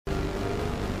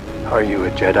Are you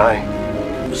a Jedi?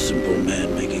 A simple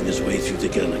man making his way through the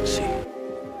galaxy,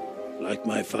 like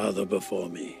my father before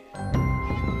me.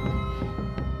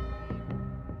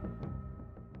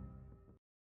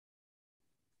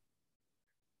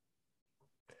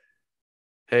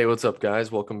 Hey, what's up,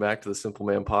 guys? Welcome back to the Simple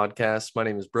Man Podcast. My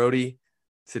name is Brody.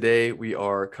 Today, we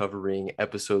are covering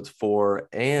episodes 4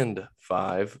 and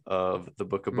 5 of the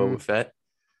Book of Boba Fett.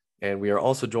 And we are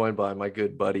also joined by my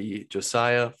good buddy,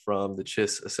 Josiah, from the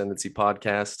Chiss Ascendancy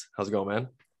Podcast. How's it going, man?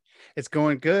 It's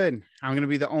going good. I'm going to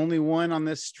be the only one on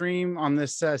this stream, on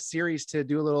this series, to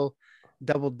do a little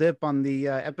double dip on the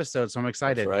episode. So I'm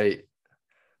excited.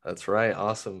 That's right.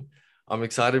 Awesome. I'm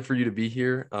excited for you to be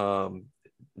here.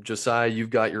 Josiah,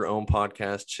 you've got your own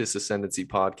podcast, Chiss Ascendancy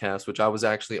Podcast, which I was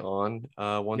actually on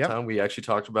one time. We actually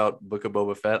talked about Book of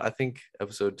Boba Fett, I think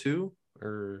episode 2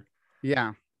 or...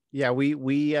 Yeah.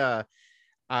 I've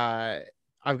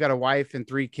got a wife and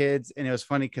 3 kids, and it was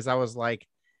funny because I was like,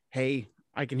 hey,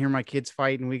 I can hear my kids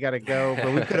fight and we got to go.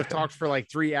 But we could have talked for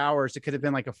like 3 hours. It could have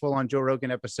been like a full on Joe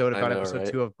Rogan episode about episode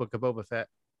 2 of Book of Boba Fett.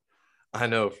 I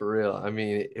know, for real. I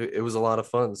mean, it was a lot of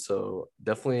fun. So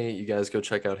definitely you guys go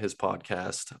check out his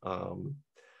podcast.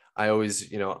 I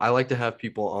always, I like to have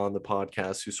people on the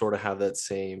podcast who sort of have that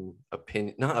same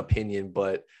opinion,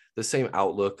 but the same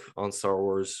outlook on Star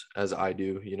Wars as I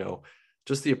do,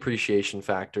 just the appreciation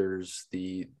factors,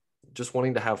 the just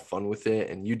wanting to have fun with it.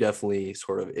 And you definitely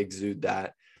sort of exude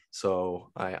that. So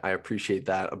I appreciate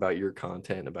that about your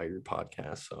content, about your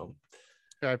podcast. So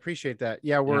I appreciate that.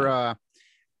 Yeah,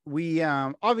 we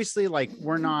obviously, like,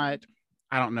 we're not,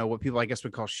 I don't know what people I guess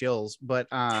would call shills, but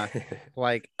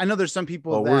like, I know there's some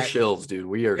people we're shills, dude.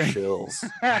 We are shills.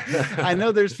 I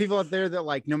know there's people out there that,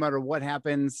 like, no matter what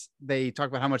happens, they talk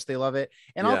about how much they love it.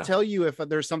 And I'll tell you if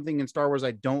there's something in Star Wars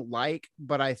I don't like,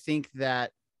 but I think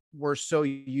that we're so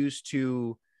used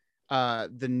to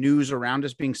the news around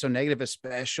us being so negative,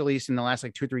 especially in the last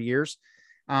like 2 or 3 years.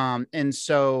 And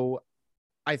so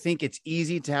I think it's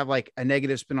easy to have like a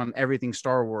negative spin on everything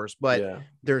Star Wars, but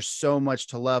there's so much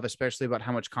to love, especially about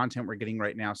how much content we're getting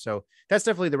right now. So that's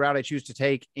definitely the route I choose to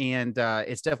take. And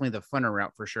it's definitely the funner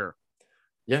route for sure.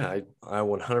 Yeah, I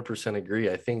 100%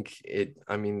 agree. I think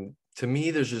to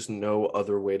me, there's just no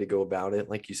other way to go about it.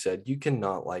 Like you said, you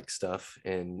cannot like stuff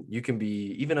and you can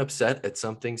be even upset at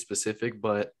something specific,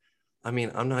 but I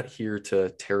mean, I'm not here to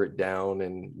tear it down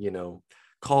and,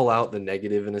 call out the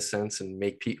negative in a sense and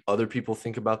make other people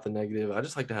think about the negative. I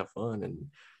just like to have fun. And,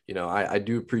 I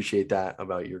do appreciate that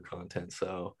about your content.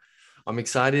 So I'm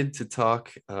excited to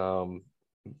talk Boba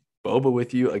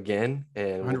with you again,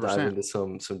 and we'll 100%. dive into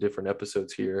some different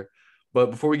episodes here.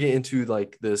 But before we get into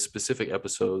like the specific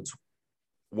episodes,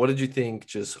 what did you think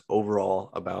just overall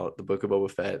about the Book of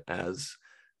Boba Fett as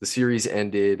the series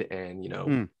ended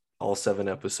and, all 7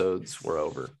 episodes were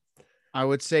over? I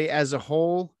would say as a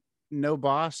whole, no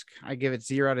Bosk. I give it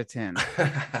 0 out of 10.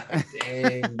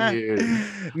 Dang, dude.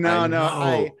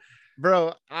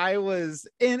 I was,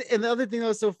 and the other thing that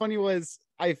was so funny was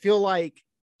I feel like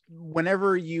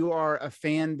whenever you are a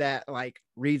fan that like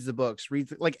reads the books,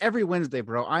 like every Wednesday,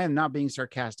 bro, I am not being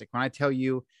sarcastic when I tell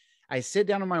you I sit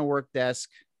down on my work desk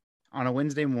on a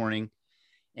Wednesday morning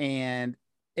and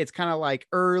it's kind of like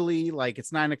early, like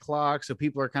it's 9 o'clock. So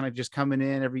people are kind of just coming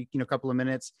in every, couple of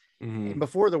minutes. And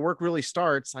before the work really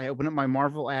starts, I open up my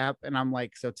Marvel app and I'm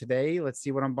like, so today, let's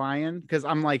see what I'm buying. Cause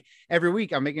I'm like, every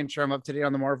week I'm making sure I'm up to date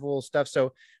on the Marvel stuff.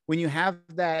 So when you have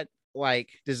that like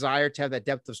desire to have that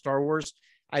depth of Star Wars,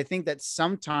 I think that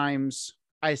sometimes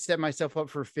I set myself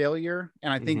up for failure.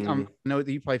 And I think I know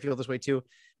that you probably feel this way too,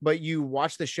 but you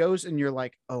watch the shows and you're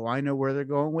like, oh, I know where they're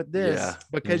going with this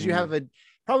because you have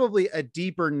probably a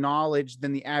deeper knowledge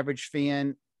than the average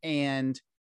fan. And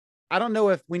I don't know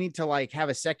if we need to like have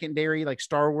a secondary like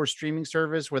Star Wars streaming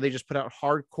service where they just put out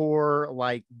hardcore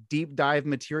like deep dive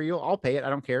material. I'll pay it. I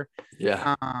don't care.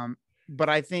 Yeah. But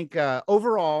I think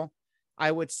overall, I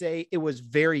would say it was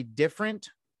very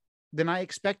different than I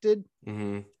expected.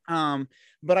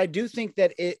 But I do think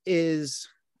that it's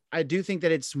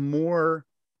more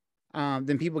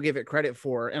than people give it credit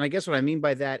for. And I guess what I mean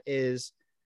by that is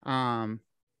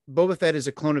Boba Fett is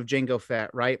a clone of Jango Fett,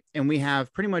 right? And we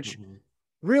have pretty much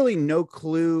really no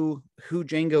clue who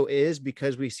Jango is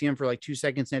because we see him for like 2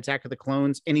 seconds in Attack of the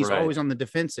Clones, and he's always on the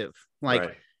defensive.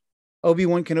 Like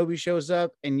Obi-Wan Kenobi shows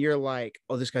up and you're like,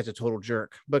 oh, this guy's a total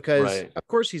jerk because of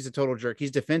course he's a total jerk. He's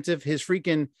defensive.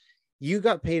 You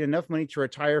got paid enough money to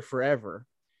retire forever.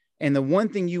 And the one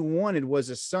thing you wanted was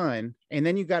a son. And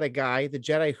then you got a guy, the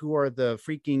Jedi, who are the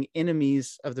freaking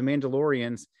enemies of the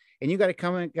Mandalorians. And you got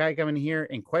a guy coming here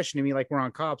and questioning me like we're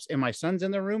on cops and my son's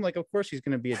in the room. Like, of course he's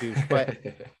going to be a douche. But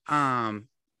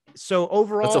So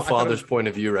overall, That's a I thought it father's was, point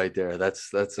of view right there. That's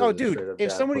oh, a dude, straight up if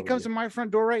dad somebody point comes of to my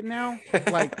front door right now,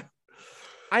 like view.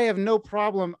 I have no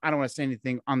problem. I don't want to say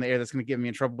anything on the air that's going to get me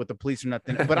in trouble with the police or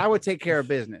nothing, but I would take care of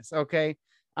business. Okay.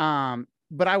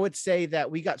 But I would say that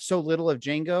we got so little of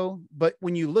Django, but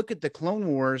when you look at the Clone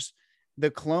Wars, the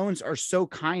clones are so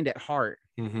kind at heart.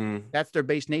 Mm-hmm. That's their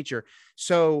base nature.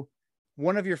 So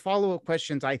one of your follow-up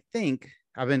questions, I think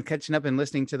I've been catching up and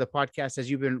listening to the podcast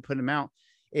as you've been putting them out,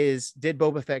 is did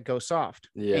Boba Fett go soft?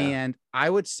 Yeah. And I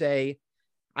would say,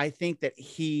 I think that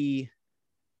he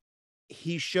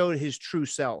showed his true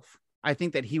self. I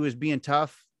think that he was being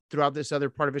tough throughout this other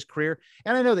part of his career.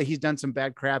 And I know that he's done some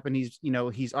bad crap and he's,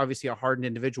 he's obviously a hardened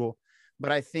individual,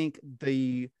 but I think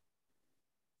the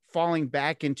falling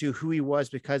back into who he was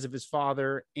because of his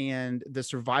father and the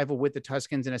survival with the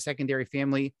Tuscans and a secondary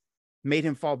family made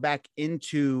him fall back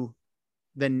into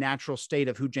the natural state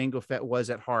of who Jango Fett was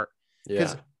at heart.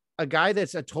 Because a guy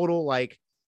that's a total, like,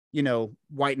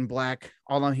 white and black,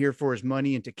 all I'm here for is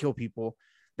money and to kill people,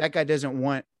 that guy doesn't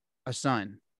want a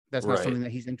son. That's not something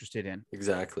that he's interested in.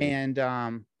 Exactly.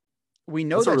 And we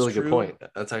know that's a really true. good point.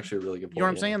 That's actually a really good point. You know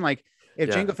what I'm saying? Like, if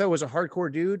Jango Fett was a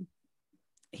hardcore dude,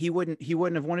 he wouldn't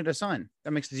have wanted a son.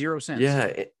 That makes zero sense.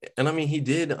 Yeah. And I mean, he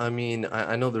did. I mean,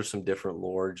 I know there's some different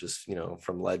lore just,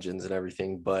 from legends and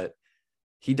everything, but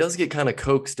he does get kind of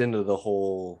coaxed into the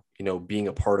whole, being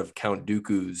a part of Count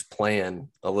Dooku's plan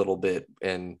a little bit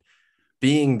and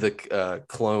being the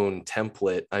clone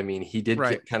template. I mean, he did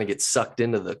kind of get sucked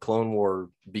into the Clone War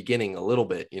beginning a little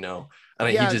bit, I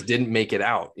mean, he just didn't make it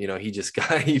out. He just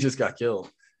got killed.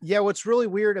 Yeah. What's really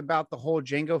weird about the whole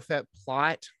Jango Fett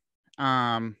plot,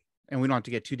 and we don't have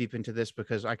to get too deep into this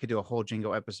because I could do a whole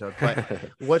Jango episode, but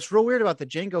what's real weird about the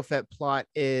Jango Fett plot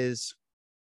is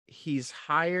he's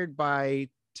hired by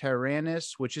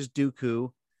Tyrannus, which is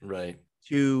Dooku, right,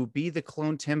 to be the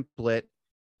clone template.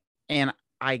 And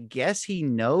I guess he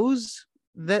knows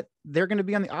that they're going to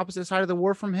be on the opposite side of the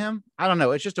war from him. I don't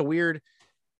know. It's just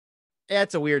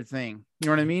it's a weird thing. You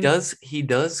know what I mean? He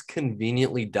does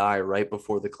conveniently die right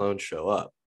before the clones show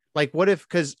up. Like, what if,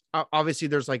 because obviously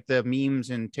there's like the memes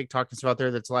and TikTok and stuff out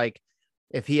there that's like,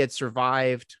 if he had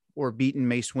survived or beaten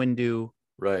Mace Windu,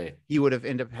 right, he would have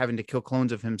ended up having to kill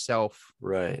clones of himself,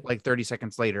 right, like 30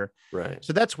 seconds later. Right.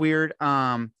 So that's weird.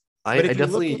 I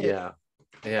definitely, I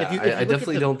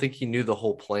definitely don't think he knew the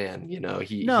whole plan. He had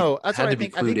to be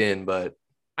clued in, but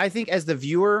I think as the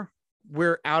viewer,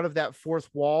 we're out of that fourth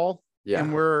wall. Yeah.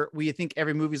 And we think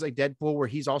every movie's like Deadpool where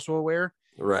he's also aware.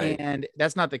 Right. And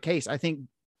that's not the case. I think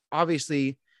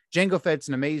obviously Jango Fett's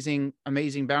an amazing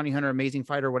bounty hunter, amazing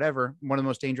fighter, whatever, one of the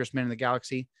most dangerous men in the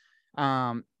galaxy.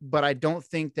 But I don't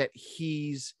think that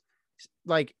he's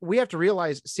like, we have to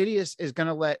realize Sidious is going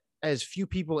to let as few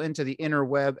people into the inner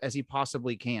web as he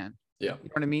possibly can. Yeah. You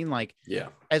know what I mean? Like, yeah,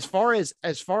 as far as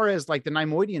like the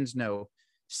Neimoidians know,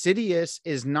 Sidious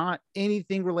is not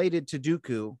anything related to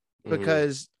Dooku,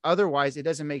 because otherwise it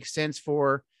doesn't make sense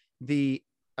for the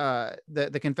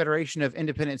Confederation of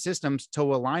Independent Systems to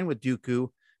align with Dooku,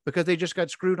 because they just got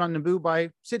screwed on Naboo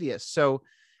by Sidious. So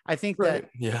I think that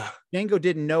Jango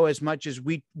didn't know as much as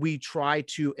we try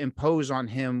to impose on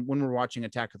him when we're watching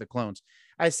Attack of the Clones.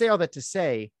 I say all that to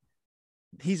say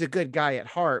he's a good guy at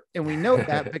heart. And we know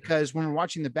that because when we're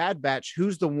watching the Bad Batch,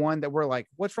 who's the one that we're like,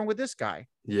 what's wrong with this guy?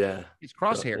 Yeah. It's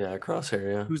Crosshair. Yeah.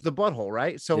 Crosshair. Yeah. Who's the butthole,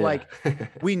 right? So like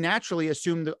we naturally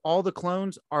assume that all the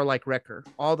clones are like Wrecker.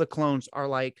 All the clones are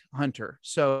like Hunter.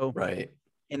 So, right.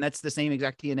 And that's the same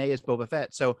exact DNA as Boba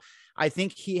Fett. So I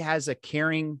think he has a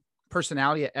caring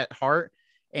personality at heart,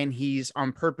 and he's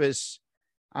on purpose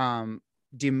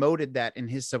demoted that in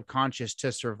his subconscious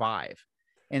to survive.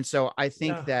 And so I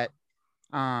think that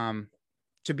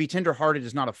to be tenderhearted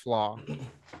is not a flaw,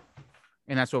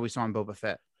 and that's what we saw in Boba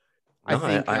Fett. I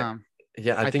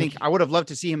think I would have loved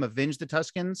to see him avenge the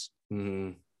Tuscans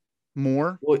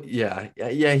more. Well, he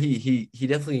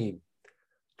definitely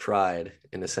tried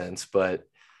in a sense, but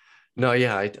no,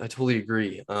 I totally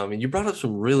agree. And you brought up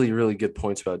some really, really good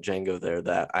points about Jango there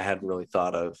that I hadn't really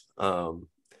thought of.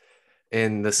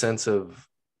 In the sense of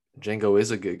Jango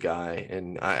is a good guy,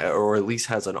 or at least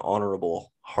has an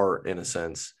honorable heart in a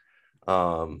sense.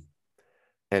 And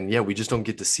we just don't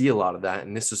get to see a lot of that.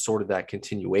 And this is sort of that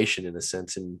continuation in a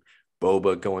sense, and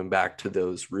Boba going back to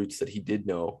those roots that he did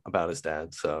know about his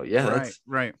dad. So that's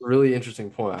a really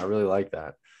interesting point. I really like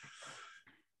that.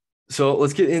 So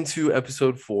let's get into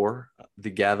episode 4, The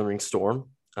Gathering Storm.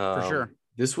 For sure.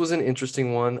 This was an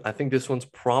interesting one. I think this one's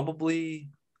probably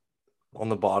on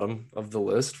the bottom of the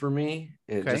list for me.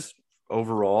 Just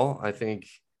overall, I think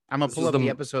I'm gonna pull up the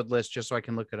episode list just so I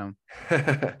can look at them.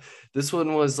 This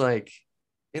one was like,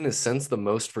 in a sense the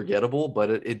most forgettable, but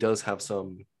it does have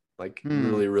some like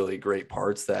really, really great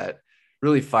parts that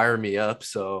really fire me up.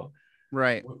 So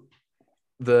Right.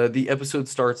 the episode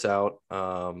starts out,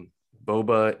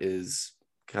 Boba is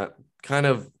kind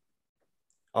of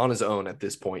on his own at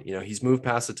this point. You know, he's moved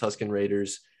past the Tusken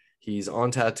Raiders. He's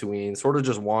on Tatooine, sort of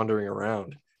just wandering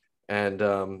around,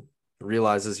 and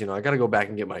realizes, you know, I got to go back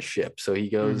and get my ship. So he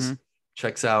goes,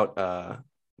 checks out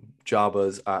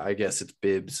Jabba's, I guess it's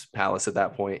Bib's palace at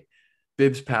that point,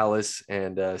 Bib's palace,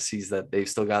 and sees that they've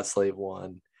still got Slave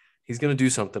One. He's gonna do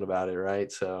something about it,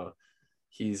 right? So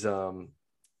he's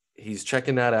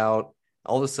checking that out.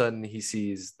 All of a sudden, he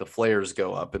sees the flares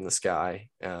go up in the sky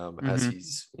as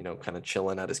he's, you know, kind of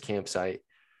chilling at his campsite,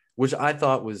 which I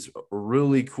thought was a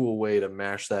really cool way to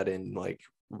mash that in, like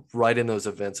right in those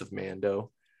events of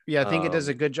Mando. Yeah, I think it does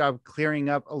a good job clearing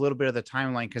up a little bit of the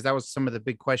timeline, because that was some of the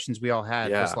big questions we all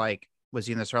had. Yeah. Was like, was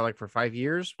he in the Sarlacc for 5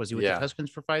 years? Was he with Yeah. the Tuscans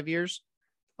for 5 years?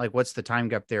 Like, what's the time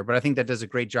gap there? But I think that does a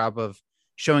great job of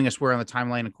showing us where on the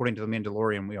timeline, according to the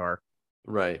Mandalorian, we are.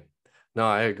 Right. No,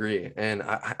 I agree. And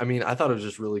I mean, I thought it was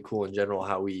just really cool in general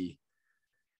how we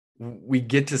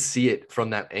get to see it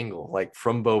from that angle, like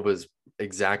from Boba's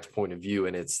exact point of view.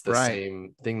 And it's the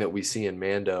same thing that we see in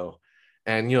Mando.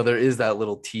 And, you know, there is that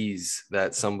little tease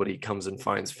that somebody comes and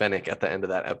finds Fennec at the end of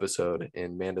that episode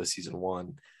in Mando season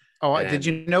 1. Oh, did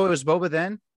you know it was Boba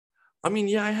then? I mean,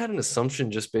 yeah, I had an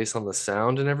assumption just based on the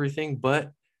sound and everything,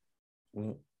 but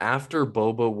after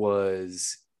Boba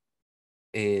was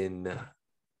in,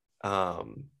 I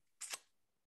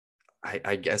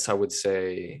guess I would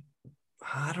say,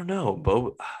 I don't know,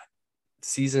 Boba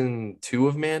season 2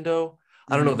 of Mando.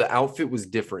 I don't know. The outfit was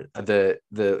different. The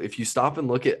if you stop and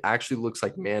look, it actually looks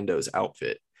like Mando's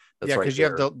outfit. That's because you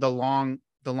have the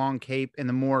long cape and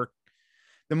the more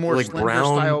like slender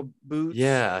brown style boots.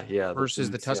 Yeah.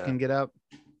 Versus the Tusken get up.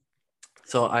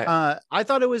 So I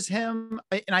thought it was him,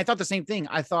 and I thought the same thing.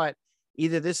 I thought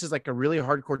either this is like a really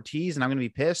hardcore tease and I'm going to be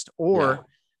pissed, or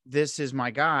this is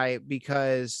my guy,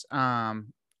 because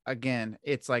again,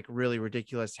 it's like really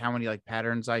ridiculous how many like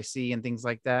patterns I see and things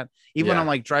like that. Even when I'm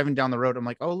like driving down the road, I'm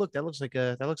like, oh look, that looks an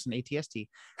ATST,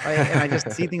 and I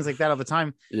just see things like that all the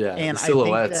time. Yeah, and the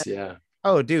silhouettes.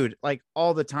 Oh, dude, like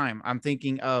all the time, I'm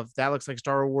thinking of that looks like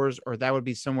Star Wars, or that would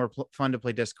be somewhere fun to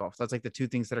play disc golf. That's like the two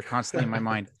things that are constantly in my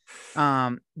mind.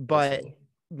 But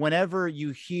whenever you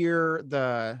hear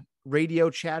the radio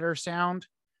chatter sound,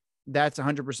 that's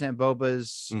 100%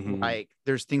 Boba's. Like,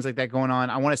 there's things like that going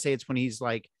on. I want to say it's when he's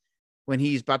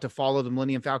about to follow the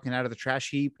Millennium Falcon out of the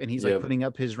trash heap, and he's like putting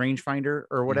up his rangefinder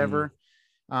or whatever,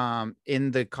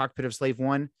 in the cockpit of Slave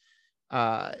One.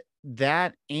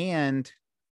 That and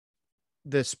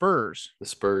the Spurs,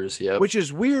 which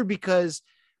is weird, because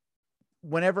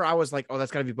whenever I was like, oh,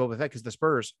 that's got to be Boba Fett because the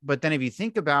Spurs. But then if you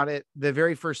think about it, the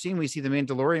very first scene we see the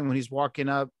Mandalorian when he's walking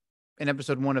up in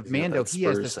episode 1 of Mando, he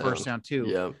has the Spurs sound too.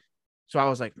 Yeah. So I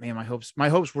was like, man, my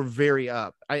hopes were very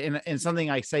up. And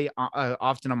something I say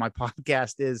often on my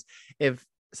podcast is, if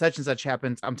such and such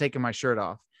happens, I'm taking my shirt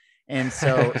off. And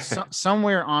so,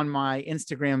 somewhere on my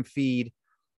Instagram feed,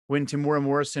 when Tamora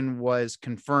Morrison was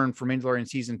confirmed for Mandalorian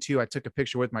season 2, I took a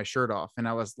picture with my shirt off, and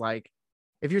I was like,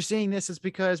 if you're seeing this, it's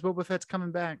because Boba Fett's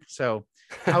coming back. So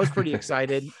I was pretty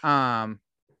excited.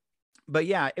 But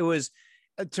yeah, it was,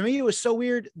 to me, it was so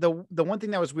weird. The one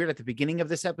thing that was weird at the beginning of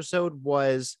this episode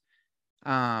was,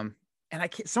 and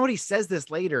somebody says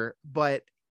this later, but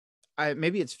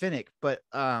maybe it's Finnick, but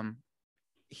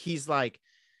he's like,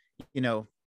 you know,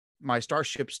 my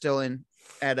starship's still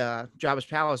at Jabba's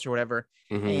palace or whatever.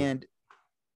 And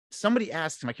somebody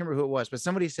asked him, I can't remember who it was, but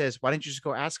somebody says, why didn't you just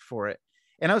go ask for it?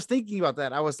 And I was thinking about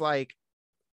that. I was like,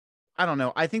 I don't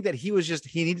know. I think that he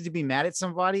needed to be mad at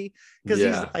somebody, because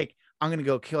he's like, I'm going to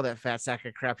go kill that fat sack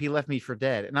of crap. He left me for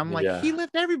dead. And I'm like, he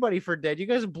left everybody for dead. You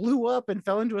guys blew up and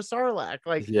fell into a Sarlacc.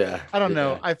 Like, I don't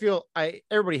know. I feel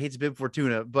everybody hates Bib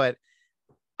Fortuna, but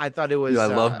I thought it was, I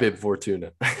love Bib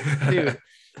Fortuna. Dude,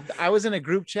 I was in a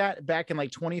group chat back in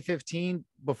like 2015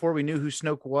 before we knew who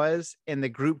Snoke was. And the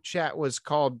group chat was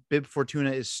called Bib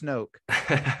Fortuna is Snoke.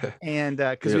 And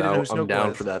because we didn't know who Snoke I'm down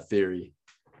was. for that theory.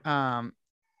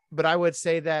 But I would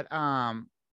say that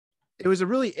it was a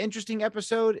really interesting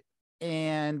episode.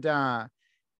 And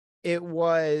it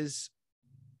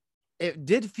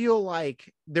did feel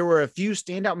like there were a few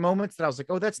standout moments that I was like,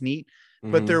 oh, that's neat.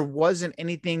 But there wasn't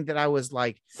anything that I was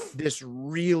like, this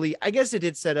really, I guess it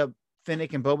did set up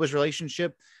Finnick and Boba's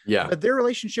relationship. Yeah. But their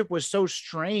relationship was so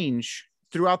strange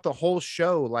throughout the whole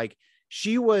show. Like,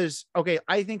 she was, okay,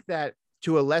 I think that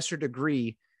to a lesser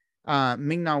degree,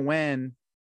 Ming-Na Wen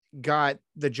got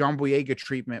the John Boyega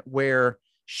treatment, where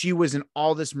she was in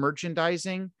all this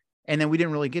merchandising And then we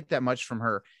didn't really get that much from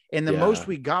her. And the most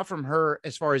we got from her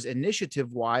as far as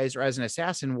initiative wise or as an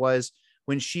assassin was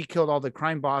when she killed all the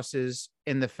crime bosses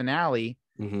in the finale.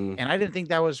 Mm-hmm. And I didn't think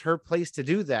that was her place to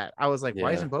do that. I was like,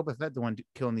 why isn't Boba Fett the one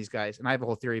killing these guys? And I have a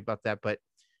whole theory about that, but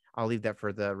I'll leave that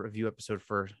for the review episode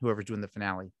for whoever's doing the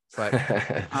finale. But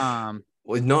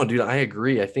well, no, dude, I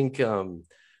agree. I think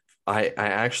I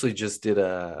actually just did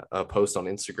a post on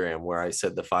Instagram where I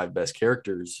said the 5 best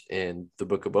characters in the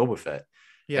Book of Boba Fett.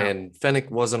 Yeah. And Fennec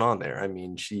wasn't on there. I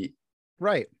mean, she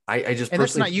right. I just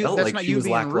personally felt like she was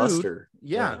lackluster.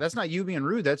 Yeah, that's not you being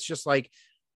rude. That's just like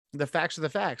the facts are the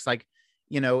facts. Like,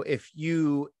 if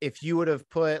you would have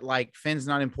put like Finn's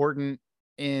not important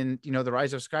in, the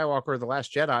Rise of Skywalker or the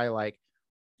Last Jedi, like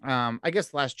I guess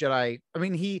the Last Jedi, I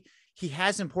mean, he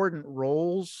has important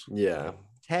roles. Yeah.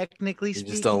 Technically speaking.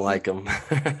 You just don't like him.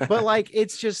 But like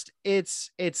it's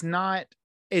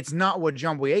not what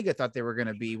John Boyega thought they were going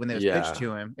to be when they was pitched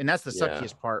to him. And that's the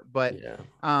suckiest part. But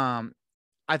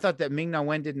I thought that Ming-Na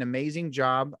Wen did an amazing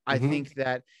job. I think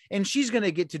that, and she's going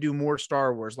to get to do more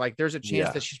Star Wars. Like there's a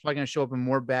chance that she's probably going to show up in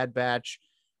more Bad Batch.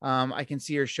 I can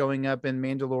see her showing up in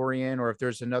Mandalorian, or if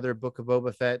there's another Book of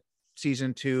Boba Fett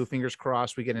season 2, fingers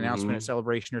crossed, we get an announcement at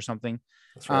Celebration or something.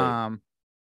 That's right.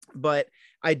 But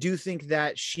I do think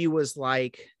that she was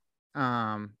like,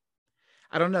 I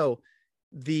don't know,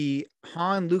 the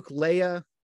Han, Luke, Leia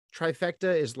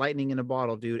trifecta is lightning in a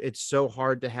bottle, dude. It's so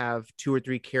hard to have 2 or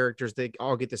 3 characters that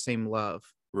all get the same love.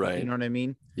 Right. You know what I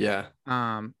mean? Yeah.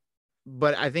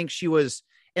 But I think she was,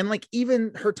 and like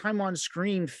even her time on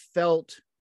screen felt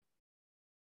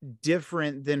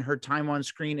different than her time on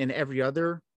screen in every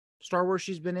other Star Wars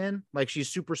she's been in. Like she's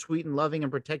super sweet and loving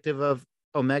and protective of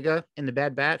Omega in the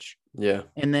Bad Batch. Yeah.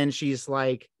 And then she's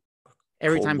like,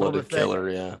 every time Boba Fett,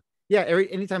 killer,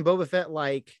 anytime Boba Fett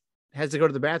like has to go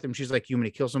to the bathroom, she's like, you want me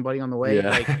to kill somebody on the way? Yeah.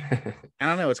 Like, I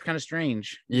don't know, it's kind of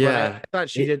strange. Yeah. I thought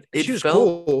she did. She was felt,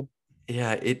 cool.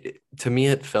 Yeah, to me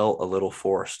it felt a little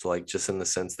forced, like just in the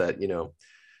sense that,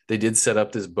 they did set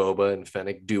up this Boba and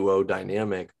Fennec duo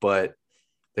dynamic, but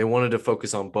they wanted to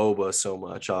focus on Boba so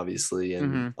much, obviously,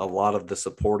 and a lot of the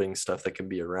supporting stuff that can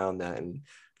be around that. And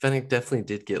Fennec definitely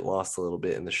did get lost a little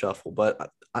bit in the shuffle.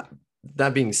 But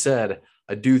that being said,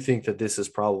 I do think that this is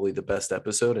probably the best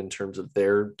episode in terms of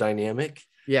their dynamic.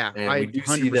 Yeah, and I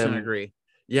 100% agree.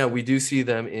 Yeah, we do see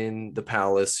them in the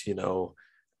palace,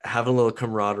 having a little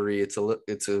camaraderie. It's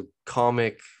a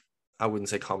comic, I wouldn't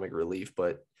say comic relief,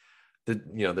 but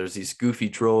there's these goofy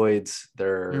droids.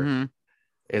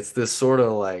 It's this sort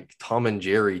of like Tom and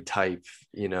Jerry type,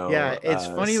 Yeah, it's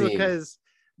funny scene. because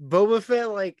Boba Fett,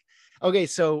 like, okay,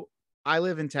 so I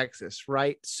live in Texas,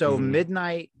 right? So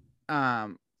midnight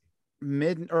for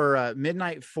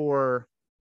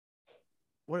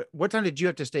what time did you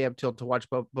have to stay up till to watch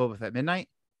Boba Fett? Midnight?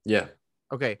 Yeah.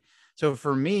 Okay. So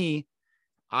for me,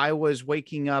 I was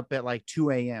waking up at like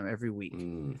 2 a.m. every week.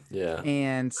 Yeah.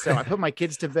 And so I put my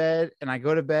kids to bed and I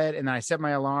go to bed and then I set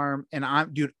my alarm and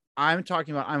I'm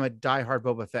talking about, I'm a diehard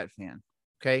Boba Fett fan.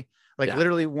 Okay. Like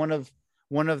literally one of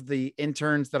the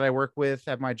interns that I work with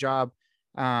at my job.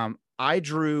 I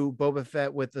drew Boba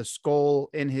Fett with the skull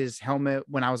in his helmet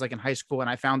when I was like in high school. And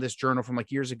I found this journal from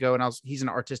like years ago and he's an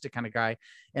artistic kind of guy.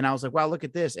 And I was like, wow, look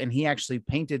at this. And he actually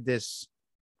painted this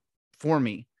for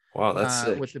me. Wow. That's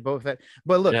sick. With the Boba Fett.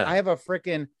 But look, I have a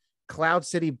freaking Cloud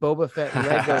City Boba Fett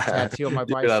Lego tattoo on my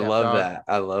bicep. I love that.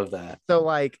 I love that. So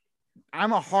like,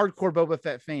 I'm a hardcore Boba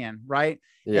Fett fan, right?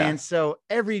 Yeah. And so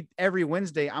every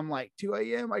Wednesday, I'm like 2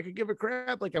 a.m. I could give a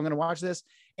crap. Like I'm gonna watch this,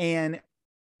 and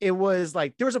it was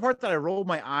like there was a part that I rolled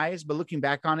my eyes, but looking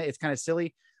back on it, it's kind of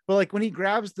silly. But like when he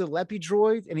grabs the Leppy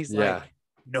droid and he's like,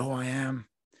 "No, I'm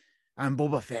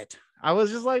Boba Fett." I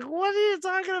was just like, "What are you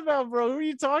talking about, bro? Who are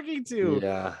you talking to?"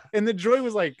 Yeah. And the droid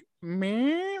was like,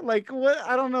 "Man, like what?"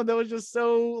 I don't know. That was just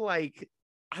so like.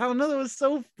 I don't know. That was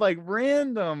so like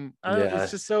random.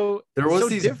 It's just so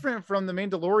different from the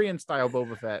Mandalorian style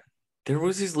Boba Fett. There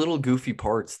was these little goofy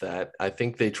parts that I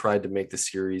think they tried to make the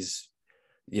series,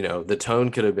 the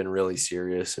tone could have been really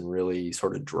serious and really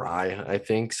sort of dry, I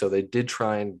think. So they did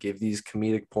try and give these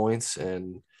comedic points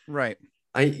and right.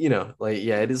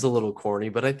 It is a little corny,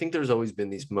 but I think there's always been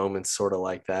these moments sort of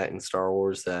like that in Star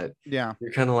Wars that you're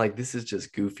kind of like, this is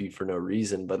just goofy for no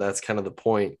reason, but that's kind of the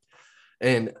point.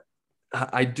 And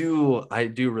I do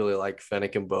really like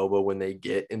Fennec and Boba when they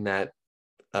get in that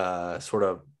sort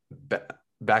of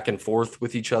back and forth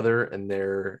with each other, and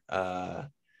they're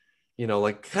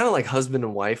like kind of like husband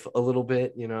and wife a little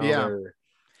bit,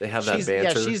 They have that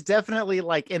banter. Yeah, she's definitely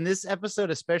like in this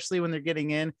episode, especially when they're getting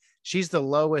in, she's the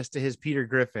lowest to his Peter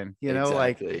Griffin, you know,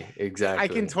 Exactly. I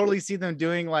can totally see them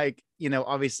doing like, you know,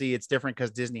 obviously it's different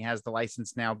because Disney has the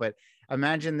license now, but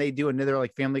imagine they do another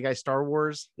like Family Guy Star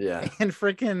Wars. Yeah. And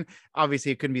freaking,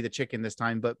 obviously it couldn't be the chicken this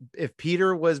time, but if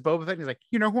Peter was Boba Fett, he's like,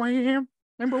 you know who I am?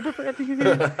 I'm Boba Fett.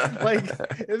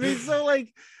 Like, I mean, so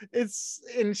like it's,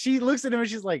 and she looks at him and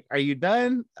she's like, are you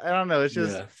done? I don't know. It's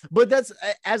just, but that's,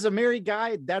 as a married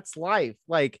guy, that's life.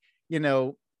 Like, you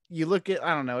know, you look at,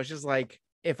 I don't know, it's just like,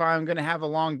 if I'm going to have a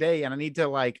long day and I need to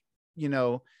like, you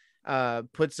know,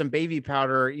 put some baby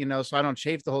powder, you know, so I don't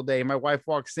chafe the whole day. My wife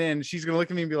walks in, she's going to look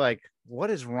at me and be like,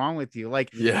 what is wrong with you? Like,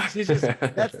 yeah, she's just,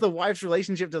 that's the wife's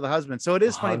relationship to the husband. So it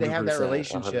is funny they have that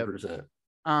relationship. 100%.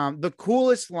 The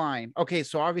coolest line. Okay.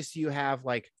 So obviously you have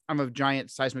like, I'm a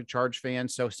giant seismic charge fan.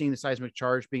 So seeing the seismic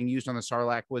charge being used on the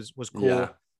Sarlacc was cool.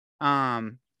 Yeah.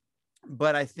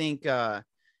 But I think,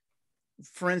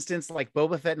 for instance, like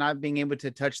Boba Fett not being able to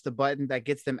touch the button that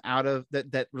gets them out of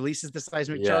that releases the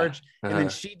seismic charge. And then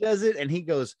she does it and he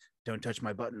goes, don't touch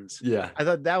my buttons. Yeah. I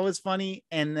thought that was funny.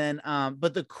 And then,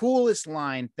 but the coolest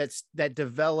line that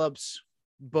develops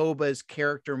Boba's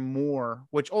character more,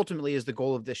 which ultimately is the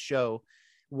goal of this show,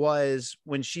 was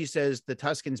when she says the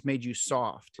Tuscans made you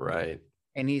soft. Right.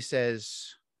 And he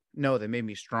says, no, they made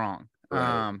me strong.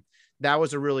 Right. That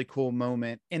was a really cool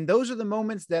moment. And those are the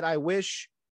moments that I wish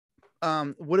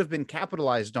would have been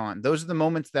capitalized on. Those are the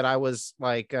moments that I was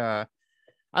like, I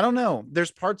don't know.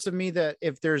 There's parts of me that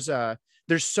if there's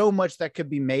so much that could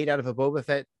be made out of a Boba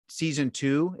Fett season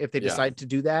 2, if they decide to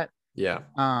do that. Yeah.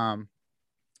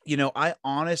 You know, I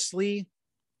honestly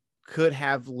could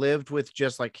have lived with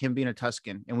just like him being a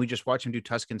Tuscan and we just watch him do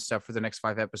Tuscan stuff for the next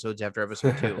 5 episodes after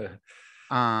episode 2.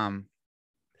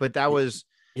 But that was,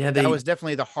 that was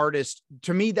definitely the hardest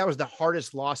to me. That was the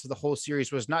hardest loss of the whole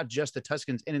series, was not just the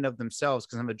Tuscans in and of themselves,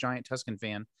 because I'm a giant Tuscan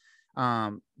fan.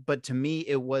 But to me,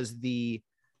 it was the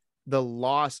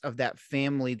loss of that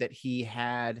family that he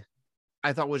had,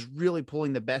 I thought was really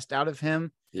pulling the best out of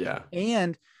him. Yeah.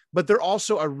 But they're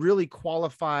also a really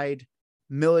qualified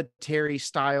military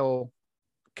style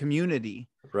community.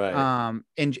 Right.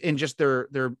 And just their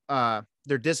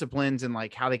disciplines and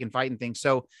like how they can fight and things.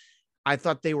 So I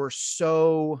thought they were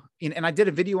so, and I did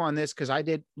a video on this because I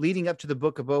did, leading up to the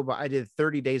Book of Boba, I did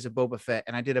 30 days of Boba Fett,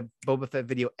 and I did a Boba Fett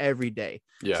video every day.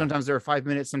 Yeah. Sometimes there were 5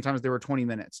 minutes, sometimes there were 20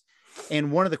 minutes.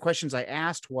 And one of the questions I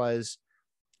asked was,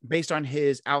 based on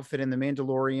his outfit in The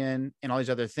Mandalorian and all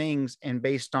these other things, and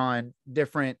based on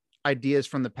different ideas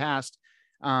from the past,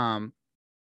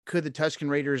 could the Tusken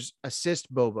Raiders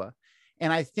assist Boba?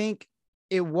 And I think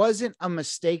it wasn't a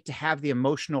mistake to have the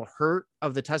emotional hurt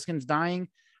of the Tuscans dying.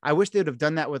 I wish they would have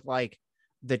done that with like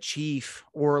the chief,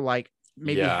 or like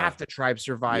maybe half the tribe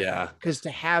survive. Yeah. Because to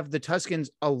have the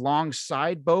Tuscans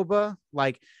alongside Boba,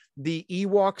 like the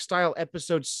Ewok style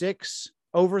episode 6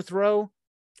 overthrow,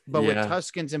 but with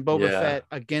Tuscans and Boba Fett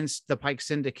against the Pike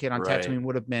Syndicate on Tatooine,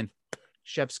 would have been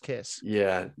chef's kiss.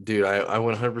 Yeah, dude, I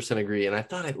 100% agree. And I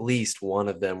thought at least one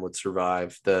of them would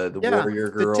survive. The warrior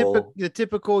girl. The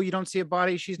typical, you don't see a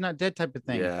body, she's not dead type of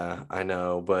thing. Yeah, I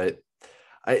know. But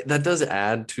that does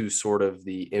add to sort of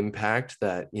the impact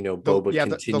that, you know, Boba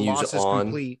continues the loss is on.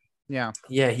 Complete.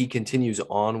 Yeah, he continues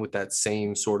on with that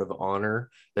same sort of honor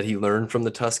that he learned from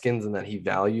the Tuscans and that he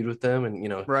valued with them. And, you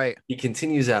know, he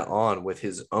continues that on with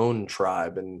his own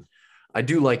tribe. And I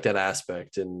do like that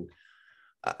aspect. And,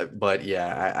 but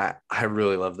yeah, I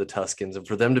really love the Tuscans, and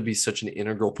for them to be such an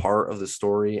integral part of the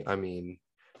story, I mean,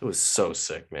 it was so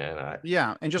sick, man.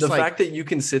 And just the fact that you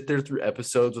can sit there through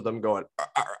episodes with them going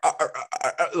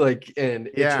like, and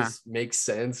it just makes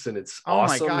sense, and it's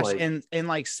awesome. My gosh, like, and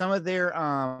like some of their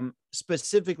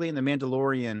specifically in The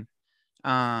Mandalorian,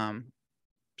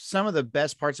 some of the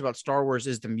best parts about Star Wars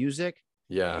is the music.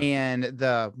 Yeah. And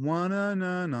the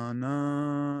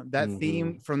that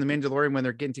theme from The Mandalorian when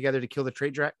they're getting together to kill the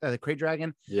Krayt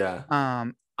Dragon.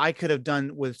 Yeah. I could have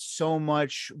done with so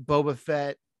much Boba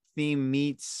Fett theme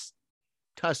meets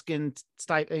Tuscan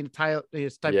type of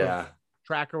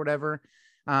track or whatever.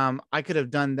 I could have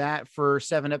done that for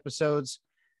 7 episodes.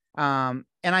 And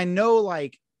I know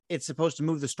like it's supposed to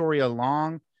move the story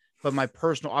along, but my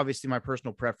personal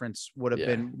preference would have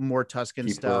been more Tuscan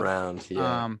stuff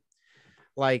around.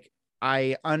 Like,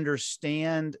 I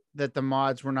understand that the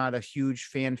mods were not a huge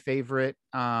fan favorite.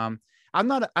 I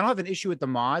don't have an issue with the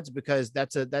mods, because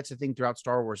that's a thing throughout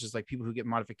Star Wars, is like people who get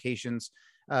modifications,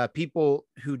 people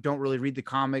who don't really read the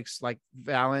comics. Like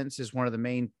Valance is one of the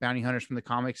main bounty hunters from the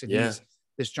comics, and he's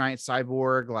this giant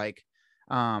cyborg. Like,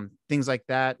 things like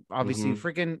that. Obviously, Mhm.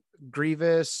 freaking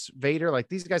Grievous, Vader, like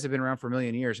these guys have been around for a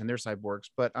million years and they're cyborgs.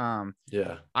 But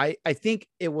Yeah. I think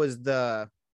it was their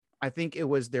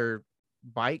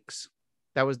bikes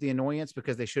that was the annoyance,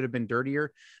 because they should have been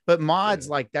dirtier. But mods,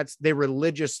 Yeah. like they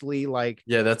religiously, like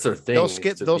Yeah, that's their they'll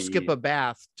thing is to skip be a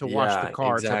bath to wash the yeah,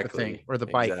 car type of thing, exactly. or the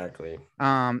bike. Exactly.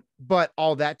 But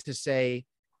all that to say,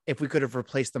 if we could have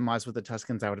replaced the mods with the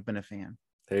Tuscans, I would have been a fan.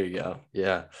 There you go.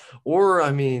 Yeah. Or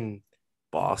I mean,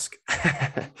 Bosk.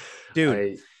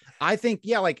 Dude, I I think,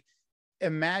 yeah, like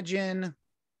imagine,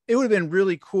 it would have been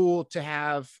really cool to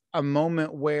have a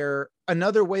moment where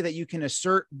another way that you can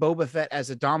assert Boba Fett as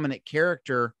a dominant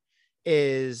character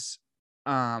is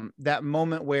that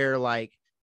moment where like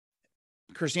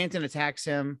Chrysanthemum attacks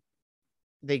him,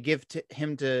 they give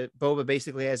him to Boba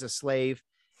basically as a slave,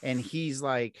 and he's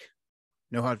like,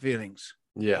 no hard feelings,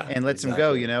 yeah, and lets him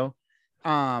go, exactly.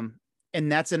 um and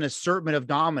that's an assertment of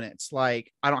dominance,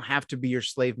 like I don't have to be your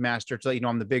slave master to let you know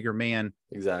I'm the bigger man,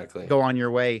 Exactly. go on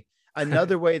your way.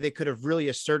 Another way they could have really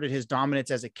asserted his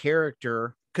dominance as a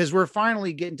character, because we're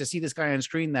finally getting to see this guy on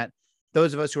screen that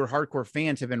those of us who are hardcore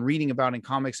fans have been reading about in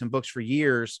comics and books for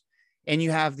years. And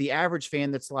you have the average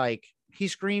fan that's like, he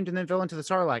screamed and then fell into the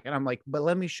Sarlacc. And I'm like, but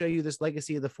let me show you this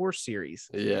Legacy of the Force series.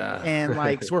 Yeah. And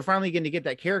like, so we're finally getting to get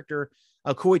that character,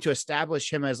 a cool way to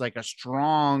establish him as like a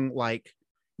strong, like,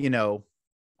 you know,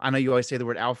 I know you always say the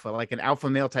word alpha, like an alpha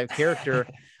male type character,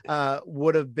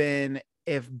 would have been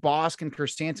if Bosk and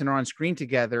Kirstanton are on screen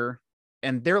together,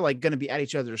 and they're like going to be at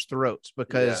each other's throats Yeah.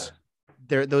 because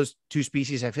those two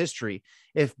species have history.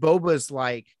 If Boba's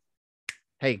like,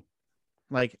 hey,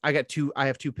 like I have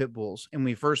two pit bulls, and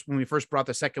when we first brought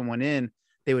the second one in,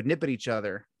 they would nip at each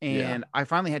other, Yeah. and I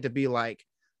finally had to be like,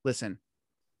 listen,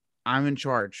 I'm in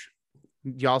charge.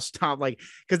 Y'all stop, like,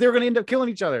 because they were going to end up killing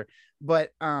each other.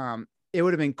 But it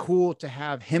would have been cool to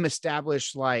have him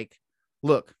establish, like,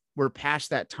 look, we're past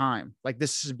that time. Like,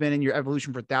 this has been in your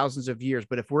evolution for thousands of years.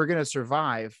 But if we're going to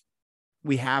survive,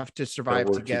 we have to Gotta survive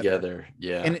work together. together.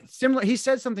 Yeah. And it's similar. He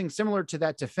said something similar to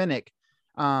that to Finnick.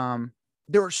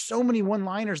 There were so many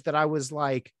one-liners that I was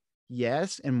like,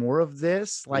 yes, and more of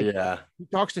this. Like, yeah. he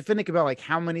talks to Finnick about like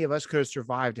how many of us could have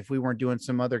survived if we weren't doing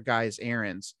some other guy's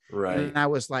errands. Right. And I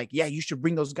was like, yeah, you should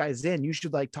bring those guys in. You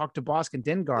should like talk to Bosk and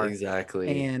Dengar.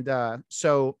 Exactly. And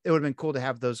so it would have been cool to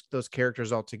have those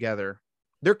characters all together.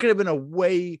 There could have been a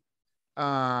way,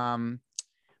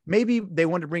 maybe they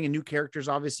wanted to bring in new characters.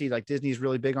 Obviously, like Disney's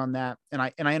really big on that. And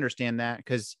I understand that,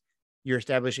 because you're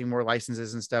establishing more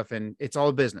licenses and stuff, and it's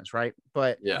all business, right?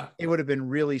 But Yeah. it would have been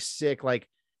really sick. Like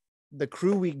the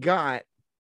crew we got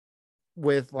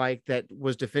with like that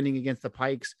was defending against the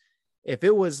Pikes. If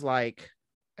it was like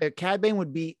Cad Bane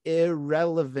would be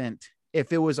irrelevant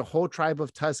if it was a whole tribe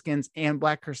of Tuscans and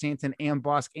Black Chrysanthemum and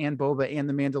Bosk and Boba and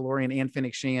the Mandalorian and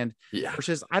Fennec Shand. Yeah.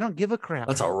 Versus, I don't give a crap.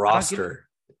 That's a roster.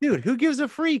 Dude, who gives a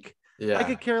freak? Yeah. I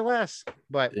could care less.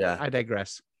 But Yeah. I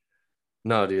digress.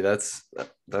 No, dude, that's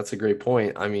a great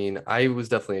point. I mean, I was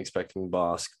definitely expecting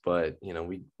Bosk, but you know,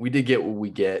 we did get what we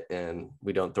get, and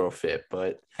we don't throw a fit.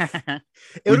 But it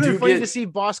would have been funny to see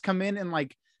Bosk come in and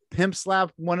like pimp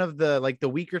slap one of the like the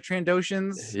weaker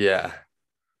Trandoshans. Yeah.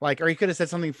 Like, or he could have said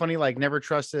something funny like never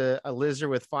trust a lizard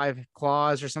with 5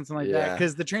 claws or something like that.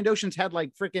 Because the Trandoshans had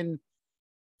like freaking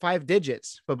 5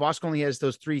 digits, but Bosk only has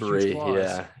those 3 huge claws.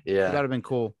 Yeah. Yeah. That would have been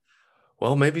cool.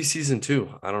 Well, maybe season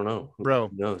 2. I don't know. Bro,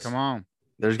 who knows? Come on.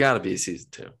 There's got to be a season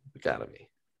 2. There got to be.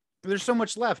 There's so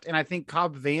much left. And I think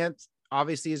Cobb Vanth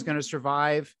obviously is going to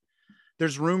survive.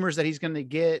 There's rumors that he's going to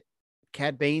get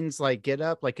Cad Bane's like get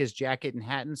up, like his jacket and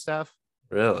hat and stuff.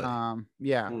 Really?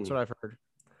 Yeah, that's what I've heard.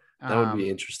 That would be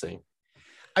interesting.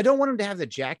 I don't want him to have the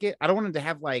jacket. I don't want him to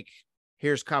have like,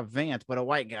 here's Cobb Vanth, but a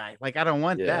white guy. Like, I don't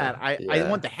want that. I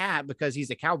want the hat because he's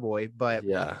a cowboy, but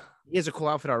yeah, he has a cool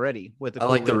outfit already with the I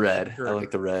like the red. I like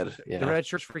the red. Yeah. The red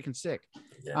shirt's freaking sick.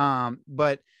 Yeah.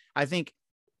 But I think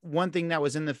one thing that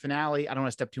was in the finale, I don't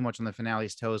want to step too much on the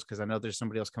finale's toes because I know there's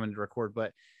somebody else coming to record,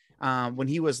 but when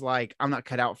he was like, I'm not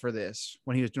cut out for this,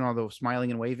 when he was doing all the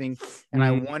smiling and waving. And I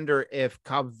wonder if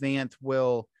Cobb Vanth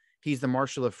he's the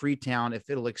Marshal of Freetown, if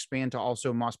it'll expand to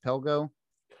also Mos Pelgo.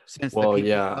 Since I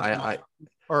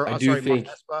do think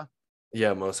Mos Espa.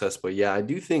 Yeah, Mos Espa. Yeah, I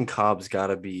do think Cobb's got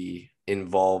to be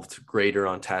involved greater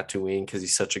on Tatooine because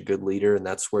he's such a good leader, and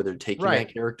that's where they're taking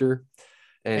that character.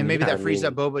 And maybe that frees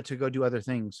up Boba to go do other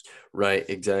things. Right,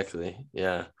 exactly.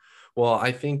 Yeah. Well,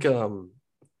 I think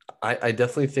I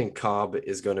definitely think Cobb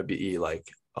is going to be like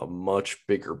a much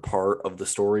bigger part of the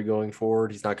story going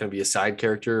forward. He's not going to be a side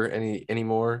character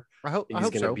anymore. I hope he's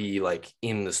going to be like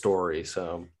in the story.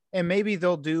 So. And maybe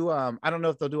they'll do, I don't know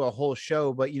if they'll do a whole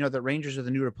show, but you know, the Rangers of the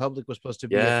New Republic was supposed to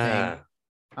be a thing.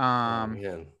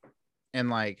 Man. And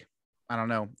like, I don't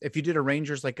know if you did a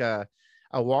Rangers, like a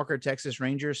Walker Texas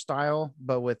Rangers style,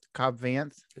 but with Cobb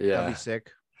Vanth, that'd be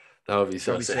sick. That would be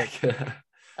so sick.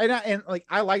 And like,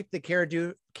 I like the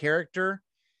character,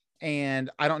 and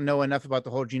I don't know enough about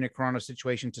the whole Gina Carano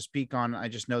situation to speak on. I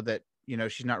just know that, you know,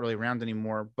 she's not really around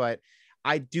anymore, but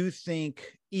I do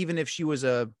think even if she was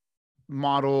a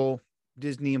model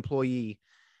Disney employee,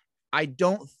 I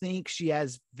don't think she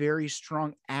has very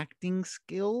strong acting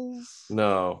skills.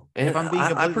 No. And if I'm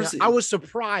being I was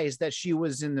surprised that she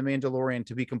was in The Mandalorian,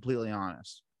 to be completely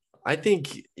honest. I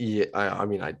think, yeah, I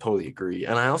mean, I totally agree.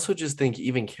 And I also just think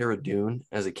even Cara Dune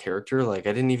as a character, like,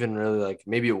 I didn't even really like,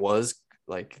 maybe it was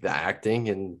like the acting,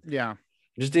 and yeah,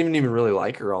 just didn't even really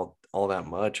like her all that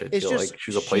much. I feel like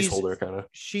she was a placeholder kind of.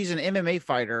 She's an MMA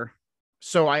fighter,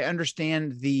 so I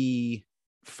understand the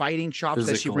fighting chops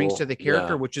that she brings to the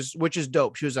character, which is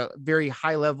dope. She was a very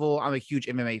high level. I'm a huge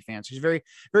MMA fan. So she's a very,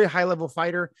 very high level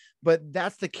fighter, but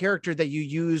that's the character that you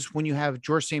use when you have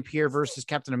George St. Pierre versus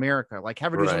Captain America. Like,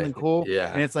 have her do something cool.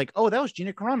 Yeah. And it's like, oh, that was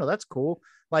Gina Carano. That's cool.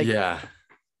 Like,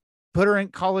 put her in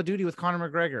Call of Duty with Conor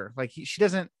McGregor. Like, she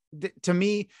doesn't, to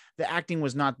me, the acting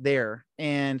was not there.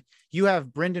 And you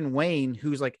have Brendan Wayne,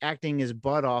 who's like acting his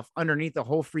butt off underneath the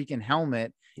whole freaking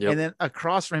helmet. Yep. And then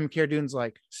across from him, Cara Dune's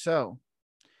like, so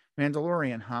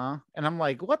Mandalorian, huh? And I'm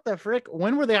like, what the frick?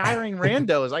 When were they hiring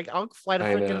randos? Like, I'll fly to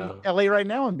freaking LA right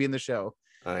now and be in the show.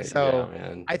 I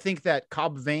think that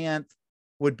Cobb Vanth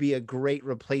would be a great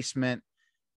replacement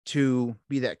to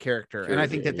be that character. And I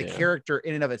think that the character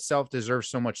in and of itself deserves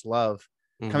so much love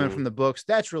coming from the books.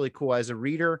 That's really cool. As a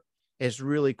reader, it's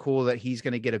really cool that he's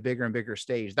going to get a bigger and bigger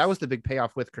stage. That was the big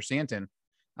payoff with Chrysanthemum.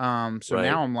 Now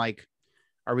I'm like,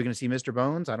 are we going to see Mr.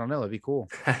 Bones? I don't know. It'd be cool.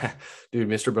 Dude,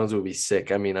 Mr. Bones would be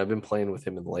sick. I mean, I've been playing with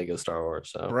him in Lego Star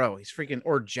Wars. So, bro, he's freaking,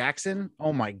 or Jackson.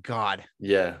 Oh my God.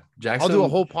 Yeah. Jackson. I'll do a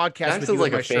whole podcast. Jackson's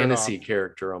like a fantasy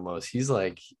character almost. He's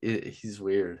like, he's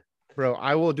weird. Bro,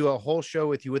 I will do a whole show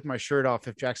with you with my shirt off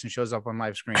if Jackson shows up on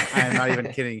live screen. I am not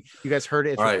even kidding. You guys heard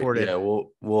it. It's recorded. Yeah,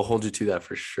 we'll hold you to that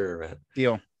for sure, man.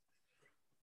 Deal.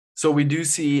 So we do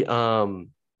see,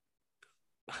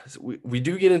 we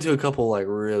do get into a couple like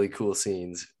really cool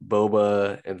scenes.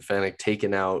 Boba and Fennec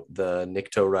taking out the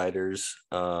Nikto riders.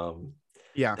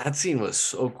 Yeah, that scene was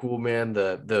so cool, man.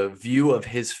 The view of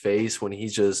his face when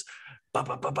he's just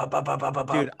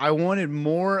dude, I wanted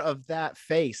more of that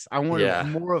face. I wanted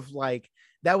more of like,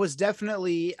 that was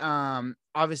definitely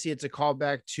obviously it's a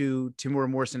callback to Timur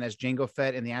Morrison as Jango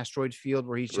Fett in the asteroid field,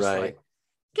 where he's just like,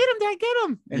 get him, Dad, get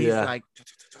him. And he's like,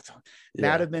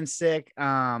 that'd have been sick.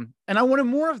 And I wanted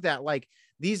more of that. Like,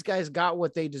 these guys got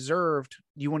what they deserved.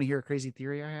 You want to hear a crazy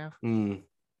theory I have?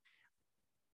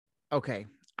 Okay.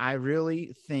 I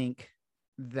really think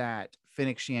that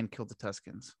Fennec Shand killed the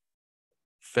Tuskens.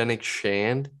 Fennec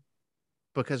Shand?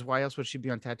 Because why else would she be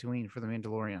on Tatooine for the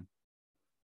Mandalorian?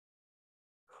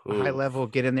 A high level,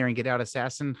 get in there and get out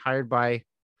assassin hired by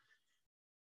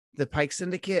the Pike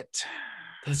Syndicate.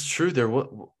 That's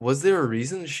true. Was there a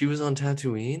reason she was on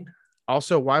Tatooine?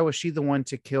 Also, why was she the one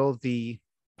to kill the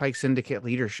Pike Syndicate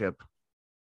leadership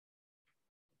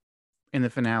in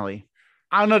the finale?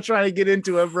 I'm not trying to get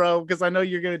into it, bro, because I know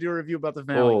you're going to do a review about the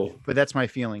finale, but that's my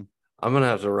feeling. I'm going to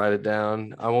have to write it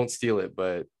down. I won't steal it,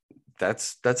 but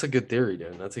that's a good theory,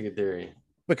 dude. That's a good theory.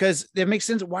 Because it makes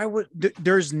sense. Why would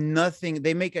there's nothing?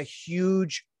 They make a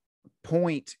huge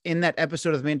point in that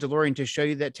episode of The Mandalorian to show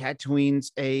you that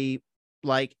Tatooine's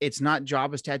it's not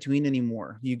Jabba's Tatooine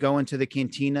anymore. You go into the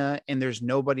cantina and there's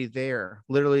nobody there.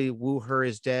 Literally, Woo-Her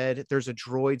is dead. There's a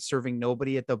droid serving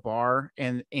nobody at the bar,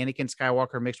 and Anakin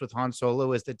Skywalker mixed with Han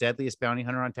Solo is the deadliest bounty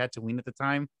hunter on Tatooine at the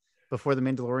time before the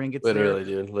Mandalorian gets literally,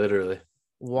 there. Dude, literally.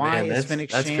 Why is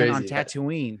Fennec Shand on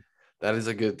Tatooine? That is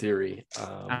a good theory.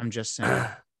 I'm just saying.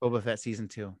 Boba Fett season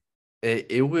 2.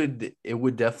 It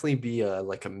would definitely be a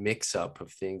mix up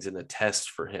of things and a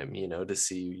test for him, to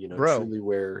see, truly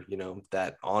where,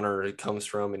 that honor comes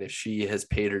from, and if she has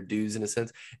paid her dues in a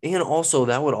sense. And also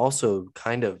that would also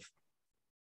kind of,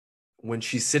 when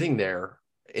she's sitting there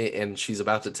and she's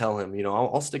about to tell him,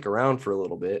 I'll stick around for a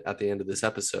little bit at the end of this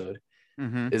episode.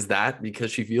 Mm-hmm. Is that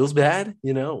because she feels bad?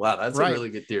 Wow, that's a really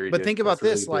good theory. But think about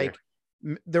this,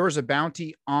 there was a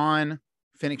bounty on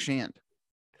Fennec Shand.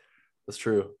 That's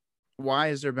true. Why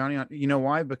is there a bounty on? You know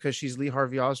why? Because she's Lee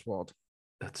Harvey Oswald.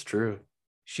 That's true.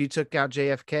 She took out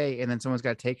JFK, and then someone's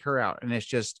got to take her out, and they're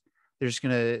just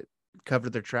going to cover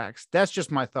their tracks. That's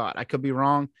just my thought. I could be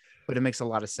wrong, but it makes a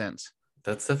lot of sense.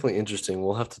 That's definitely interesting.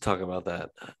 We'll have to talk about that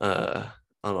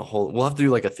on a whole. We'll have to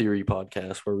do a theory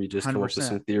podcast where we just 100%. Come up with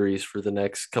some theories for the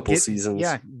next couple seasons.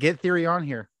 Yeah, get theory on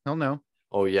here. He'll know.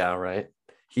 Oh yeah, right.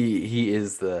 he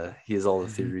is all the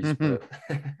theories, but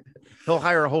He'll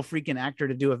hire a whole freaking actor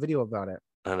to do a video about it.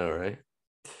 I know, right?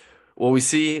 Well, we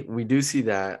do see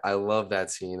that. I love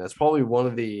that scene. That's probably one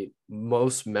of the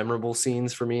most memorable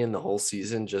scenes for me in the whole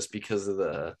season, just because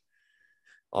of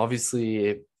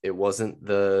obviously it wasn't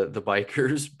the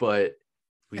bikers, but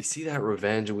we see that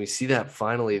revenge and we see that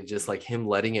finally just like him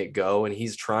letting it go, and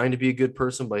he's trying to be a good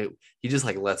person, but he just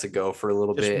like lets it go for a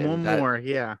little Just bit. one And that, more,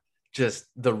 yeah. just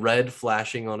the red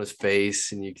flashing on his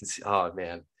face, and you can see, oh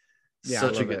man, Yeah,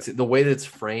 such a good the way that it's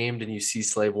framed, and you see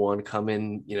Slave One come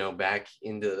in, back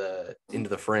into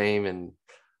the frame, and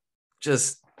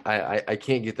just I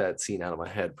can't get that scene out of my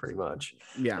head pretty much.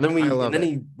 Yeah, and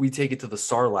then we take it to the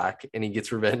Sarlacc, and he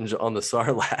gets revenge on the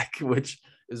Sarlacc, which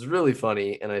is really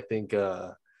funny, and I think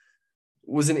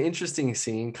was an interesting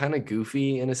scene, kind of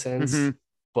goofy in a sense,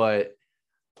 but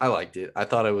I liked it. I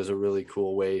thought it was a really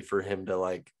cool way for him to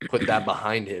like put that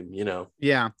behind him,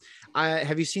 Yeah.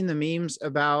 Have you seen the memes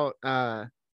about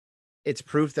it's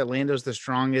proof that Lando's the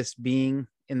strongest being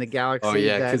in the galaxy? Oh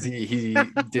yeah, because he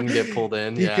didn't get pulled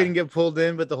in. He couldn't get pulled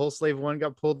in, but the whole Slave One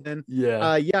got pulled in.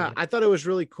 Yeah. I thought it was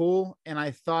really cool, and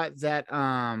I thought that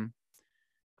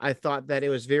it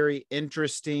was very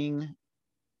interesting.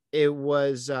 It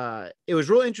was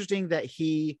real interesting that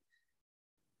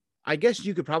I guess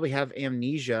you could probably have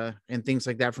amnesia and things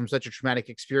like that from such a traumatic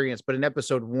experience, but in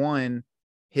episode 1,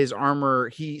 his armor,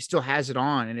 he still has it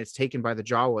on, and it's taken by the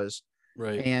Jawas.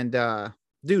 Right. And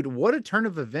dude, what a turn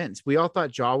of events. We all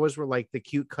thought Jawas were like the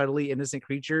cute, cuddly, innocent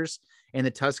creatures, and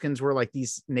the Tuskens were like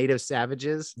these native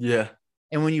savages. Yeah.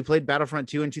 And when you played Battlefront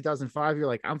 2 in 2005, you're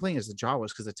like, I'm playing as the Jawas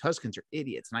because the Tuskens are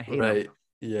idiots and I hate them.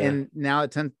 Yeah. And now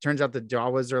it turns out the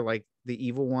Jawas are like the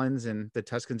evil ones and the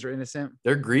Tuskens are innocent.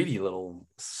 They're greedy little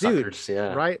suckers. Dude,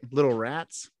 yeah. Right. Little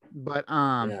rats. But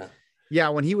yeah,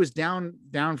 when he was down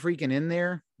freaking in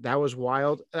there, that was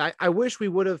wild. I wish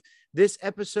this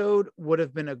episode would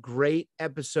have been a great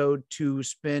episode to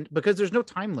spend, because there's no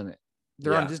time limit.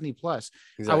 They're on Disney Plus.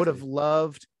 Exactly. I would have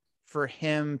loved for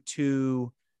him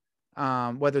to,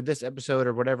 whether this episode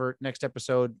or whatever next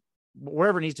episode,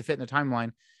 wherever it needs to fit in the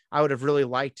timeline, I would have really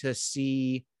liked to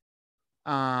see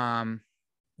the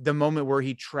moment where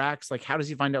he tracks, like, how does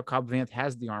he find out Cobb Vanth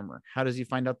has the armor? How does he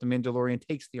find out the Mandalorian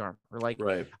takes the armor? Or like,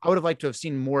 right. I would have liked to have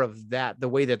seen more of that, the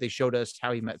way that they showed us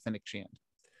how he met Fennec Shand.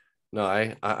 No,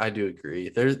 I do agree.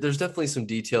 There's definitely some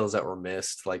details that were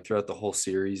missed, like throughout the whole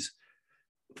series.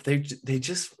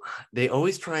 They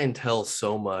always try and tell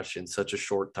so much in such a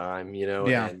short time,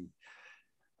 Yeah. And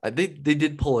they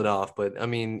did pull it off, but I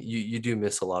mean, you do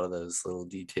miss a lot of those little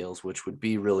details, which would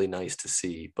be really nice to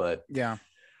see. But yeah,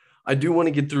 I do want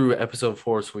to get through episode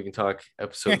 4 so we can talk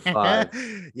episode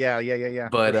 5. Yeah.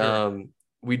 But sure.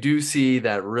 We do see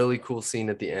that really cool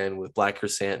scene at the end with Black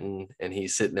Chrysanthemum, and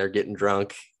he's sitting there getting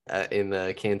drunk in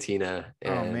the cantina,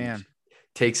 and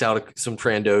takes out some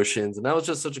Trandoshans, and that was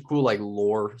just such a cool like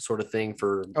lore sort of thing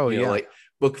for like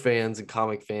book fans and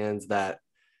comic fans that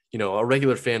a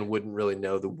regular fan wouldn't really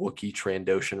know the Wookiee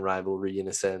Trandoshan rivalry in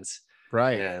a sense.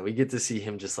 Right. Yeah, we get to see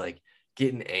him just like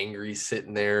getting angry,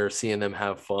 sitting there, seeing them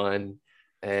have fun.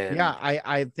 And yeah,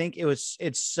 I think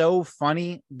it's so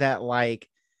funny that, like,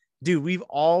 dude, we've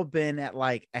all been at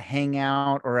like a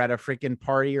hangout or at a freaking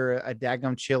party or a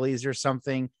daggum Chili's or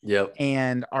something. Yep.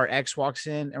 And our ex walks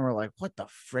in and we're like, what the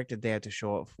frick did they have to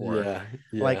show up for? Yeah.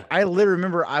 Like, I literally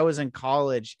remember I was in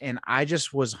college and I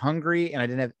just was hungry and I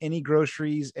didn't have any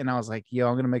groceries. And I was like, yo,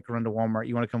 I'm going to make a run to Walmart.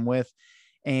 You want to come with?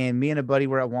 And me and a buddy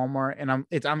were at Walmart, and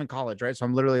I'm in college, right? So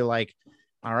I'm literally like,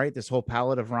 all right, this whole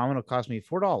pallet of ramen will cost me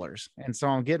 $4. And so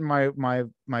I'm getting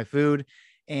my food,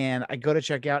 and I go to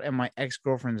check out, and my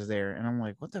ex-girlfriend's there. And I'm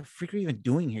like, what the freak are you even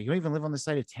doing here? You don't even live on this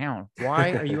side of town.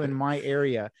 Why are you in my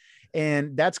area?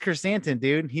 And that's Chrysanthemum,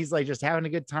 dude. He's like just having a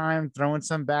good time, throwing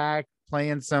some back,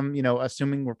 playing some,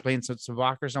 assuming we're playing some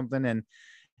Savak or something. And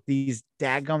these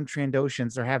daggum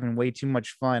Trandoshans are having way too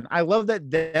much fun. I love that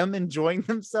them enjoying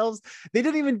themselves. They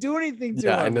didn't even do anything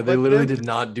to him. I know, they literally did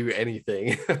not do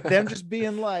anything. Them just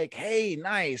being like, hey,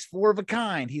 nice, 4 of a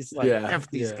kind. He's like, F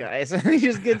these guys. And he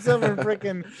just gets up and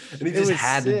freaking, and he just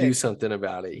had to do something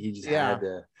about it. He just had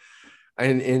to.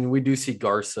 And we do see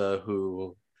Garza,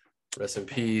 who, rest in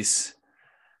peace,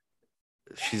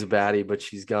 she's a baddie, but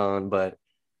she's gone. But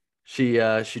she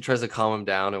tries to calm him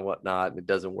down and whatnot, and it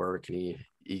doesn't work. And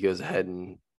he goes ahead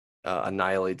and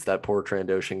annihilates that poor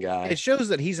Trandoshan guy. It shows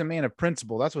that he's a man of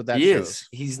principle. That's what that shows.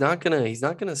 He's not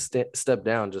gonna step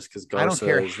down just because Garza. I don't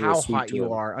care how hot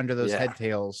you are under those head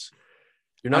tails.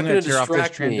 You're not going to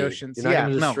distract me. You're not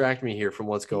going to distract me here from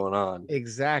what's going on.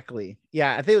 Exactly.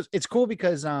 Yeah, I think it's cool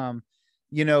because Chewbacca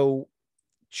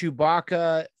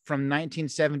from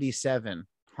 1977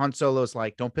 Han Solo's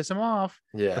like, don't piss him off.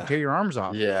 Yeah. Tear your arms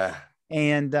off. Yeah.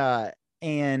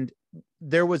 And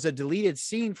there was a deleted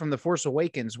scene from The Force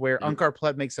Awakens where Unkar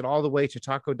Plutt makes it all the way to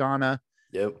Takodana.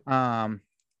 Yep.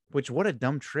 Which, what a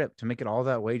dumb trip to make it all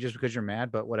that way just because you're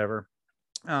mad, but whatever.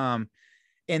 And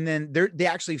then they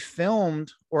actually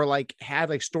filmed or like had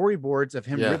like storyboards of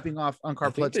him ripping off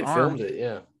Unkar Plutt's arm. Filmed it,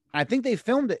 yeah. I think they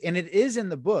filmed it, and it is in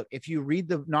the book. If you read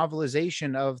the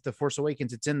novelization of The Force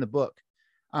Awakens, it's in the book.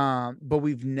 But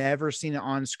we've never seen it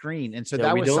on screen. And so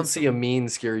that we was don't see a mean,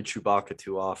 scary Chewbacca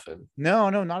too often. No,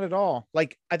 not at all.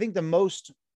 Like, I think the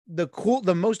most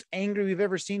angry we've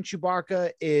ever seen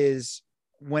Chewbacca is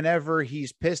whenever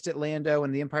he's pissed at Lando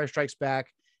and The Empire Strikes Back.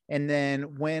 And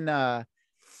then when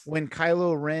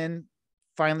Kylo Ren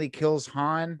finally kills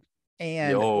Han,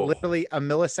 and literally a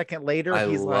millisecond later,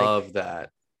 he's like, I love that.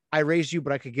 I raised you,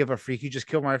 but I could give a freak. You just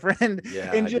killed my friend.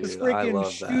 Yeah, and just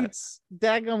freaking shoots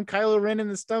daggum Kylo Ren in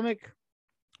the stomach,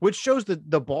 which shows the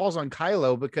balls on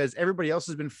Kylo, because everybody else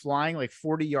has been flying like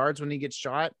 40 yards when he gets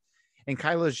shot. And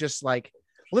Kylo's just like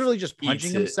literally just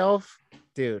punching himself.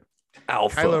 Dude,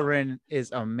 Alpha. Kylo Ren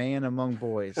is a man among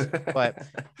boys. But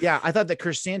yeah, I thought that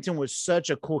Chrysanthemum was such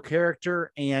a cool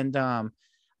character. And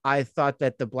I thought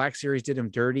that the Black Series did him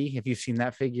dirty. If you've seen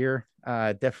that figure,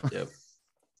 definitely. Yep.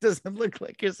 Doesn't look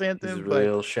like Chrysanthemum. He's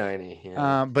real shiny.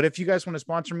 Yeah. But if you guys want to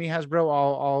sponsor me, Hasbro,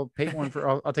 I'll pay one for.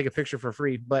 I'll take a picture for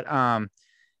free. But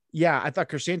yeah, I thought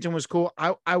Chrysanthemum was cool.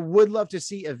 I would love to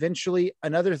see eventually.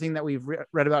 Another thing that we've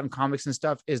read about in comics and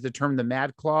stuff is the term the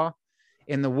Mad Claw,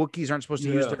 and the Wookiees aren't supposed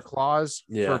to use their claws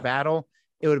for battle.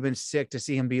 It would have been sick to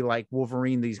see him be like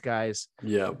Wolverine. These guys.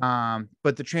 Yeah.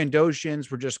 But the Trandoshans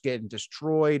were just getting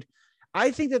destroyed. I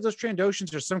think that those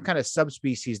Trandoshans are some kind of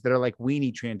subspecies that are like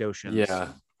weenie Trandoshans.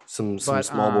 Yeah. Some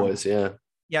small boys, yeah,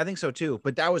 I think so too.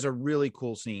 But that was a really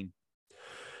cool scene.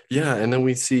 Yeah, and then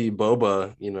we see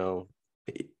Boba.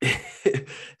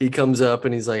 He comes up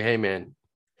and he's like, "Hey, man,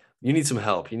 you need some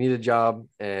help. You need a job."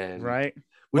 And right,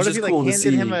 which is cool to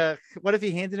see. What if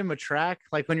he handed him a track,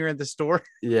 like when you're at the store?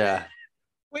 Yeah,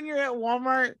 when you're at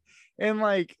Walmart and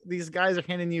like these guys are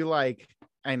handing you like.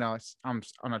 I know I'm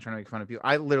not trying to make fun of you.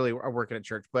 I literally work at a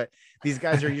church, but these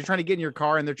guys you're trying to get in your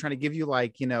car and they're trying to give you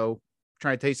like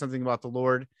trying to tell you something about the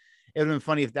Lord. It would have been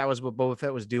funny if that was what Boba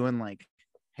Fett was doing. Like,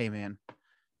 hey man,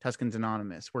 Tuscans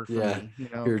Anonymous, work for me.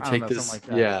 Here, take this. Like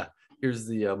that. Yeah, here's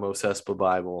the Mos Espa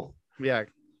Bible. Yeah,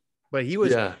 but he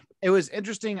was. Yeah. It was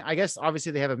interesting. I guess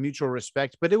obviously they have a mutual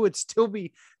respect, but it would still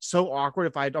be so awkward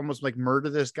if I'd almost like murder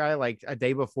this guy like a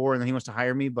day before and then he wants to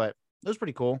hire me. But it was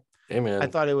pretty cool. Hey man, I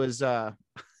thought it was.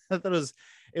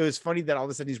 It was funny that all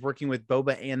of a sudden he's working with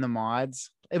Boba and the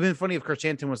mods. It'd been funny if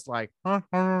Chrysanthemum was like,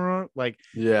 like,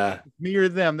 me or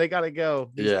them, they gotta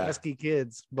go. These pesky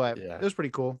kids. But it was pretty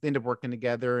cool. They end up working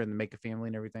together and make a family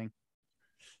and everything.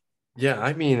 Yeah,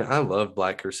 I mean, I love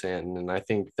Black Chrysanthemum, and I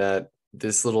think that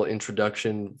this little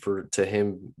introduction to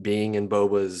him being in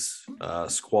Boba's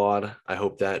squad, I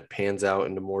hope that pans out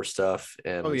into more stuff.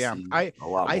 And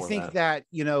I think that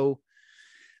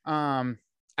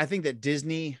I think that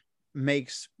Disney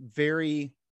makes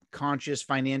very conscious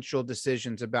financial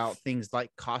decisions about things like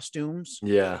costumes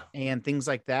and things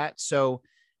like that. So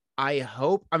I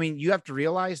hope, you have to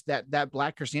realize that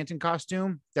Black Chrysanthemum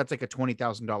costume, that's like a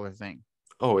 $20,000 thing.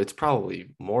 Oh, it's probably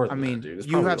more than that, dude.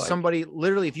 You have somebody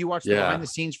literally, if you watch the behind the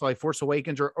scenes for like Force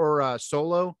Awakens or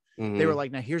Solo, they were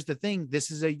like, now here's the thing.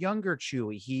 This is a younger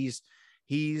Chewie.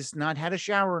 He's not had a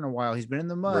shower in a while. He's been in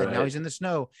the mud. Right. Now he's in the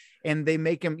snow. And they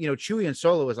make him, Chewie and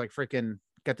Solo is like freaking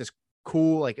got this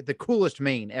cool, like the coolest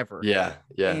mane ever. Yeah.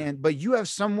 Yeah. But you have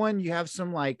some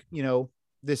like,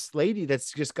 this lady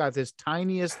that's just got this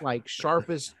tiniest, like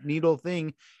sharpest needle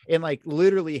thing and like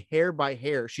literally hair by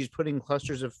hair. She's putting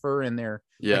clusters of fur in there.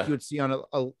 Yeah. Like you would see on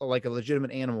a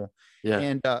legitimate animal. Yeah.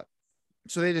 And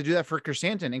so they had to do that for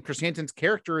Chrysanthemum, and Chrysanthemum's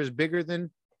character is bigger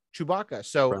than Chewbacca.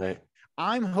 So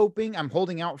I'm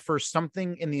holding out for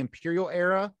something in the Imperial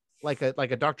era, like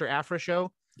a Dr. Aphra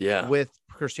show. Yeah. With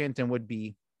Chrysanthemum would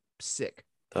be sick.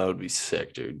 That would be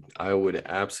sick, dude. I would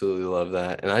absolutely love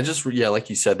that. And I just, like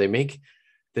you said, they make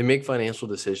financial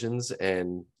decisions,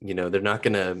 and they're not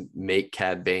gonna make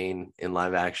Cad Bane in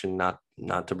live action, not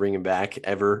to bring him back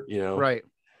ever, Right.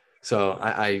 So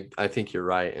I think you're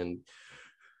right. And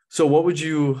so what would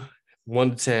you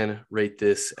 1 to 10 rate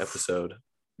this episode?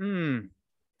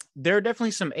 There are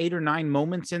definitely some 8 or 9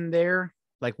 moments in there,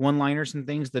 like one-liners and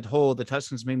things. The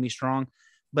Tuscans made me strong,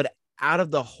 but out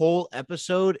of the whole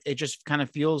episode, it just kind of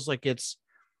feels like it's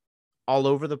all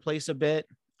over the place a bit.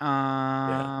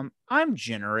 I'm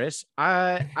generous.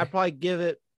 I probably give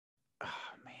it,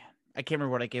 I can't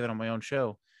remember what I gave it on my own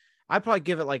show. I probably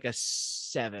give it like a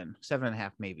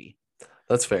 7.5 maybe.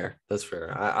 That's fair. That's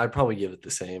fair. I'd probably give it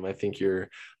the same. I think you're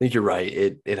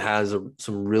right. It has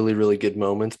some really, really good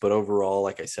moments, but overall,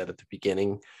 like I said at the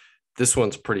beginning, this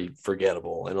one's pretty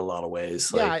forgettable in a lot of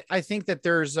ways. Yeah, Like, I think that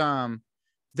there's some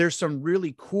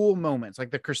really cool moments,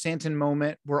 like the chrysanthemum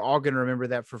moment. We're all going to remember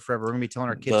that for forever. We're going to be telling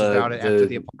our kids about it after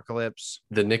the apocalypse.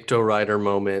 the Nikto Rider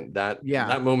moment, Yeah.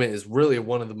 that moment is really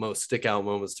one of the most stick out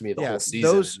moments to me the whole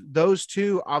season. Those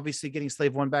two, obviously getting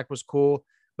Slave One back was cool,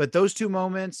 but those two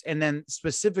moments, and then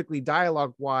specifically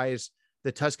dialogue wise,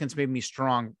 the Tuscans Made Me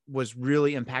Strong was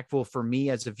really impactful for me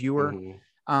as a viewer.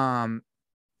 Mhm.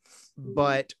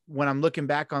 But when I'm looking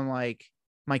back on, like,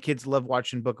 my kids love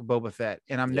watching Book of Boba Fett,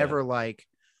 and I'm never like,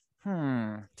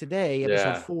 today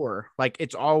episode 4. Like,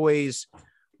 it's always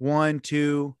 1,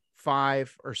 2,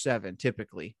 5, or 7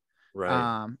 typically.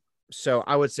 Right. So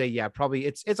I would say, yeah, probably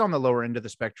it's on the lower end of the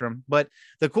spectrum. But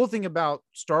the cool thing about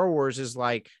Star Wars is,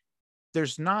 like,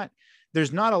 there's not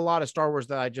a lot of Star Wars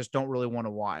that I just don't really want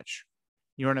to watch.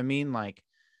 You know what I mean? Like,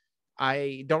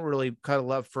 I don't really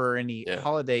cuddle up for any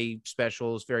holiday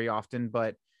specials very often,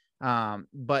 but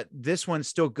this one's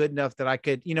still good enough that I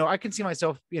could, I can see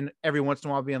myself in every once in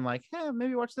a while being like,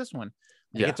 maybe watch this one.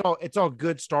 Like, it's all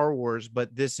good Star Wars,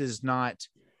 but this is not,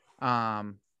 a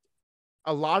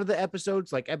lot of the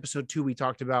episodes, like episode 2 we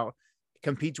talked about,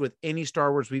 competes with any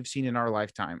Star Wars we've seen in our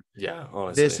lifetime. Yeah,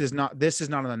 honestly, this is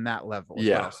not on that level.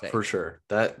 Yeah, for sure.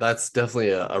 That's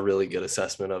definitely a really good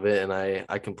assessment of it, and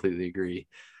I completely agree.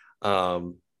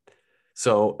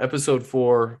 So episode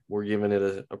 4, we're giving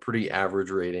it a pretty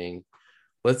average rating.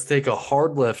 Let's take a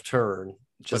hard left turn,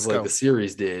 just like the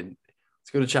series did.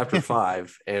 Let's go to chapter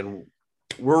 5, and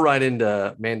we're right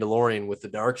into Mandalorian with the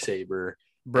Darksaber,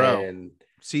 bro. And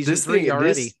season 3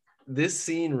 already. This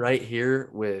scene right here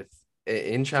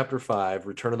in chapter 5,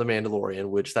 Return of the Mandalorian,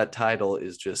 which that title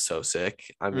is just so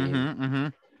sick. I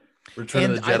mean,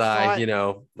 Return of the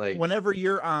Jedi, like, whenever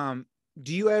you're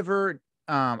do you ever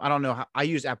I don't know how, I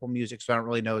use Apple Music, so I don't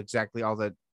really know exactly all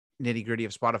the nitty gritty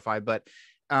of Spotify, but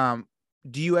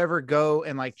do you ever go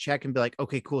and, like, check and be like,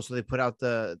 okay, cool, so they put out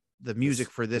the music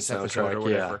for this episode or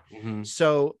whatever?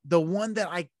 So the one that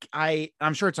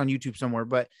I'm sure it's on YouTube somewhere,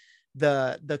 but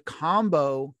the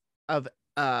combo of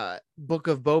Book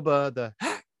of Boba, the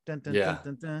dun, dun, dun,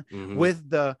 dun, dun, with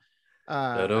the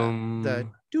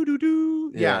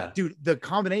doo-doo-doo. Yeah, dude, the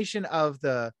combination of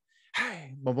the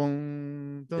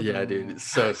dude, it's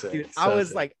so sick. Dude, it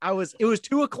was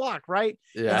 2:00, right?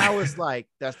 Yeah, and I was like,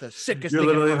 that's the sickest thing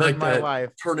I've ever heard in my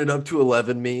life. Turn it up to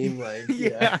 11 meme, like,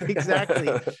 yeah, exactly.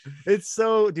 It's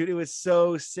so, dude, it was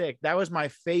so sick. That was my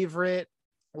favorite,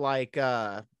 like,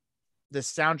 the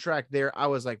soundtrack there. I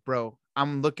was like, bro,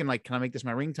 I'm looking like, can I make this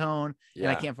my ringtone? And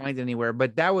I can't find it anywhere.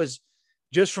 But that was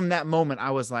just from that moment,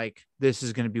 I was like, this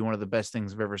is going to be one of the best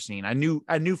things I've ever seen. I knew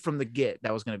from the get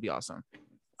that was going to be awesome.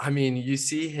 I mean, you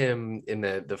see him in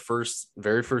the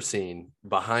very first scene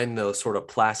behind those sort of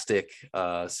plastic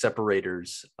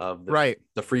separators of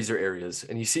the freezer areas,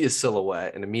 and you see his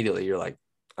silhouette, and immediately you're like,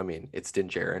 I mean, it's Din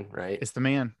Djarin, right? It's the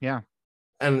man, yeah.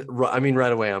 And I mean,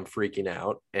 right away I'm freaking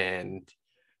out, and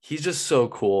he's just so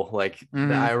cool. Like,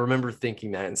 I remember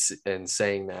thinking that and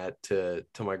saying that to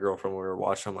my girlfriend when we were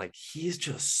watching. I'm like, he's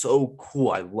just so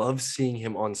cool. I love seeing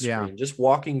him on screen, just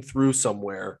walking through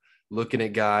somewhere, looking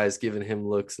at guys, giving him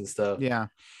looks and stuff. Yeah.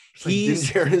 Din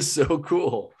Djarin is so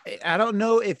cool. I don't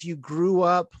know if you grew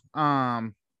up, I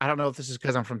don't know if this is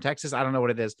because I'm from Texas, I don't know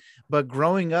what it is, but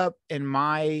growing up in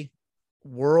my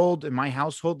world, in my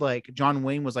household, like, John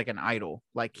Wayne was like an idol.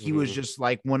 Like, he was just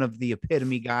like one of the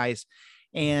epitome guys.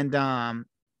 And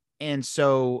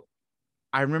so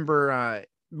I remember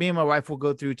me and my wife will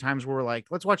go through times where we're like,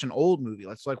 let's watch an old movie.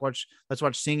 Let's watch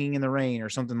Singing in the Rain or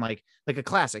something like a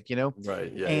classic,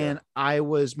 Right. Yeah. And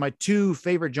my 2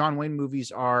 favorite John Wayne movies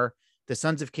are The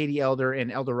Sons of Katie Elder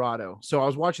and El Dorado. So I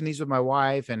was watching these with my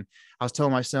wife, and I was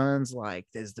telling my sons, like,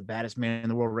 this is the baddest man in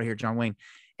the world right here, John Wayne.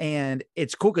 And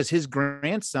it's cool because his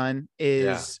grandson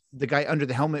is the guy under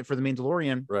the helmet for the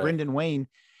Mandalorian, Brendan Wayne.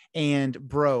 And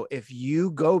bro, if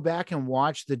you go back and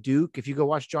watch the Duke, if you go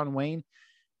watch John Wayne,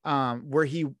 where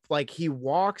he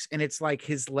walks and it's like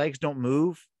his legs don't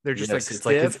move, they're just like stiff.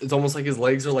 Like it's almost like his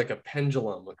legs are like a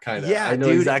pendulum, kind of. Yeah, I know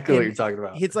exactly what you're talking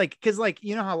about. It's like, because, like,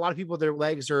 you know how a lot of people, their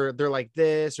legs they're like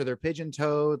this, or they're pigeon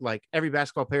toed. Like, every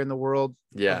basketball player in the world,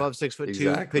 above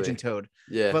 6'2", pigeon toed.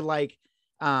 Yeah, but like,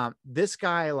 this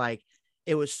guy, like,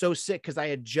 it was so sick because I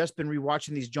had just been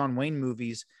rewatching these John Wayne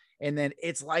movies. And then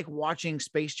it's like watching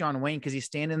Space John Wayne, because he's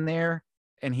standing there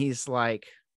and he's like,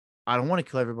 I don't want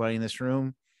to kill everybody in this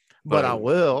room, but I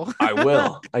will. I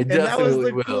will. I definitely will. That was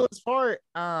the coolest part.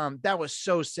 That was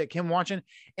so sick, him watching.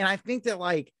 And I think that,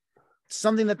 like,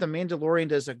 something that the Mandalorian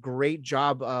does a great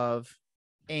job of,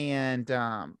 and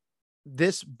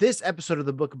this episode of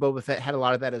the Book of Boba Fett had a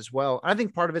lot of that as well. I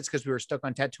think part of it's because we were stuck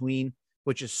on Tatooine,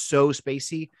 which is so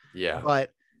spacey. Yeah. But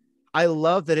I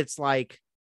love that it's like,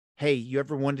 hey, you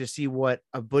ever wanted to see what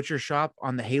a butcher shop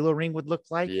on the Halo ring would look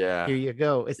like? Yeah. Here you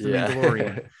go. It's the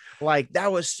Mandalorian. Like,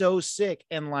 that was so sick.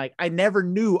 And like, I never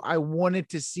knew I wanted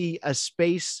to see a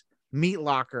space meat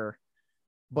locker,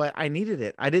 but I needed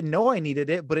it. I didn't know I needed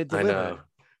it, but it delivered. I know.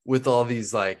 With all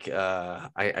these, like,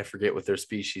 I forget what their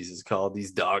species is called.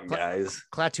 These dog guys.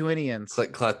 Klatooinians.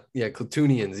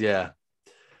 Klatooinians. Yeah.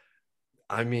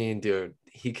 I mean, dude,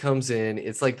 he comes in.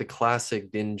 It's like the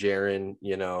classic Din Djarin,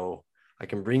 you know, I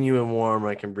can bring you in warm.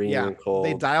 I can bring you in cold.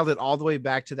 They dialed it all the way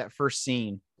back to that first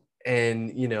scene.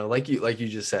 And, you know, like you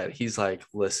just said, he's like,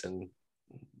 listen,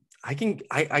 I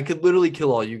could literally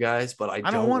kill all you guys, but I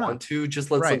don't want to. Just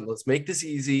let's make this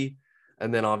easy.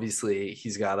 And then obviously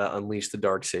he's got to unleash the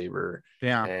Darksaber.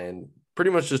 Yeah. And pretty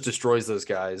much just destroys those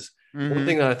guys. Mm-hmm. One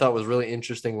thing that I thought was really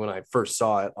interesting when I first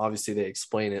saw it, obviously they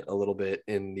explain it a little bit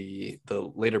in the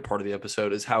later part of the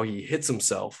episode, is how he hits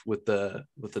himself with the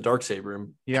Darksaber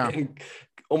and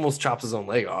almost chops his own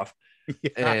leg off.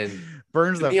 Yeah. And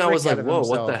burns the I was like, whoa, himself.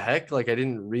 What the heck? Like, I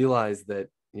didn't realize that,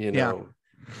 you know,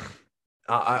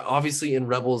 I obviously in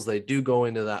Rebels, they do go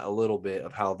into that a little bit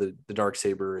of how the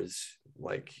Darksaber is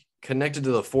like connected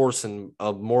to the Force in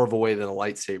more of a way than a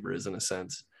lightsaber is, in a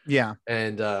sense. Yeah.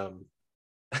 And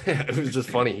it was just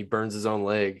funny. He burns his own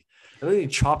leg and then he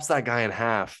chops that guy in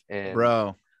half. And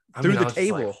through the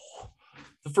table. Like,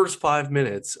 the first 5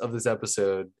 minutes of this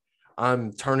episode,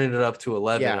 I'm turning it up to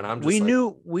 11. And I'm just we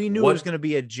knew it was going to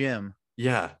be a gym.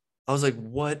 Yeah. I was like,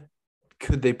 what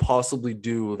could they possibly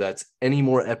do that's any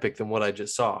more epic than what I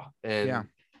just saw? And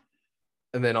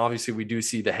then obviously we do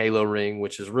see the Halo ring,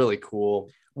 which is really cool.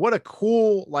 What a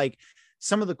cool, like,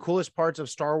 some of the coolest parts of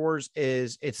Star Wars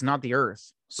is it's not the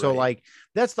Earth. So like,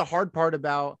 that's the hard part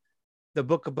about the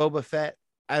Book of Boba Fett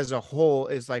as a whole,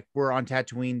 is like, we're on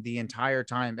Tatooine the entire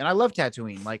time. And I love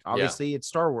Tatooine. Like, obviously it's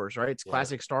Star Wars, right? It's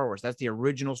classic Star Wars. That's the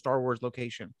original Star Wars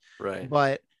location. Right.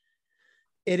 But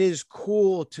it is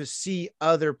cool to see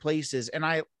other places. And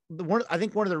I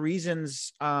think one of the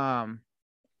reasons I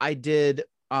did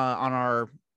on our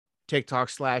TikTok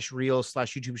 /Reels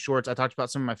 /YouTube Shorts, I talked about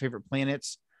some of my favorite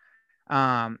planets.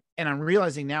 And I'm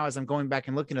realizing now, as I'm going back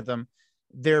and looking at them,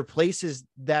 there are places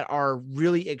that are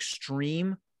really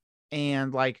extreme,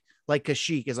 and like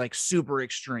Kashyyyk is like super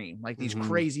extreme, like these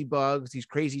crazy bugs, these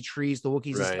crazy trees, the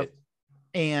Wookiees and stuff.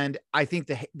 And I think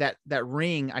that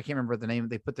ring, I can't remember the name,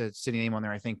 they put the city name on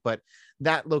there, I think, but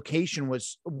that location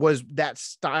was that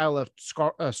style of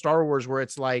Star Wars, where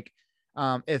it's like,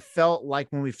 it felt like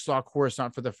when we saw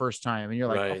Coruscant for the first time, and you're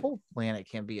like, the whole planet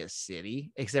can't be a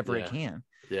city, except for it can.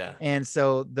 Yeah. And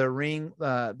so the ring,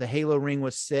 the Halo ring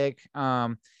was sick.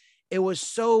 It was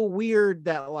so weird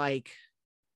that, like,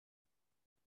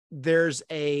 there's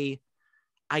I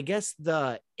guess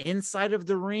the inside of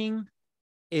the ring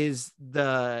is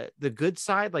the good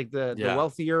side, like the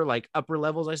wealthier, like upper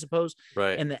levels, I suppose.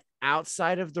 Right. And the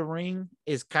outside of the ring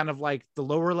is kind of like the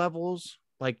lower levels,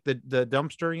 like the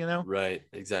dumpster, you know? Right.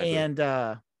 Exactly. And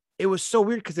it was so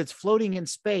weird because it's floating in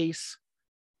space,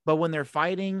 but when they're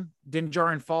fighting, Din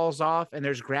Djarin falls off and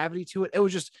there's gravity to it. It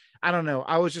was just, I don't know.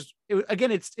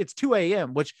 Again, it's 2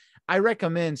 a.m., which I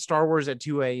recommend Star Wars at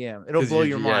 2 a.m. It'll blow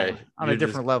your mind on a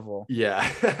different level.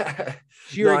 Yeah.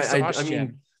 Sheer exhaustion. I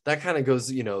mean, that kind of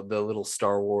goes, you know, the little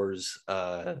Star Wars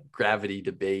gravity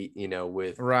debate, you know,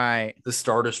 with the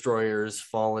Star Destroyers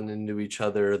falling into each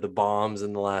other, the bombs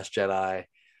in The Last Jedi.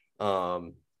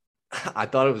 I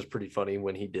thought it was pretty funny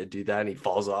when he did do that and he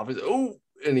falls off.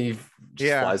 And he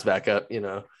just flies back up, you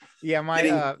know. Yeah,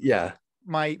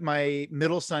 my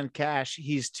middle son Cash,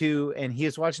 he's 2, and he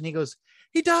is watching. He goes,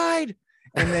 he died,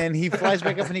 and then he flies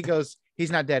back up and he goes, he's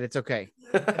not dead, it's okay.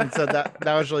 And so that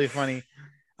was really funny.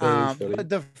 But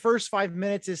the first 5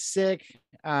 minutes is sick.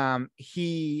 I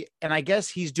guess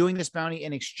he's doing this bounty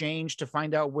in exchange to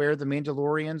find out where the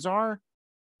Mandalorians are.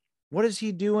 What is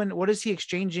he doing? What is he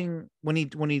exchanging when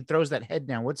he throws that head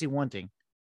down? What's he wanting?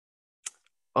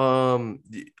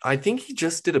 I think he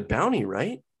just did a bounty,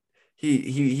 right?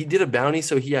 He did a bounty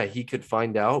so he could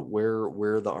find out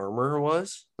where the armor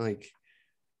was. Like,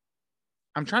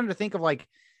 I'm trying to think of, like,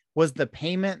 was the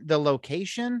payment the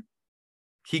location?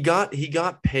 He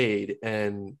got paid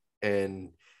and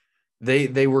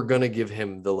they were gonna give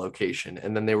him the location,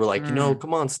 and then they were like, you know,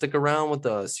 come on, stick around with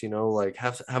us, you know, like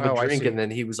have a drink. And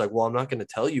then he was like, well, I'm not gonna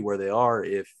tell you where they are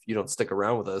if you don't stick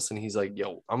around with us. And he's like,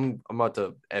 yo, I'm about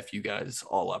to F you guys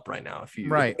all up right now if you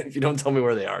don't tell me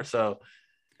where they are. So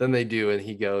than they do. And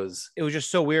he goes, it was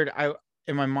just so weird.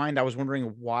 In my mind, I was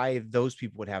wondering why those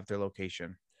people would have their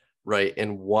location. right.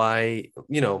 And why,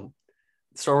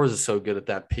 Star Wars is so good at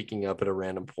that, picking up at a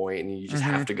random point, and you just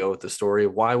have to go with the story.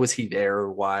 Why was he there?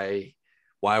 Why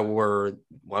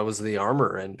was the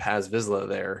armor and Paz Vizsla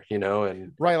there?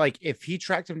 And right, like if he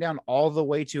tracked him down all the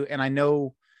way to, and I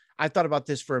know I've thought about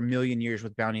this for a million years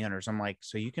with bounty hunters. I'm like,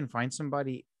 so you can find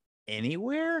somebody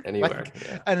anywhere, like,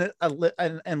 yeah.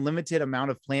 and limited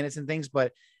amount of planets and things.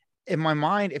 But in my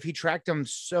mind, if he tracked him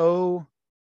so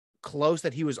close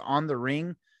that he was on the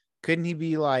ring, couldn't he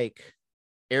be like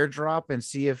airdrop and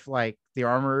see if like the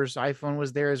armorer's iPhone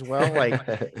was there as well? Like,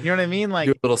 you know what I mean? Like,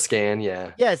 do a little scan.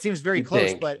 Yeah. Yeah, it seems very You'd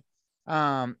close, think.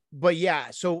 but yeah.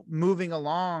 So moving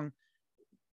along,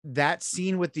 that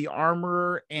scene with the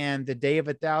armorer and the day of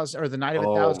 1,000 or the night of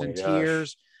Oh 1,000 my gosh.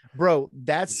 tears, bro.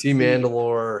 That's See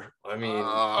Mandalore. I mean,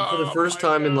 for the first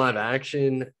time in live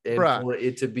action, and Bruh. for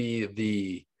it to be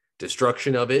the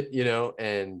destruction of it,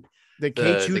 and the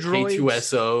K2 the droids.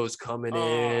 K2SOs coming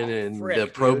in, and frick, the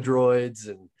probe dude. droids,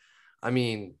 and I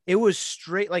mean, It was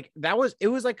straight like that. It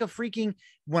was like a freaking,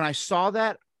 when I saw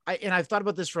that, I've thought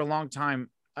about this for a long time,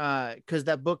 because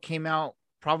that book came out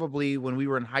probably when we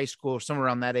were in high school, somewhere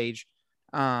around that age.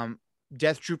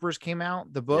 Death Troopers came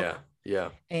out, the book. Yeah.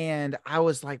 And I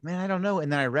was like, man, I don't know.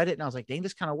 And then I read it and I was like, dang,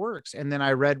 this kind of works. And then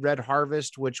I read Red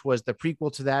Harvest, which was the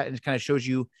prequel to that. And it kind of shows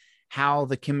you how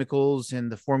the chemicals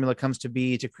and the formula comes to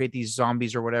be to create these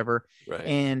zombies or whatever. Right.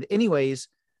 And anyways,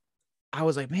 I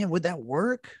was like, man, would that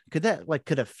work? Could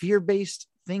a fear-based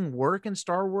thing work in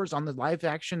Star Wars on the live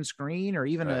action screen, or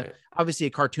even obviously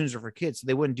cartoons are for kids, so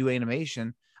they wouldn't do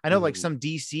animation. I know like some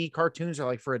DC cartoons are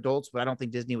like for adults, but I don't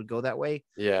think Disney would go that way.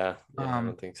 Yeah, I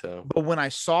don't think so. But when I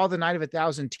saw the Night of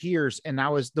 1,000 Tears and I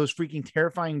was those freaking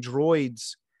terrifying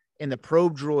droids and the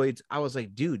probe droids, I was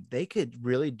like, dude, they could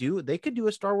do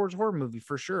a Star Wars horror movie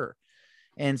for sure.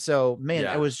 And so, man,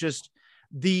 it was just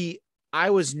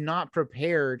I was not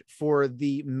prepared for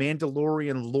the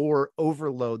Mandalorian lore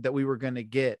overload that we were going to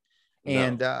get. No.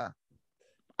 And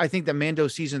I think that Mando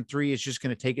season 3 is just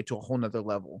going to take it to a whole nother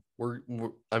level.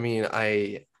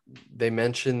 They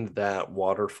mentioned that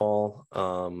waterfall.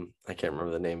 I can't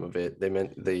remember the name of it. They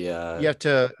meant you have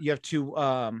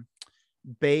to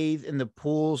bathe in the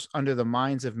pools under the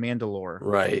mines of Mandalore.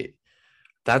 Right.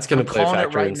 That's going to play a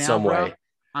factor in some way.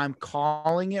 I'm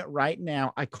calling it right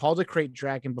now. I called a crate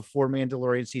dragon before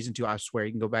Mandalorian season 2. I swear,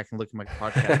 you can go back and look at my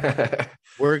podcast.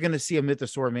 We're going to see a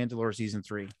Mythosaur Mandalore season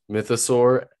 3.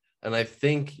 Mythosaur. And I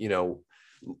think,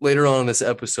 later on in this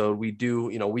episode,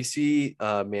 we see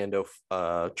Mando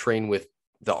train with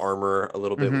the armor a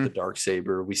little bit with the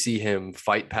Darksaber. We see him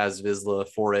fight Paz Vizsla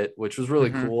for it, which was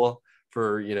really cool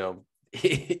for,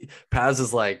 Paz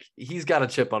is like, he's got a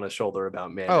chip on his shoulder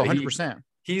about Mando. Oh, 100%.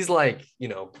 He's like,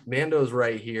 Mando's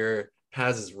right here,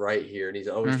 Paz is right here, and he's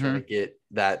always trying to get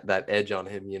that edge on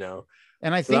him,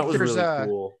 And I think there's really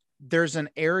cool. There's an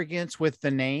arrogance with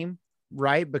the name,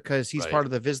 right? Because he's part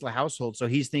of the Vizsla household. So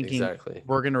he's thinking,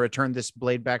 we're going to return this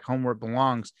blade back home where it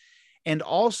belongs. And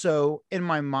also in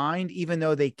my mind, even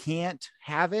though they can't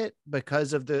have it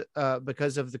because of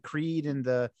the creed and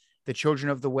the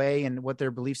children of the way and what their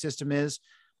belief system is,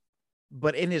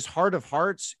 but in his heart of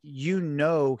hearts,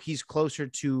 he's closer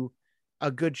to a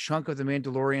good chunk of the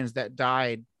Mandalorians that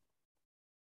died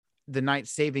the night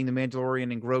saving the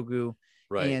Mandalorian and Grogu.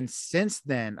 Right. And since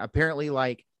then, apparently,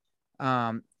 like,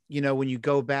 when you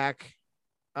go back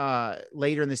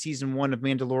later in the season 1 of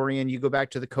Mandalorian, you go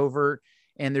back to the covert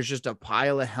and there's just a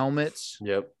pile of helmets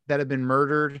that have been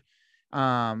murdered.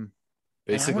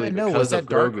 Basically, because of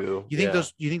Grogu.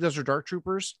 You think those are dark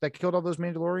troopers that killed all those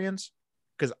Mandalorians?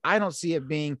 Because I don't see it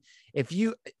being if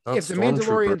the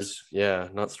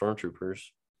Mandalorians, not stormtroopers,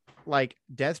 like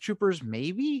Death Troopers,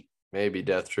 maybe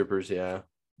Death Troopers,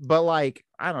 but like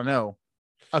I don't know,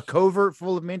 a covert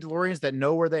full of Mandalorians that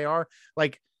know where they are.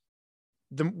 Like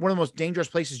one of the most dangerous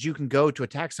places you can go to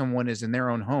attack someone is in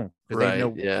their own home because they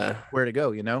know where to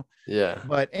go.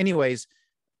 But anyways,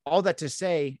 all that to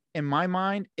say, in my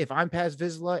mind, if I'm Paz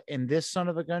Vizsla and this son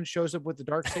of a gun shows up with the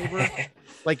Darksaber,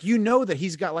 like, that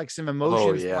he's got like some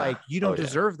emotions. Like, you don't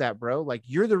deserve that, bro. Like,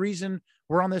 you're the reason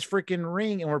we're on this freaking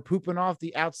ring and we're pooping off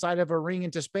the outside of a ring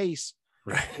into space.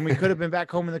 Right. And we could have been back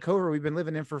home in the covert we've been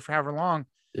living in for however long.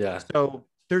 Yeah. So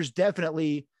there's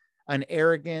definitely an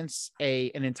arrogance,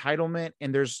 an entitlement,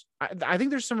 and I think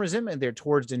there's some resentment there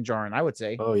towards Din Djarin, I would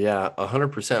say. Oh yeah,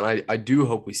 100%. I do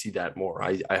hope we see that more.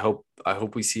 I hope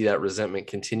we see that resentment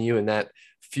continue, and that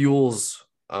fuels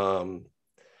Din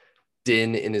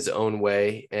in his own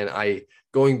way. And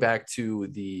going back to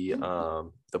the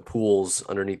pools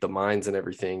underneath the mines and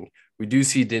everything, we do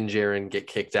see Din Djarin get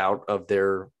kicked out of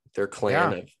their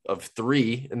clan of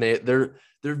 3, and their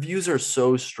views are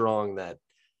so strong that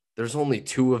there's only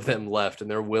 2 of them left, and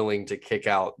they're willing to kick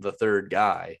out the 3rd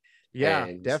guy. Yeah,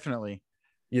 and, definitely.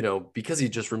 Because he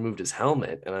just removed his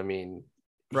helmet, and I mean,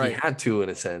 Right. he had to in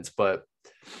a sense, but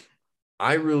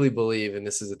I really believe, and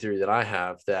this is a theory that I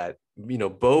have, that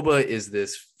Boba is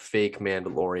this fake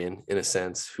Mandalorian in a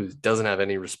sense who doesn't have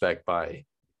any respect by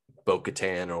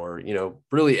Bo-Katan or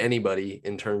really anybody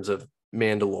in terms of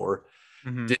Mandalore.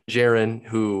 Din Djarin,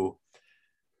 who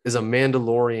is a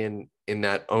Mandalorian in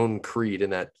that own creed,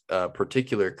 in that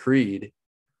particular creed,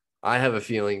 I have a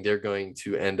feeling they're going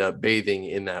to end up bathing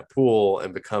in that pool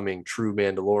and becoming true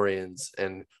Mandalorians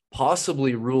and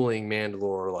possibly ruling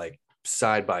Mandalore like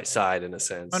side by side in a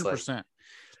sense. 100%.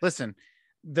 Listen,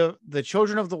 the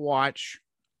Children of the Watch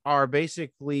are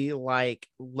basically like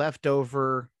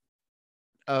leftover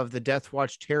of the Death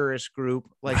Watch terrorist group.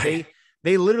 Like right.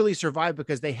 they literally survived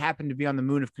because they happened to be on the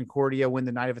moon of Concordia when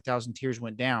the Night of 1,000 Tears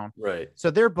went down. Right.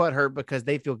 So they're butthurt because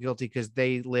they feel guilty because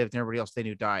they lived and everybody else they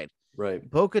knew died. Right.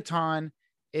 Bo-Katan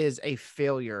is a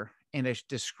failure and a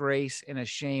disgrace and a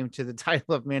shame to the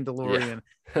title of Mandalorian.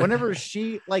 Yeah. Whenever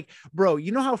she, like, bro,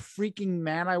 you know how freaking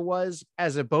mad I was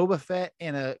as a Boba Fett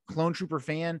and a Clone Trooper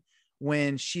fan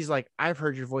when she's like, I've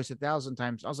heard your voice 1,000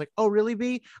 times. I was like, oh, really,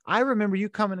 B? I remember you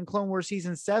coming in Clone Wars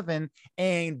season 7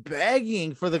 and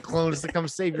begging for the clones to come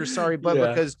save your sorry butt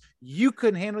because you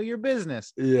couldn't handle your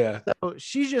business. Yeah. So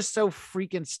she's just so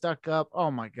freaking stuck up.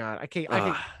 Oh my God. I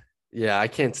can't. Yeah, I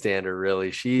can't stand her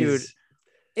really. Dude,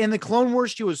 in the Clone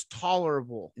Wars, she was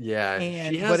tolerable. Yeah,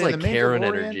 she has like Karen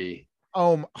energy.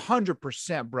 Oh,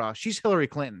 100%, bro. She's Hillary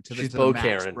Clinton to Bo the max,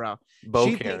 Karen, bro.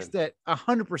 She thinks that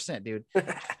 100%, dude.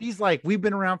 She's like, we've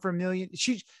been around for a million.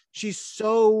 She's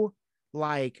so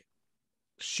like,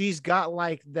 she's got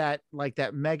like that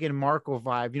Meghan Markle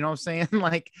vibe. You know what I'm saying?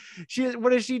 Like,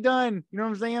 what has she done? You know what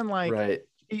I'm saying? Like, right.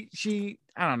 She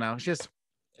I don't know. It's just,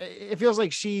 it feels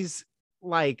like she's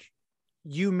like,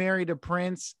 you married a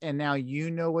prince and now you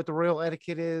know what the royal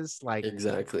etiquette is. Like,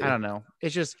 exactly. I don't know.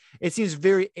 It's just, it seems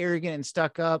very arrogant and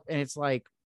stuck up. And it's like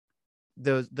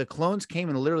the clones came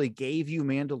and literally gave you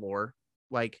Mandalore.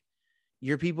 Like,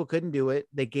 your people couldn't do it.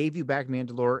 They gave you back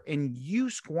Mandalore and you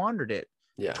squandered it.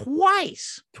 Yeah.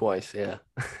 Twice. Yeah.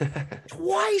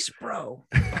 Twice, bro.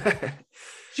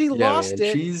 She lost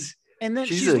it. And then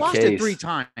she's lost it 3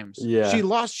 times. Yeah.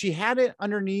 She had it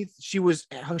underneath. She was,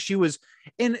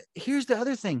 and here's the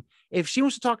other thing. If she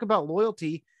wants to talk about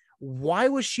loyalty, why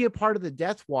was she a part of the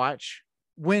Death Watch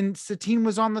when Satine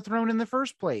was on the throne in the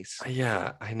first place?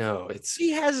 Yeah, I know.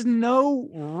 She has no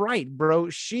right, bro.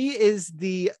 She is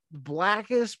the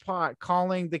blackest pot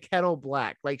calling the kettle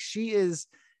black. Like, she is,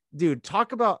 dude,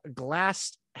 talk about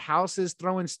glass houses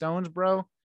throwing stones, bro.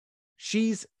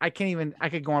 I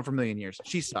could go on for a million years.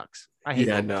 She sucks. I hate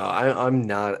her. No,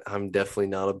 I'm definitely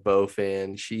not a Bo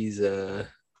fan. She's a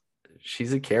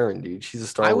Karen, dude. She's a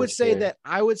Star Wars.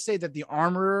 I would say that the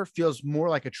Armorer feels more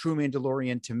like a true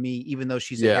Mandalorian to me, even though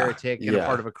she's a heretic and a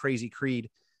part of a crazy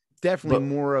creed. Definitely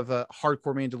more of a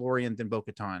hardcore Mandalorian than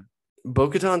Bo-Katan.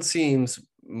 Bo-Katan seems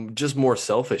just more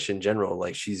selfish in general.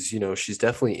 Like, she's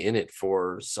definitely in it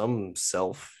for some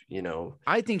self,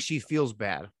 I think she feels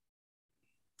bad.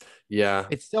 Yeah.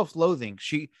 It's self-loathing.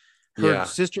 Her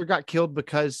sister got killed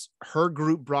because her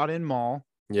group brought in Maul.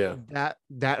 Yeah.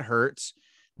 That hurts.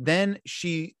 Then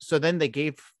they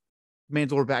gave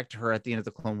Mandalore back to her at the end of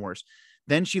the Clone Wars.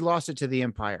 Then she lost it to the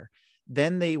Empire.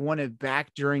 Then they won it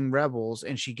back during Rebels,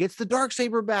 and she gets the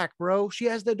Darksaber back, bro. She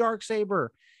has the Darksaber,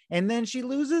 and then she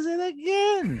loses it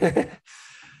again.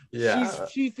 Yeah.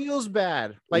 She feels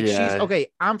bad. Like, she's okay.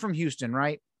 I'm from Houston,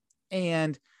 right?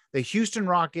 And the Houston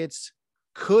Rockets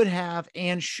could have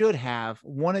and should have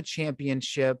won a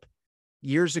championship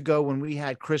years ago when we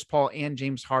had Chris Paul and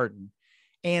James Harden.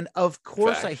 And of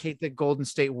course, I hate the Golden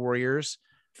State Warriors,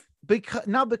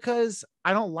 not because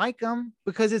I don't like them,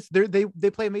 because they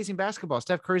play amazing basketball.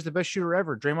 Steph Curry's the best shooter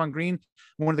ever. Draymond Green,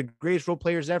 one of the greatest role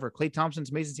players ever. Klay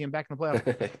Thompson's amazing to see him back in the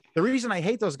playoffs. The reason I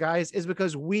hate those guys is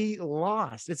because we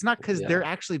lost. It's not because they're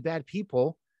actually bad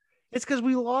people. It's because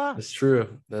we lost. That's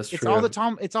true. It's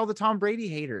all the Tom Brady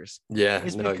haters. Yeah.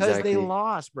 It's because they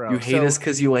lost, bro. You hate us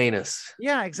because you ain't us.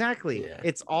 Yeah, exactly. Yeah.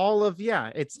 It's all of,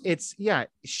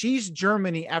 she's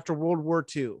Germany after World War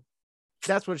II.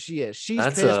 That's what she is. She's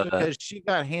pissed because she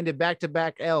got handed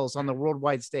back-to-back L's on the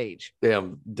worldwide stage.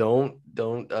 Damn, don't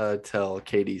tell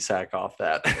Katie Sackhoff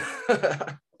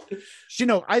that.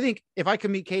 I think if I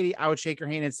could meet Katie, I would shake her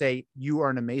hand and say, "You are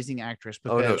an amazing actress."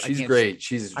 She's great.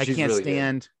 I can't really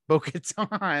stand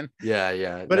Bo-Katan.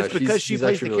 Yeah. But it's because she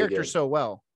plays the character so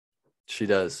well. She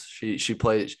does. She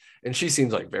plays, and she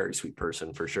seems like a very sweet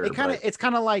person for sure. It's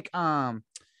kind of like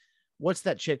what's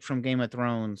that chick from Game of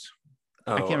Thrones?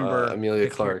 I can't remember. Amelia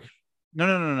Clark.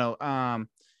 No.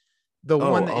 The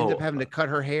one that ended up having to cut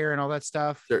her hair and all that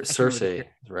stuff. Cersei,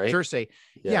 right? Cersei.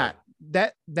 Yeah.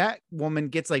 That woman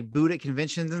gets like booed at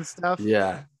conventions and stuff.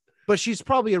 Yeah. But she's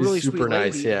probably a really sweet lady.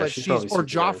 Nice. Yeah. But she's or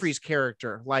Joffrey's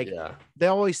character. Like they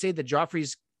always say that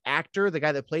Joffrey's actor, the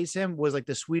guy that plays him, was like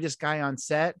the sweetest guy on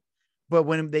set. But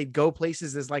when they go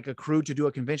places as like a crew to do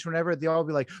a convention, or whatever, they all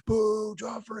be like, "Boo,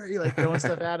 Joffrey!" like throwing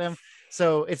stuff at him.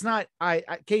 So it's not.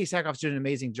 Katie Sackhoff's doing an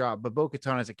amazing job, but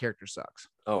Bo-Katan as a character sucks.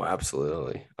 Oh,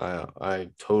 absolutely. I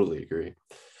totally agree.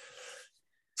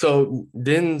 So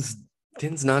Din's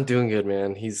not doing good,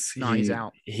 man. He's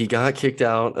out. He got kicked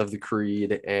out of the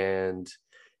Creed, and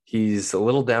he's a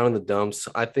little down in the dumps.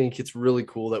 I think it's really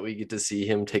cool that we get to see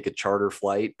him take a charter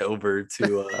flight over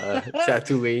to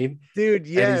Tatooine. Dude,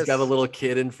 yes. And he's got a little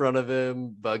kid in front of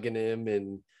him, bugging him,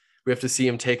 and we have to see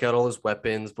him take out all his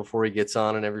weapons before he gets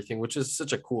on and everything, which is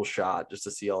such a cool shot just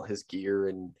to see all his gear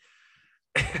and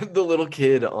the little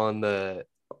kid on the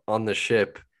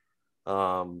ship.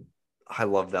 I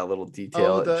love that little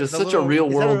detail. Just such a real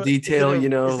world detail, you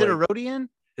know. Is it a Rodian?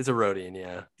 It's a Rodian,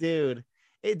 yeah. Dude.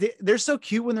 They're so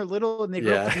cute when they're little and they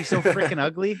grow up to be so freaking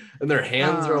ugly. And their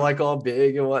hands are like all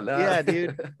big and whatnot. Yeah,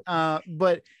 dude.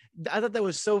 But I thought that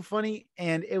was so funny.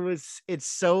 And it's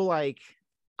so like,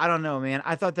 I don't know, man.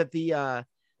 I thought that the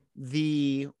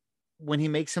when he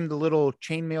makes him the little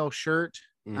chainmail shirt,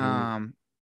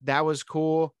 that was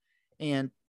cool.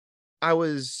 And I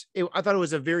thought it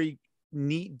was a very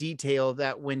neat detail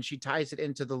that when she ties it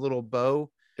into the little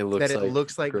bow, it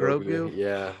looks like Grogu.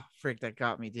 Yeah. Frick, that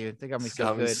got me, dude. That got me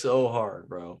got me so hard,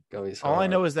 bro. Got me so All hard. I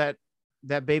know is that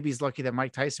baby's lucky that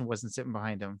Mike Tyson wasn't sitting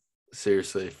behind him.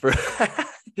 Seriously, for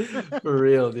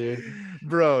real, dude.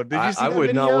 Bro, did you see I that would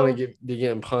video? not want to be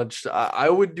getting punched. I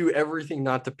would do everything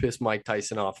not to piss Mike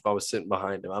Tyson off if I was sitting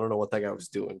behind him. I don't know what that guy was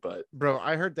doing, but bro,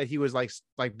 I heard that he was like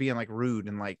being like rude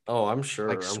and like, oh, I'm sure,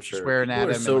 like I'm sure swearing people at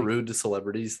him. So rude to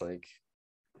celebrities, like,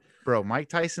 bro, Mike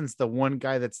Tyson's the one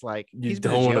guy that's like, you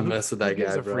don't want to mess with that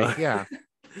guy, bro. Yeah.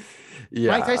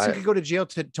 Yeah, Mike Tyson could go to jail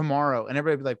tomorrow and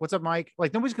everybody would be like, "What's up, Mike?"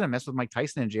 Like nobody's gonna mess with Mike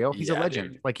Tyson in jail. He's a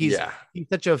legend. Dude. Like he's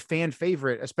such a fan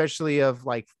favorite, especially of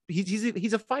like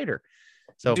he's a fighter.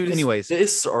 So, dude, anyways,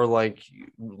 this are like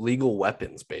legal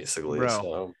weapons, basically. Bro.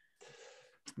 So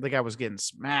the guy was getting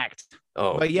smacked.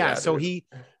 Oh, but so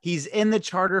he's in the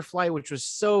charter flight, which was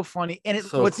so funny. And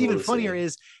what's cool even funnier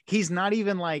is he's not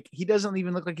even like, he doesn't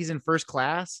even look like he's in first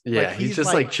class. Yeah, like, he's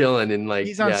just like chilling and like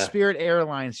he's on Spirit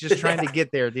Airlines, just trying to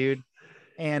get there, dude.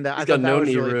 And I thought that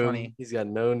was really funny. He's got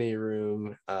no knee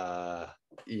room.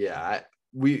 It's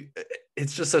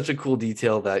just such a cool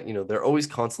detail that, you know, they're always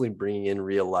constantly bringing in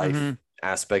real life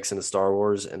aspects into Star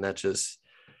Wars, and that just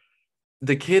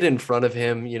the kid in front of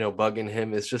him, you know, bugging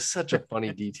him is just such a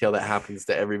funny detail that happens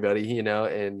to everybody, you know.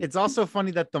 And it's also funny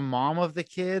that the mom of the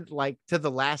kid, like to the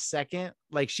last second,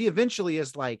 like she eventually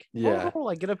is like,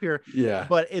 like get up here. Yeah.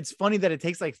 But it's funny that it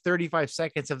takes like 35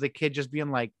 seconds of the kid just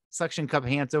being like suction cup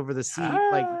hands over the seat.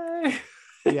 Like,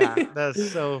 yeah,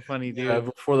 that's so funny, dude. Yeah,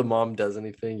 before the mom does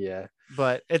anything. Yeah.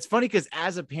 But it's funny because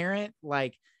as a parent,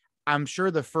 like I'm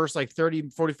sure the first like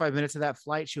 30-45 minutes of that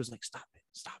flight, she was like, stop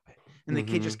it. And the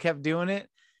kid just kept doing it.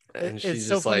 And it's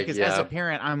so funny because as a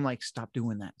parent, I'm like, stop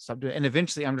doing that. And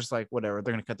eventually I'm just like, whatever,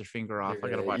 they're going to cut their finger off. I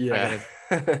got to watch. I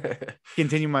got to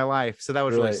continue my life. So that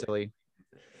was really silly.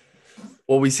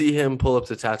 Well, we see him pull up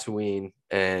to Tatooine,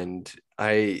 and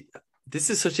this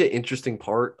is such an interesting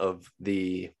part of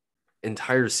the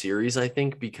entire series, I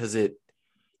think, because it,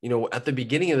 you know, at the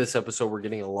beginning of this episode, we're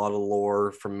getting a lot of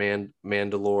lore from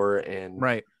Mandalore, and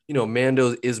you know,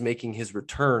 Mando is making his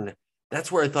return. That's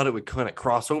where I thought it would kind of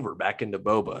cross over back into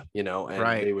Boba, you know, and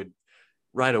they would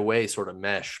right away sort of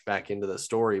mesh back into the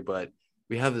story. But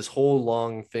we have this whole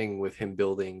long thing with him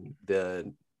building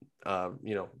the,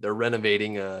 you know, they're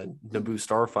renovating a Naboo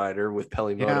starfighter with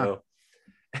Pelimoto.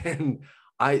 Yeah. And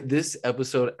this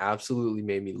episode absolutely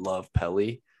made me love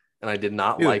Peli, and I did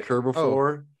not like her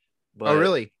before. But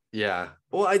really? Yeah.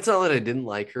 Well, it's not that I didn't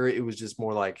like her. It was just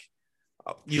more like,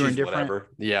 you were indifferent. Whatever.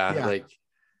 Yeah. Like,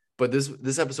 but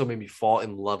this episode made me fall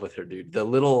in love with her, dude. The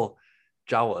little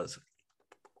Jawas,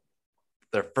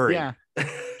 they're furry. Yeah.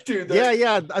 Dude.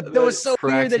 That was so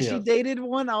weird that she dated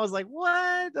one. I was like,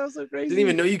 what? That was so crazy. Didn't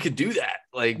even know you could do that.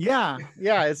 Like, yeah.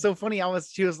 It's so funny.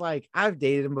 She was like, I've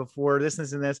dated him before, this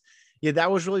and this. Yeah,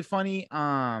 that was really funny.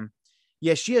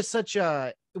 She has such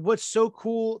what's so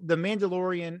cool. The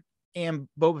Mandalorian and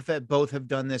Boba Fett both have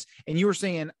done this. And you were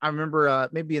saying, I remember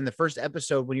maybe in the first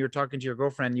episode when you were talking to your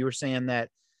girlfriend, you were saying that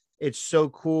it's so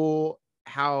cool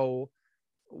how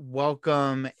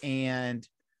welcome and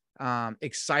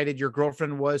excited your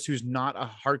girlfriend was, who's not a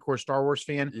hardcore Star Wars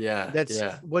fan.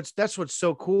 That's what's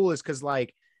so cool, is because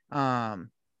like my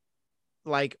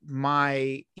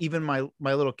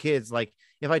little kids, like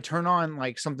if I turn on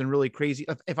like something really crazy,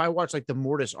 if I watch like the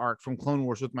Mortis arc from Clone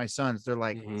Wars with my sons, they're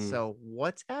like, so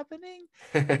what's happening?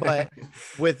 But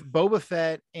with Boba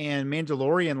Fett and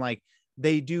Mandalorian, like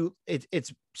they do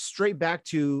it's straight back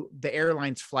to the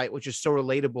airline's flight, which is so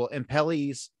relatable. And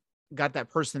Pelly's got that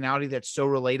personality that's so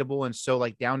relatable and so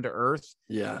like down to earth.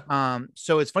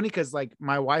 So it's funny because like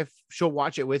my wife, she'll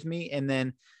watch it with me, and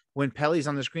then when Pelly's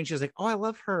on the screen, she's like, oh, I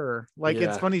love her. Like,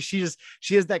 it's funny. She has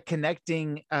that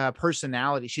connecting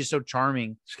personality. She's so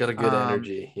charming. She's got a good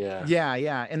energy.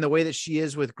 Yeah. And the way that she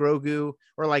is with Grogu,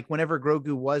 or like whenever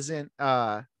Grogu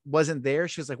wasn't there,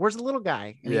 she was like, where's the little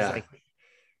guy? And he's like,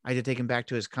 I had to take him back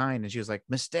to his kind. And she was like,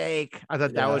 mistake. I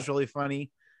thought that was really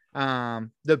funny.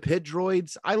 The pit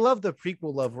droids. I love the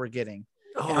prequel love we're getting.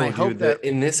 Oh, I hope that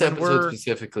in this episode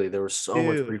specifically, there was so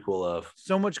much prequel love.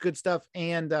 So much good stuff.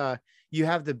 And you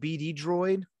have the BD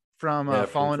droid from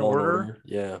Fallen Order.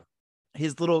 Yeah.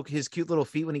 His cute little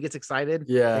feet when he gets excited.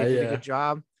 Yeah. They did a good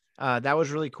job. That was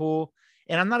really cool.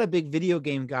 And I'm not a big video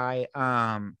game guy.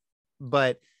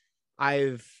 But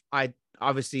I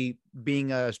obviously,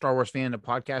 being a Star Wars fan, a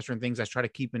podcaster and things, I try to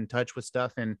keep in touch with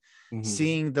stuff, and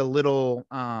seeing the little,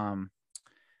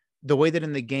 the way that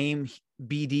in the game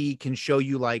BD can show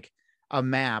you like a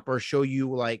map, or show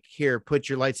you like, here, put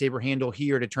your lightsaber handle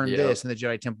here to turn this in the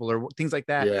Jedi Temple, or things like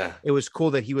that. Yeah. It was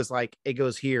cool that he was like, it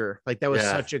goes here. Like that was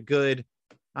such a good,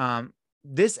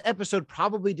 this episode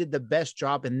probably did the best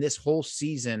job in this whole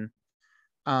season,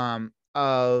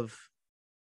 of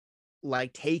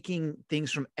like taking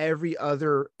things from every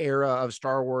other era of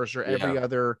Star Wars, or every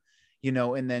other,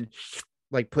 and then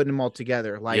like putting them all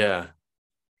together. Like,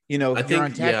 if you're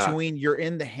on Tatooine, you're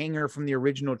in the hangar from the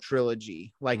original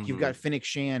trilogy. Like you've got Fennec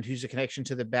Shand, who's a connection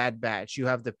to the Bad Batch. You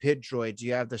have the pit droids,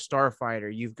 you have the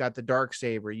Starfighter, you've got the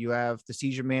Darksaber, you have the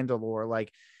Siege of Mandalore,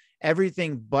 like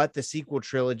everything but the sequel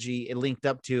trilogy it linked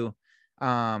up to.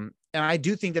 And I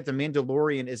do think that the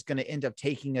Mandalorian is going to end up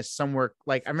taking us somewhere.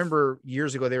 Like I remember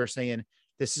years ago, they were saying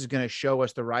this is going to show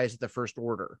us the rise of the First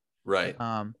Order. Right.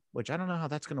 Which I don't know how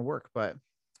that's going to work, but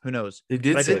who knows? They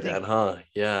did say that, huh?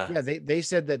 Yeah. Yeah. They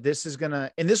said that this is going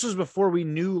to, and this was before we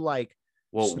knew like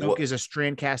Snoke is a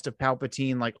strand cast of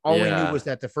Palpatine. Like all we knew was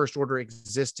that the First Order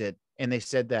existed. And they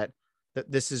said that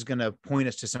this is going to point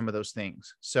us to some of those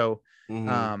things. So,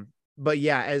 but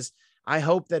yeah, as I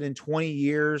hope that in 20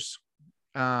 years,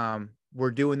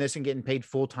 we're doing this and getting paid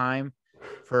full time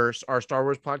for our Star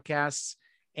Wars podcasts,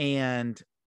 and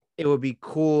it would be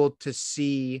cool to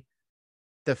see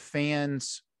the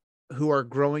fans who are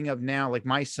growing up now, like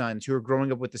my sons who are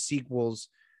growing up with the sequels.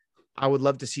 I would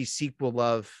love to see sequel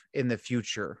love in the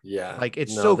future. Yeah, like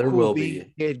it's so cool being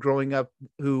a kid growing up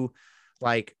who,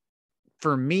 like,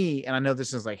 for me, and I know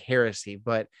this is like heresy,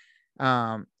 but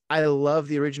I love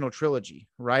the original trilogy,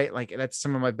 right? Like that's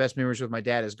some of my best memories with my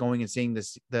dad, is going and seeing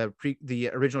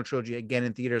the original trilogy again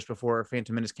in theaters before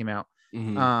Phantom Menace came out.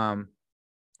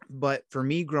 But for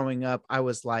me growing up, I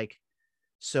was like,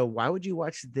 so why would you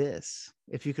watch this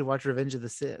if you could watch Revenge of the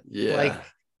Sith? Yeah. Like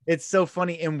it's so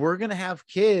funny. And we're going to have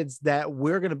kids that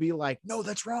we're going to be like, no,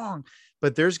 that's wrong.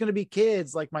 But there's going to be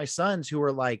kids like my sons who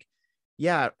are like,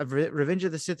 yeah, Revenge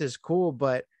of the Sith is cool,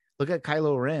 but look at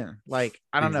Kylo Ren. Like,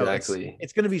 I don't know.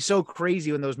 It's going to be so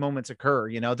crazy when those moments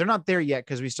occur. They're not there yet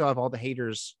because we still have all the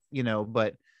haters,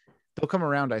 but they'll come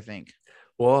around, I think.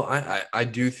 Well, I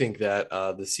do think that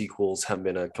the sequels have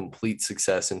been a complete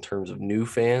success in terms of new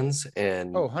fans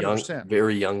and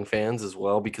very young fans as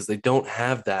well, because they don't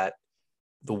have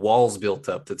the walls built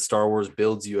up that Star Wars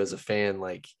builds you as a fan,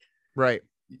 like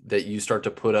that you start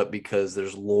to put up because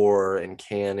there's lore and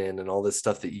canon and all this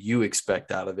stuff that you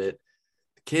expect out of it.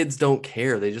 Kids don't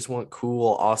care. They just want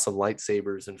cool, awesome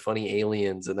lightsabers and funny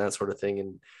aliens and that sort of thing.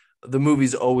 And the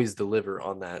movies always deliver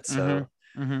on that. So,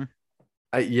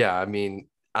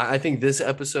 I think this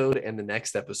episode and the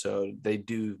next episode, they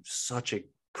do such a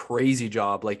crazy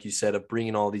job, like you said, of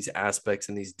bringing all these aspects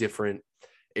and these different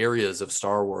areas of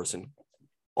Star Wars and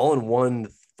all in one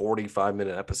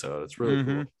 45-minute episode. It's really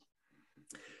cool.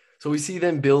 So we see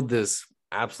them build this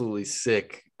absolutely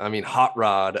sick, hot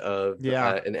rod of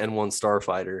an N1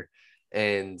 starfighter.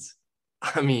 And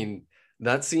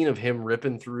that scene of him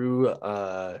ripping through,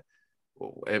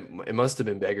 it must have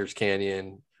been Beggar's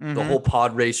Canyon, the whole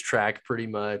pod race track pretty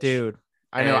much. Dude,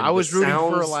 I know. I was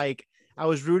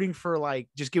rooting for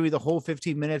just give me the whole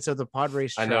 15 minutes of the pod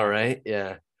race track. I know, right?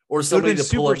 Yeah. or somebody been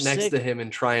to pull up super next sick. to him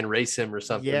and try and race him or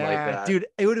something like that. Dude,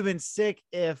 it would have been sick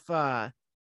if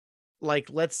like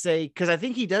let's say, because I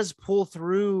think he does pull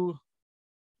through.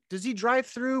 Does he drive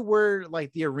through where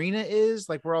like the arena is,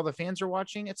 like where all the fans are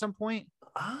watching at some point?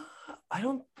 I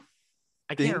don't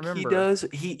I think can't remember. he does.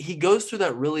 He goes through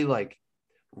that really like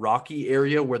rocky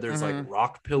area where there's like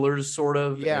rock pillars sort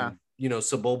of. Yeah. And, you know,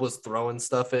 Sebulba's throwing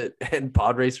stuff at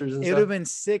pod racers and It stuff. would have been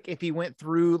sick if he went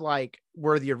through like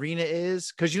where the arena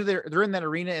is, because you know they're in that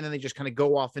arena and then they just kind of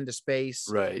go off into space,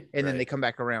 right? And then they come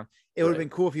back around. It would have been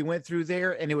cool if he went through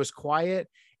there and it was quiet,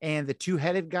 and the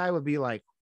two-headed guy would be like,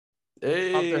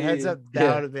 hey, pop their heads up.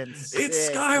 That would have been sick.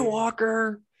 It's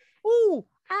Skywalker. Dude. Ooh,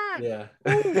 yeah,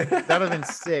 ooh. That would have been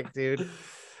sick, dude.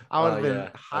 I would have been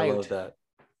hyped. I love that.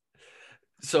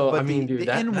 So, but I mean, dude, the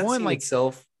that N1 scene like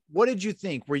itself. What did you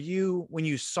think? Were you, when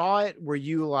you saw it, were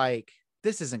you like,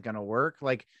 this isn't gonna work?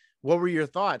 Like, what were your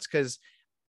thoughts? Because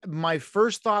my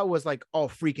first thought was like, oh,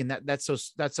 freaking that's so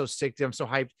sick, dude. I'm so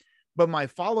hyped. But my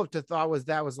follow-up to thought was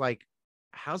like,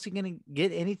 how's he gonna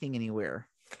get anything anywhere?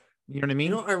 You know what I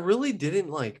mean? You know, I really didn't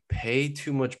like pay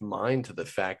too much mind to the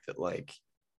fact that like,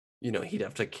 you know, he'd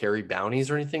have to carry bounties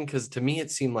or anything, because to me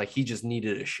it seemed like he just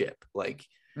needed a ship. Like,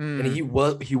 and he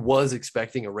was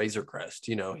expecting a Razor Crest,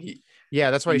 you know.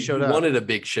 That's why he showed up. Wanted a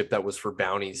big ship that was for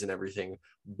bounties and everything.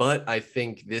 But I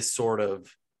think this sort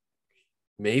of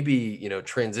maybe, you know,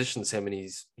 transitions him, and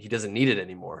he doesn't need it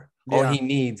anymore. All he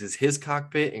needs is his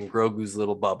cockpit and Grogu's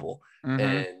little bubble.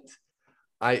 And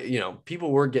you know,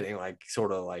 people were getting like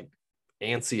sort of like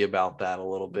antsy about that a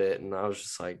little bit, and I was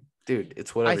just like, dude,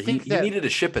 it's whatever. He needed a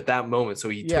ship at that moment, so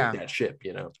he took that ship,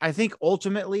 you know. I think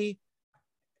ultimately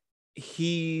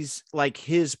he's like,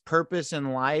 his purpose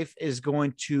in life is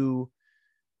going to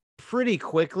pretty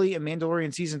quickly in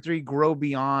Mandalorian season 3 grow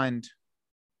beyond,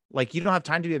 like, you don't have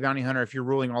time to be a bounty hunter if you're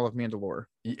ruling all of Mandalore.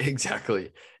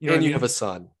 Exactly. You know, and you have a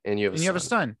son, and you have a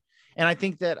son. And I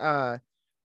think that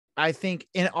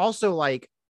and also like,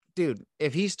 dude,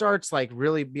 if he starts like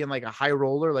really being like a high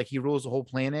roller, like he rules the whole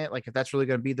planet, like if that's really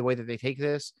going to be the way that they take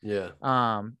this,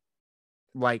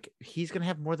 like he's going to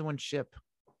have more than one ship.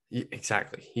 Yeah,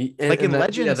 exactly. Like in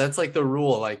Legends, that's like the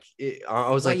rule. Like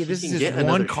I was like, this is his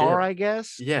one car, I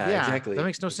guess. Yeah, exactly. That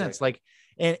makes no sense. Like,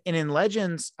 and in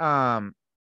Legends, Boba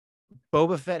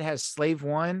Fett has Slave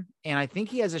 1, and I think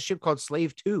he has a ship called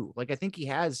Slave 2. Like, I think he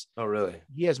has. Oh, really?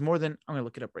 He has more than. I'm gonna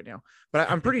look it up right now,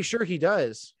 but I'm pretty sure he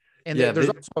does. And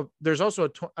there's also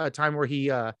a time where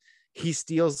he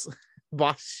steals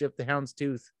Boss ship, the Hound's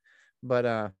Tooth,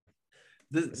 but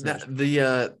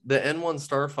the N1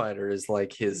 Starfighter is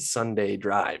like his Sunday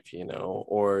drive, you know,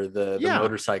 or the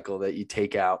motorcycle that you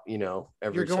take out, you know,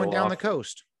 you're going down the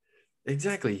coast.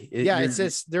 Exactly. It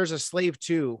says there's a Slave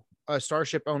 2, a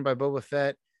starship owned by Boba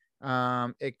Fett.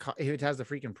 It has the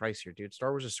freaking price here, dude. Star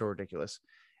Wars is so ridiculous.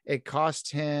 It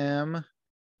cost him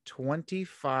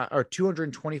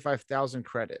 225,000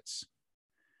 credits.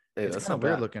 Hey, it's that's kind of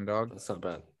weird looking, dog. That's not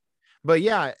bad. But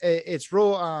yeah, it's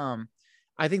real. I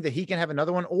think that he can have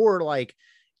another one, or like,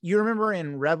 you remember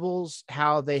in Rebels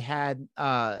how they had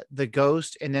the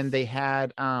Ghost, and then they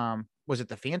had was it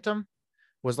the Phantom?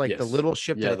 Was like the little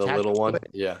ship that the little one. It.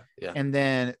 Yeah. And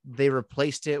then they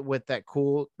replaced it with that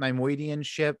cool Neimoidian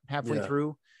ship halfway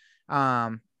through.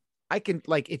 I can,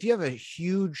 like, if you have a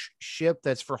huge ship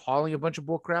that's for hauling a bunch of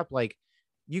bullcrap, like,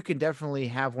 you can definitely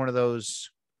have one of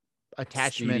those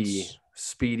attachments.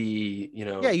 Speedy, you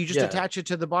know. Yeah, you just attach it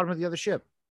to the bottom of the other ship.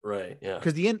 Right. Yeah.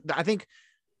 Because I think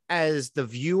as the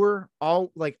viewer, a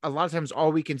lot of times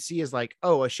all we can see is like,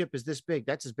 oh, a ship is this big.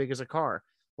 That's as big as a car.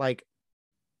 Like,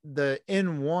 the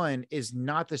N1 is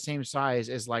not the same size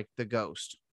as like the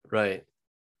Ghost. Right.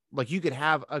 Like, you could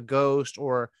have a Ghost,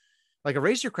 or like a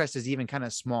Razor Crest is even kind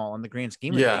of small in the grand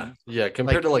scheme of things. Yeah.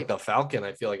 Compared to like the Falcon,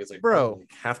 I feel like it's like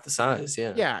half the size.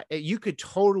 Yeah. Yeah. You could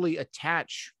totally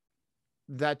attach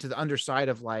that to the underside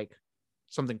of like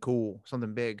something cool,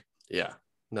 something big. Yeah.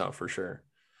 No, for sure.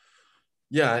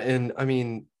 Yeah. And I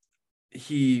mean,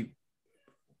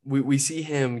 we see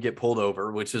him get pulled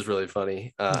over, which is really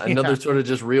funny. Another sort of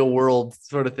just real world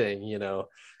sort of thing, you know.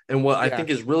 And what I think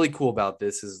is really cool about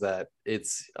this is that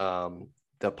it's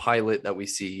the pilot that we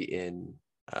see in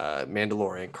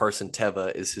Mandalorian, Carson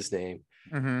Teva is his name.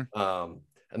 And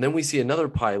then we see another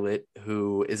pilot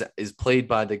who is played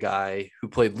by the guy who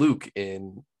played Luke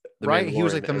in the Mandalorian. He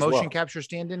was like the motion capture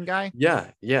stand-in guy.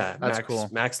 Yeah. That's cool.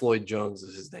 Max Lloyd Jones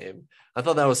is his name. I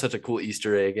thought that was such a cool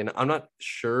Easter egg, and I'm not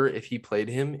sure if he played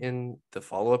him in the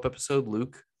follow-up episode,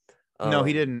 Luke. No,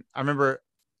 he didn't. I remember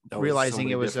realizing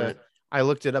it was I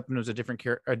looked it up, and it was a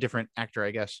different actor,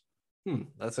 I guess.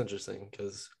 That's interesting,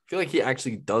 because I feel like he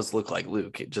actually does look like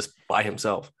Luke just by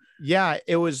himself. Yeah,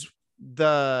 it was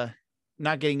the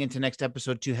not getting into next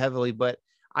episode too heavily, but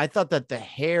I thought that the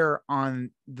hair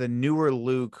on the newer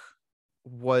Luke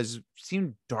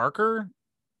seemed darker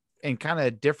and kind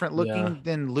of different Yeah. looking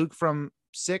than Luke from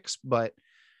 6, but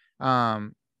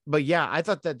yeah, I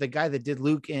thought that the guy that did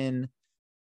Luke in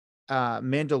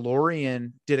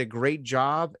Mandalorian did a great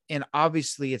job, and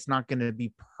obviously it's not going to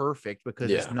be perfect because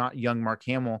it's not young Mark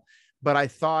Hamill, but I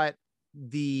thought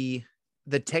the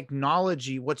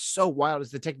technology, what's so wild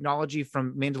is the technology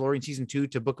from Mandalorian season 2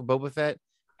 to Book of Boba Fett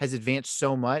has advanced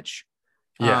so much.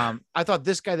 Yeah. I thought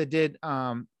this guy that did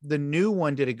the new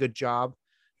one did a good job,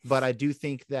 but I do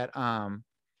think that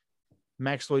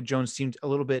Max Lloyd Jones seemed a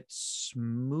little bit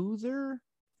smoother,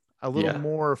 a little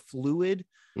more fluid.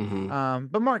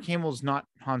 But Mark Hamill's not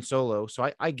Han Solo,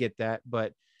 so I get that,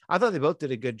 but I thought they both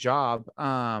did a good job.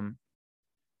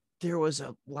 There was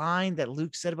a line that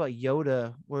Luke said about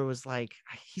Yoda where it was like,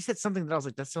 he said something that I was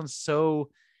like, that sounds so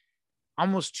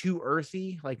almost too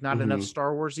earthy, like not enough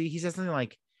Star Warsy. He said something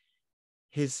like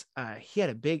his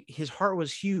heart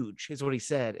was huge, is what he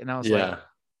said. And I was like,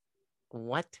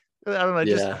 what? I don't know.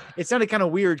 Just it sounded kind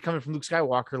of weird coming from Luke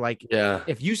Skywalker. Like,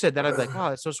 if you said that, I'd be like, wow,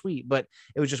 that's so sweet. But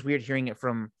it was just weird hearing it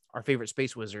from our favorite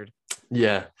space wizard.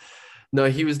 Yeah. No,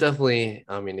 he was definitely,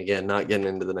 I mean, again, not getting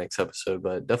into the next episode,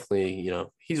 but definitely, you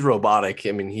know, he's robotic.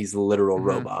 I mean, he's a literal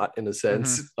robot in a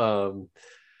sense. But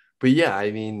yeah,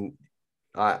 I mean,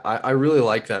 I really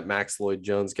like that Max Lloyd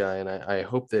Jones guy, and I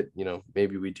hope that, you know,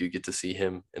 maybe we do get to see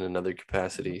him in another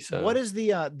capacity. So what is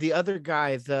the other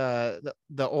guy, the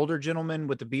older gentleman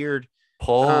with the beard?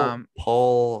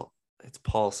 Paul, it's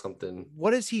Paul something.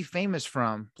 What is he famous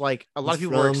from? Like a lot of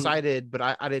people were excited, but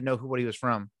I didn't know what he was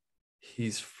from.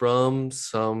 He's from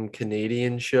some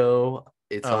Canadian show.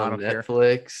 It's on Netflix.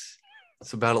 Care.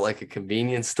 It's about like a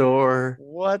convenience store.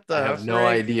 What the? I have no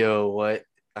idea what.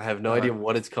 I have no idea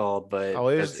what it's called, but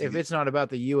if it's not about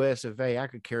the US of A, I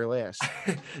could care less.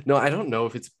 No, I don't know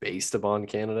if it's based upon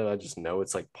Canada. I just know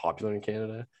it's like popular in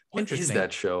Canada. What is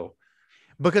that show?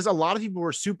 Because a lot of people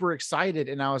were super excited,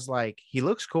 and I was like, he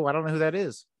looks cool. I don't know who that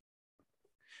is.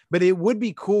 But it would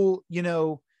be cool, you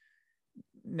know,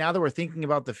 now that we're thinking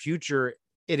about the future,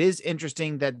 it is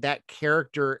interesting that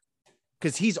character,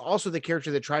 because he's also the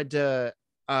character that tried to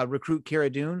recruit Cara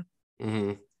Dune.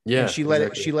 Yeah, and she let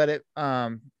it.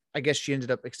 I guess she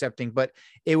ended up accepting, but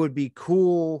it would be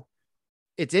cool.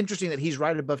 It's interesting that he's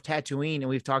right above Tatooine, and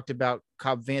we've talked about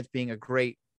Cobb Vanth being a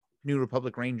great New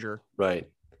Republic Ranger. Right.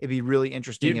 It'd be really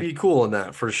interesting. He'd be cool in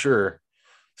that for sure.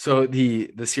 So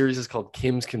the series is called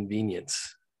Kim's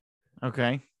Convenience.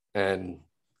 Okay. And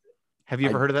have you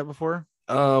ever heard of that before?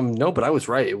 No, but I was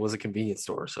right. It was a convenience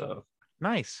store. So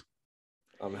nice.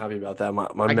 I'm happy about that.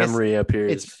 My memory up here.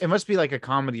 It must be like a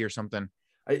comedy or something.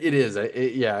 It is.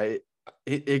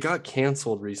 It got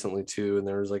canceled recently too, and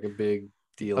there was like a big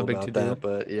deal about that.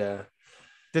 But yeah,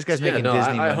 this guy's making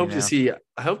Disney. I hope to see.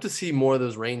 I hope to see more of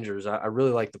those Rangers. I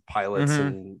really like the pilots,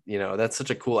 and you know that's such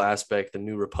a cool aspect, the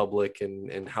New Republic,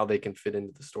 and how they can fit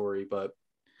into the story. But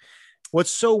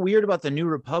what's so weird about the New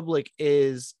Republic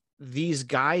is these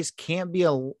guys can't be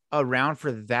around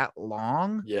for that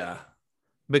long. Yeah.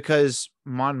 Because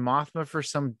Mon Mothma, for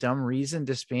some dumb reason,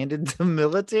 disbanded the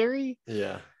military.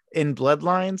 Yeah. In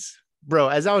Bloodlines. Bro,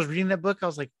 as I was reading that book, I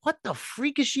was like, what the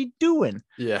freak is she doing?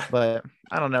 Yeah. But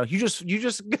I don't know. You just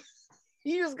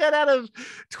got out of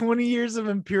 20 years of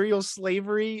imperial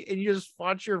slavery and you just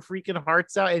fought your freaking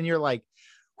hearts out, and you're like,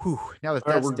 whew, now that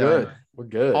that's we're done, good. We're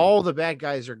good. All the bad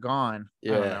guys are gone.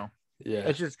 Yeah. I don't know. Yeah.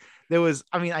 It's just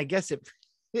I guess it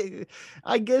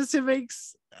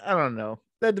makes, I don't know.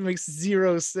 That makes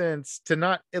zero sense to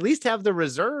not at least have the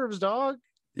reserves, dog.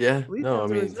 Yeah, no, I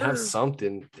mean, have some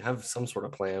sort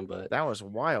of plan, but that was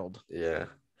wild. Yeah.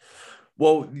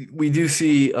 Well, we do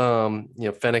see, you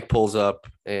know, Fennec pulls up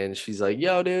and she's like,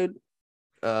 yo, dude,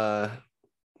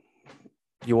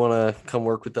 you want to come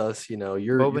work with us? You know,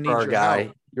 you're our guy.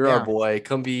 Help. You're our boy.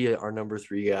 Come be our number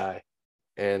 3 guy.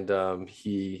 And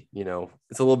he, you know,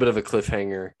 it's a little bit of a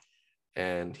cliffhanger.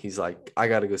 And he's like, I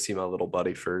got to go see my little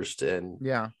buddy first. And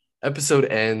episode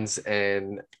ends.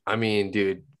 And I mean,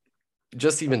 dude,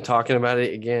 just even talking about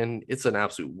it again, it's an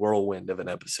absolute whirlwind of an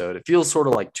episode. It feels sort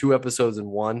of like 2 episodes in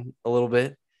one a little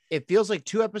bit. It feels like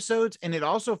 2 episodes, and it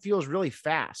also feels really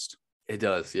fast. It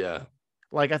does. Yeah.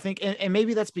 Like I think, and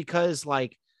maybe that's because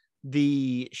like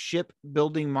the ship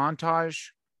building montage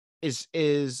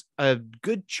is a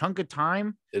good chunk of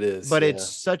time. It is. But it's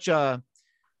such a,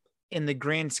 in the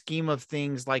grand scheme of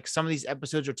things, like some of these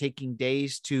episodes are taking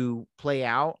days to play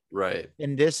out. Right.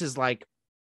 And this is like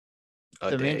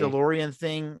the Mandalorian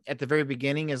thing at the very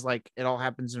beginning is like, it all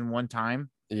happens in one time.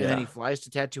 And then he flies to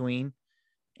Tatooine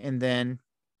and then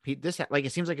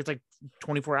it seems like it's like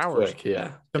 24 hours. Quick,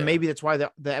 yeah. So maybe that's why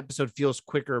the episode feels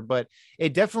quicker, but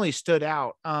it definitely stood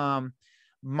out.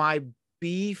 My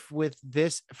beef with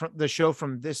this from the show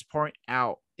from this point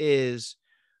out is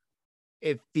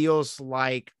it feels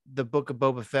like the Book of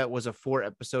Boba Fett was a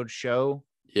 4-episode show.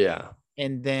 Yeah.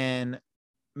 And then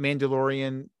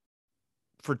Mandalorian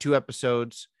for 2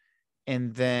 episodes.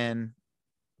 And then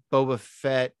Boba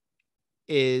Fett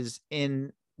is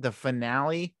in the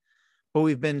finale, but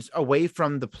we've been away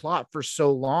from the plot for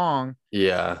so long.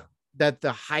 Yeah. That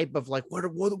the hype of like, what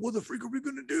the freak are we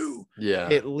going to do? Yeah.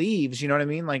 It leaves, you know what I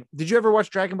mean? Like, did you ever watch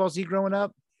Dragon Ball Z growing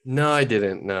up? No, I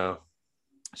didn't. No.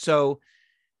 So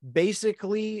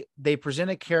basically they present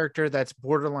a character that's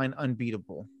borderline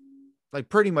unbeatable. Like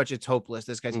pretty much it's hopeless.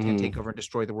 This guy's going to take over and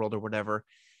destroy the world or whatever.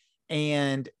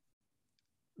 And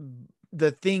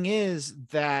the thing is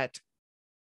that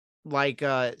like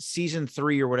season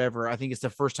 3 or whatever, I think it's the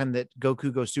first time that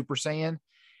Goku goes Super Saiyan.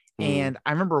 And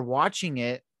I remember watching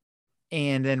it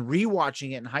and then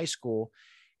rewatching it in high school.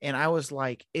 And I was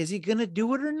like, is he going to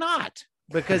do it or not?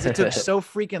 Because it took so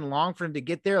freaking long for him to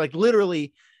get there. Like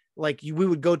literally, like we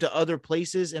would go to other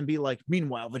places and be like,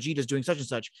 meanwhile, Vegeta's doing such and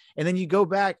such. And then you go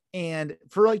back and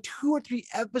for like 2 or 3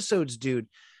 episodes, dude,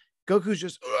 Goku's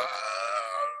just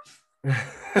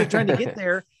trying to get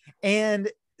there. And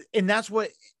that's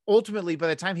what ultimately, by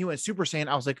the time he went Super Saiyan,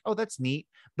 I was like, oh, that's neat.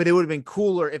 But it would have been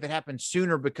cooler if it happened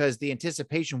sooner because the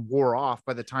anticipation wore off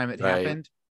by the time it happened.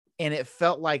 And it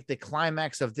felt like the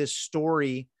climax of this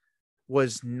story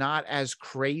was not as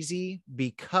crazy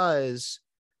because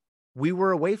we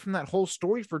were away from that whole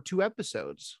story for 2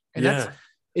 episodes. And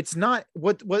it's not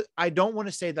what I don't want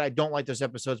to say that I don't like those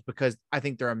episodes because I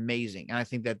think they're amazing. And I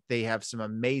think that they have some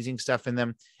amazing stuff in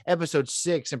them. Episode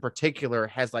 6 in particular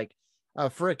has like a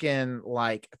freaking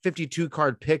like 52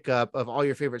 card pickup of all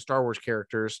your favorite Star Wars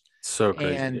characters. So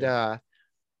crazy. And,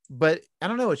 but I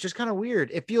don't know. It's just kind of weird.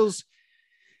 It feels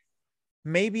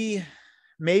maybe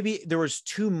there was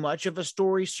too much of a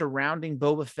story surrounding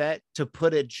Boba Fett to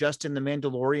put it just in the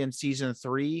Mandalorian season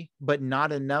 3, but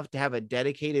not enough to have a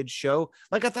dedicated show.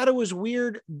 Like I thought it was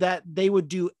weird that they would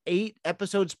do 8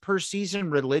 episodes per season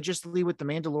religiously with the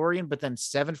Mandalorian, but then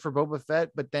 7 for Boba Fett,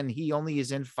 but then he only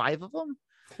is in 5 of them.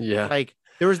 Yeah. Like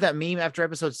there was that meme after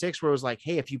episode 6 where it was like,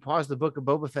 hey, if you pause the Book of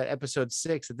Boba Fett episode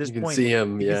 6 at this you can point, see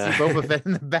him. you can see Boba Fett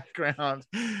in the background.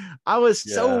 I was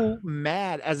so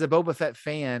mad as a Boba Fett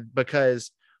fan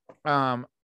because,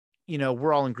 you know,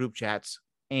 we're all in group chats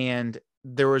and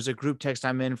there was a group text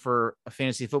I'm in for a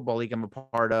fantasy football league I'm a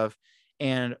part of.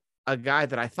 And a guy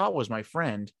that I thought was my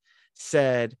friend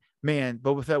said, man,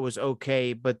 Boba Fett was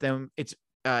okay, but then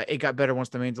it got better once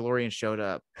the Mandalorian showed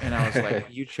up. And I was like,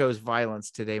 you chose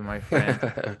violence today, my friend.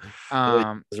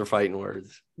 Those are fighting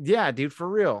words. Yeah, dude, for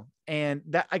real. And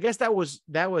that, I guess that was,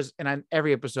 and on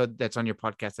every episode that's on your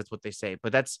podcast, that's what they say,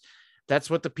 but that's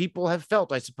what the people have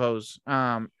felt, I suppose.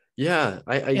 Yeah.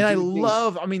 I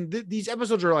love, I mean, these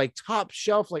episodes are like top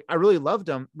shelf. Like I really loved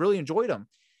them, really enjoyed them.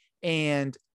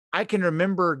 And I can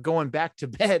remember going back to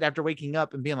bed after waking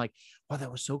up and being like, wow,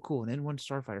 that was so cool. And then one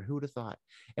Starfighter, who would have thought?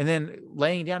 And then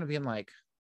laying down and being like,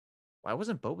 why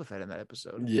wasn't Boba Fett in that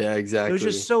episode? Yeah, exactly. It was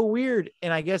just so weird.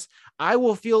 And I guess I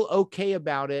will feel okay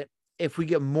about it if we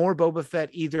get more Boba Fett,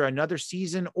 either another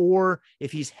season or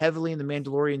if he's heavily in the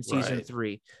Mandalorian season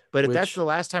 3. But if that's the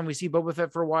last time we see Boba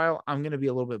Fett for a while, I'm going to be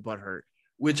a little bit butthurt.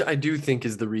 Which I do think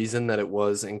is the reason that it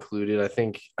was included.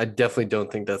 I definitely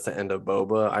don't think that's the end of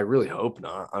Boba. I really hope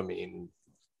not. I mean,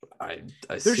 I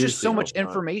there's just so much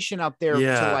information out there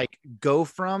to like go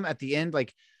from at the end.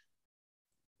 Like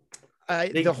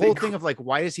the whole thing of like,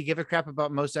 why does he give a crap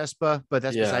about Mos Espa? But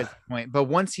that's besides the point. But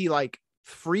once he like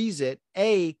frees it,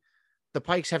 the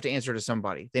Pikes have to answer to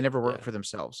somebody. They never work for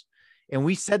themselves. And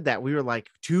we said that. We were like,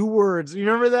 2 words. You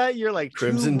remember that? You're like,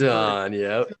 Crimson Dawn.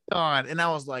 Yeah. Dawn. And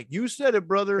I was like, you said it,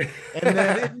 brother. And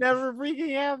then it never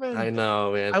freaking happened. I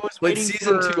know, man. I was like waiting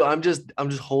season 2. I'm just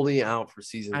holding out for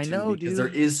season 2. I know, because dude. there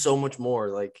is so much more.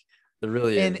 Like there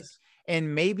really is.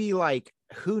 And maybe like,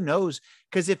 who knows?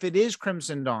 Because if it is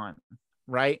Crimson Dawn,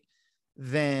 right,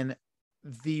 then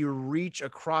the reach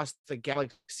across the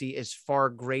galaxy is far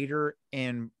greater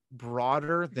and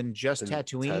broader than just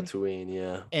Tatooine.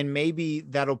 Yeah. And maybe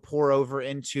that'll pour over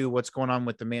into what's going on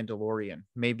with the Mandalorian.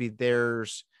 Maybe they're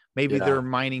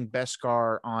mining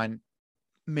Beskar on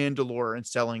Mandalore and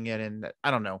selling it, and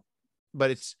I don't know.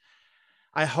 But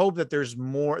I hope that there's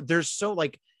more. There's so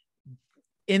like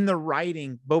in the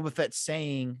writing, Boba Fett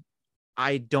saying,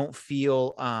 I don't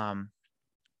feel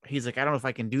he's like, I don't know if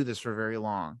I can do this for very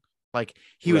long. Like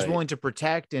he was Right. willing to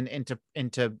protect and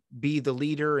to be the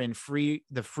leader and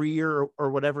the freer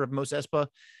or whatever of Mos Espa,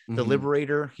 the Mhm.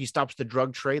 liberator. He stops the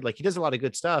drug trade. Like he does a lot of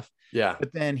good stuff. Yeah.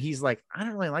 But then he's like, I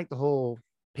don't really like the whole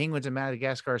penguins in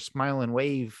Madagascar smile and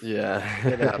wave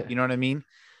get up. Yeah. You know what I mean?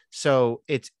 So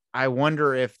I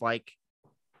wonder if like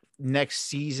next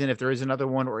season, if there is another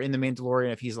one, or in the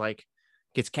Mandalorian, if he's like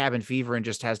gets cabin fever and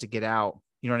just has to get out.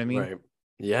 You know what I mean? Right.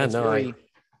 Yeah, It's no, very,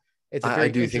 it's a I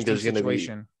very do think interesting there's going to be,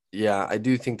 situation. yeah, I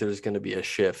do think there's going to be a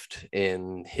shift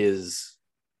in his.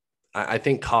 I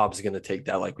think Cobb's going to take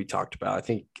that, like we talked about. I Yeah,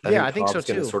 think I think so Cobb's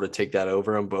going to too. sort of take that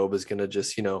over, and Boba's going to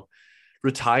just,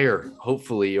 retire,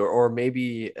 hopefully, or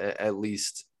maybe at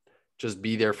least just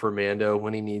be there for Mando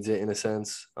when he needs it, in a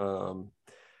sense.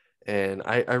 And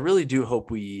I really do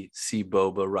hope we see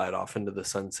Boba ride off into the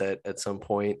sunset at some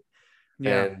point,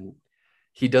 Yeah. and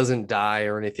he doesn't die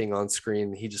or anything on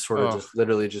screen. He just sort of Oh, just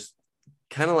literally just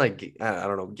kind of like, I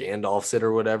don't know, Gandalf's it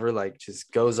or whatever, like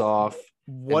just goes off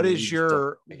what and we is just don't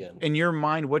your, again. in your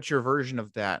mind, what's your version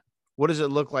of that? What does it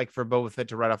look like for Boba Fett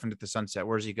to ride off into the sunset?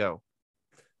 Where does he go?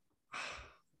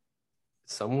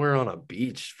 Somewhere on a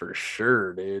beach for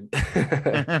sure, dude.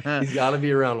 He's got to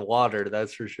be around water,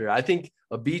 that's for sure. I think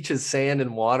a beach is sand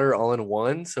and water all in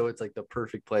one, so it's like the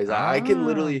perfect place. I can Ah,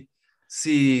 literally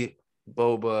see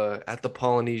Boba at the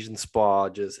Polynesian spa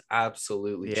just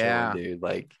absolutely chilling, yeah. dude.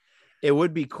 Like, It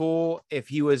would be cool if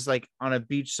he was like on a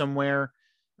beach somewhere.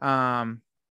 Um,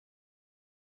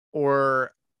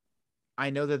 or I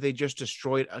know that they just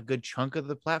destroyed a good chunk of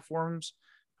the platforms,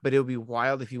 but it would be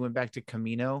wild if he went back to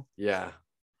Camino. yeah,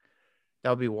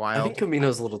 That would be I think wild.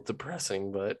 Camino's a little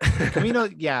depressing, but Camino,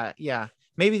 yeah, yeah.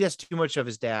 Maybe that's too much of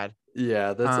his dad.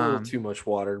 yeah, that's a little Um, too much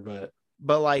water, but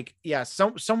but like, yeah,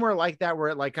 somewhere like that where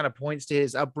it like kind of points to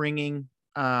his upbringing.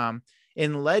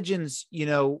 In Legends,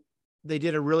 they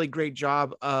did a really great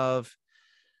job of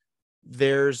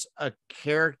there's a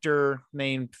character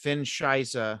named Finn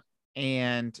Shiza,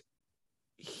 and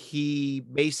he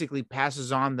basically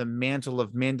passes on the mantle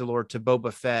of Mandalore to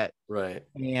Boba Fett. right.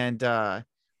 And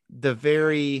the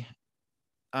very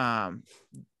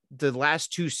the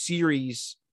last two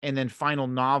series and then final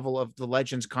novel of the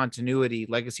Legends continuity,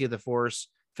 Legacy of the Force,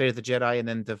 Fate of the Jedi, and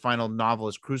then the final novel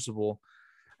is Crucible.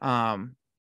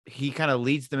 He kind of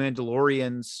leads the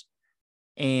Mandalorians,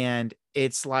 and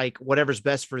it's like whatever's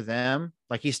best for them.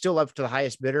 Like he's still up to the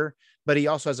highest bidder, but he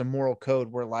also has a moral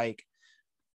code where like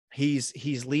he's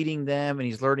leading them, and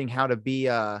he's learning how to be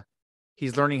a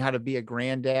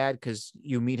granddad, because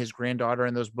you meet his granddaughter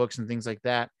in those books and things like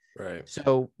that. Right.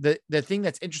 So the thing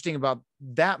that's interesting about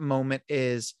that moment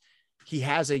is he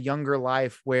has a younger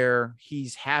life where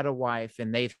he's had a wife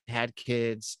and they've had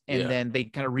kids, and Yeah. then they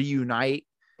kind of reunite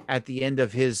at the end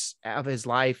of his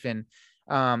life. And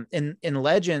in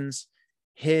Legends,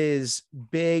 his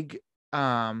big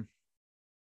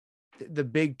the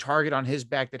big target on his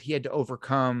back that he had to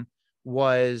overcome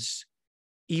was,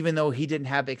 even though he didn't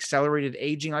have accelerated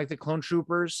aging like the clone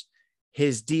troopers,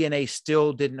 his DNA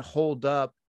still didn't hold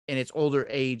up in its older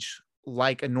age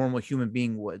like a normal human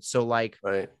being would. So like,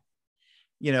 Right.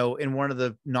 in one of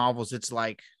the novels, it's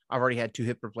like, I've already had 2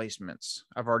 hip replacements.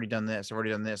 I've already done this. I've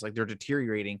already done this. Like they're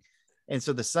deteriorating. And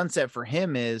so the sunset for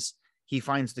him is he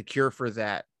finds the cure for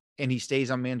that, and he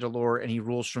stays on Mandalore and he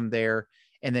rules from there.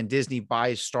 And then Disney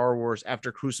buys Star Wars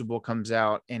after Crucible comes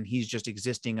out, and he's just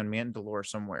existing on Mandalore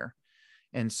somewhere.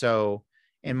 And so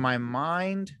in my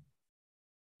mind,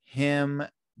 him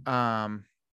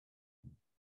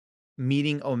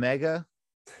meeting Omega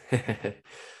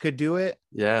could do it,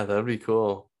 Yeah, that'd be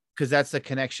cool. because that's the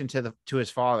connection to his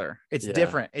father. It's Yeah.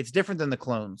 different. It's different than the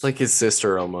clones. It's like his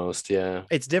sister almost. Yeah.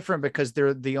 It's different because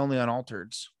they're the only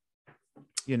unaltereds.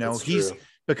 That's He's true.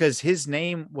 because his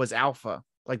name was Alpha.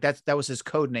 Like that was his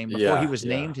code name before he was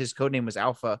named. His code name was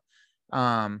Alpha.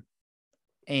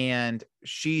 And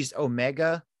she's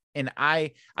Omega. And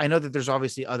I know that there's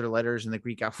obviously other letters in the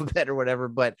Greek alphabet or whatever,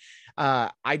 but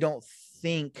I don't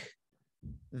think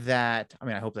that,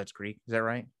 I hope that's Greek. Is that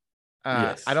right?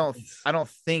 Yes. I don't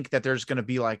think that there's going to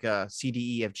be like a C,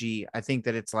 D, E, F, G. I think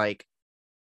that it's like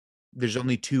there's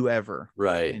only 2 ever.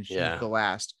 Right. And she's Yeah. the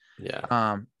last.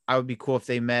 Yeah. I would be cool if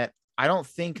they met. I don't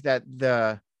think that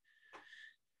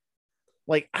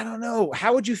I don't know.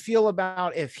 How would you feel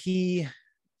about if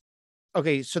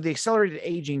okay, so the accelerated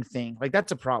aging thing, like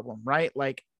that's a problem, right?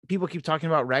 Like people keep talking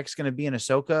about Rex going to be in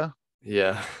Ahsoka,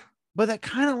 Yeah. but that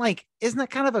kind of like, isn't that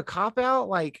kind of a cop out?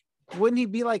 Like, wouldn't he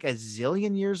be like a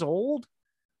zillion years old?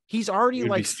 He's already He'd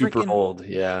like be super freaking old.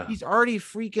 Yeah. He's already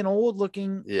freaking old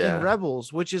looking Yeah. in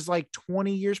Rebels, which is like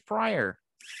 20 years prior.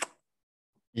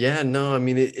 Yeah, no, I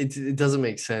mean it doesn't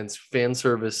make sense. Fan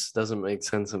service doesn't make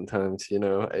sense sometimes, you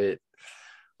know.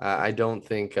 I don't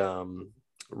think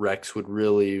Rex would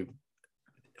really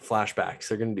flashbacks.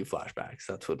 They're gonna do flashbacks.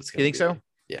 That's what it's You gonna think so? be.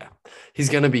 Yeah. He's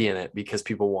gonna be in it because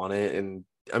people want it. And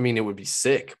I mean it would be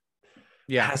sick.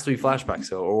 It Yeah. has to be flashbacks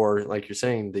though, or like you're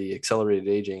saying, the accelerated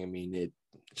aging. I mean, it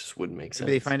just wouldn't make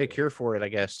Maybe they sense. find a cure for it, I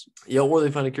guess. Yeah, or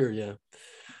they find a cure, yeah.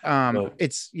 But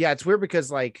It's weird because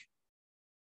like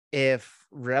if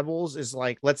Rebels is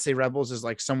like, let's say Rebels is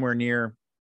like somewhere near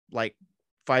like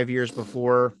 5 years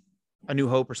before A New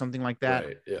Hope or something like that.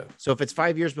 right, yeah. So if it's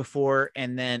 5 years before,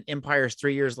 and then Empire's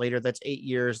 3 years later, that's 8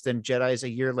 years. Then Jedi's a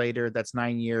year later, that's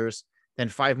 9 years. Then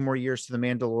 5 more years to the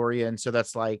Mandalorian, so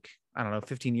that's like, I don't know,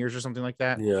 15 years or something like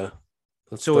that. Yeah.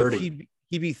 That's So 30. if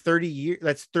he'd be 30 years,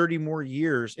 that's 30 more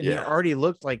years, and he Yeah. already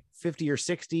looked like 50 or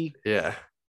 60. Yeah.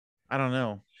 I don't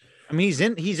know. I mean, he's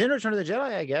in Return of the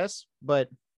Jedi, I guess, but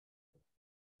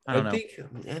I don't know.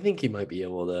 I think he might be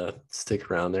able to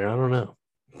stick around there. I don't know.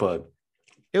 But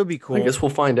It would be cool. I guess we'll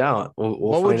find out. We'll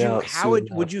What would find you? out How soon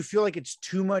would enough. you feel like it's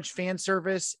too much fan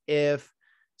service if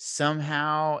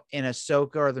somehow in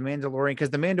Ahsoka or the Mandalorian, because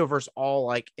the Mandoverse all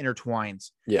like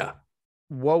intertwines. Yeah.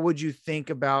 What would you think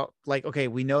about, like, okay,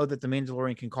 we know that the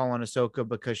Mandalorian can call on Ahsoka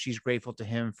because she's grateful to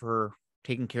him for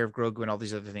taking care of Grogu and all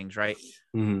these other things, right?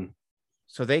 Mm-hmm.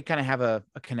 So they kind of have a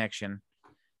connection.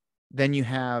 Then you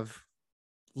have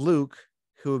Luke,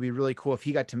 who would be really cool if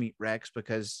he got to meet Rex,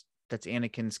 because that's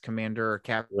Anakin's commander or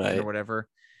captain Right. or whatever.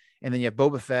 And then you have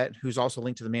Boba Fett, who's also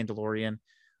linked to the Mandalorian.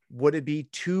 Would it be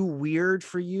too weird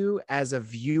for you as a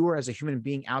viewer, as a human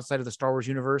being outside of the Star Wars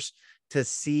universe, to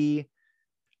see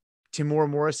Timur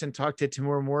Morrison talk to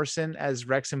Timur Morrison as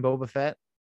Rex and Boba Fett?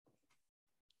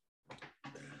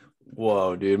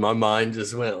 Whoa, dude. My mind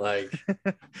just went like,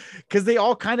 Because they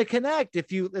all kind of connect. If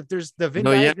there's the Venn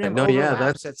no, yeah, diagram no, yeah.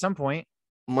 overlaps That's at some point.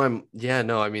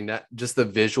 no, I mean that just the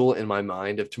visual in my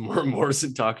mind of Tamora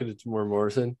Morrison talking to Tamora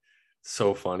Morrison,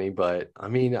 so funny. But I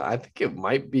mean, I think it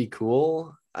might be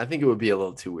cool. I think it would be a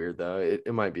little too weird though.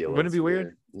 It might be a little Wouldn't it be too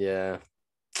weird? Yeah.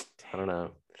 I don't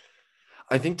know.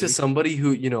 I think to somebody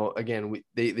who, you know, again,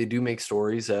 they do make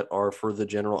stories that are for the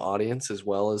general audience as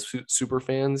well as super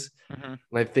fans. Mhm.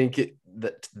 And I think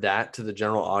that to the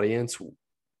general audience,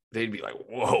 they'd be like,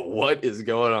 whoa, what is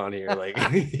going on here? Like,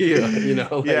 yeah, you know,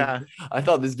 like, Yeah. I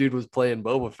thought this dude was playing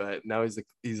Boba Fett. Now he's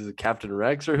a Captain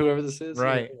Rex or whoever this is.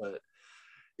 Right. You know? But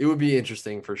it would be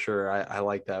interesting for sure. I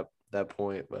like that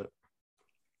point, but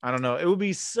I don't know. It would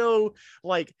be so,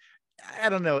 like, I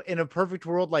don't know, in a perfect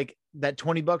world, like that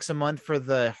 $20 a month for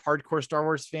the hardcore Star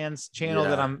Wars fans channel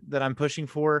Yeah. that I'm pushing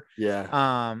for.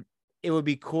 yeah. It would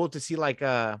be cool to see, like,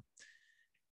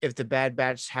 if the Bad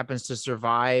Batch happens to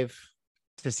survive,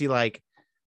 to see like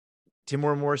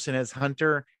Timur Morrison as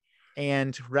Hunter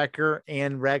and Wrecker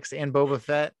and Rex and Boba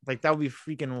Fett. Like, that would be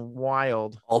freaking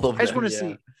wild. All of I just them, want to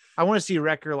yeah. see. I want to see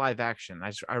Wrecker live action.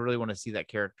 I really want to see that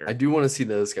character. I do want to see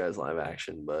those guys live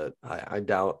action, but I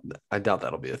doubt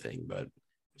that'll be a thing. But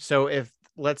So if,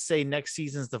 let's say, next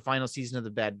season's the final season of the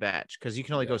Bad Batch, because you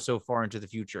can only go so far into the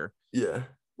future yeah.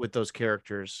 with those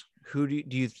characters. Who do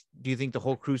you think the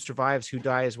whole crew survives? Who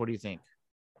dies? What do you think?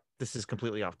 This is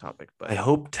completely off topic, but I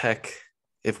hope Tech.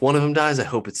 If one of them dies, I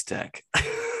hope it's Tech.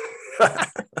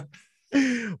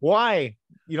 why?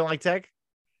 You don't like Tech?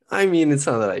 I mean, it's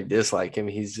not that I dislike him.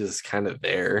 He's just kind of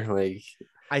there. Like,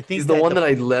 I think he's the one that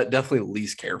I definitely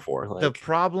least care for. Like, the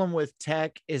problem with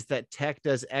Tech is that Tech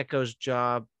does Echo's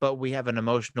job, but we have an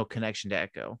emotional connection to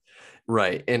Echo.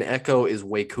 right. And Echo is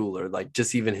way cooler. Like,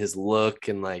 just even his look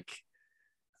and like,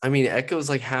 I mean, Echo's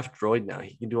like half droid now.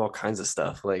 He can do all kinds of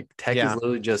stuff. Like, Tech is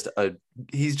literally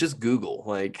he's just Google.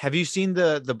 Like, have you seen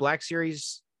the Black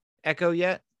Series Echo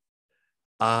yet?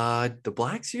 The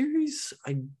Black Series?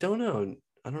 I don't know.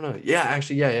 Yeah,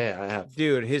 actually, yeah, I have.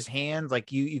 Dude, his hand,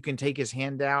 like you can take his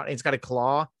hand out. It's got a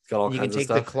claw. It's got all and you kinds can of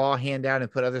take the stuff. claw hand out and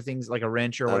put other things like a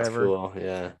wrench or That's whatever. cool.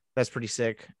 Yeah. That's pretty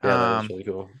sick. Yeah, that is really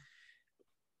cool.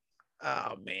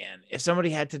 Oh man, if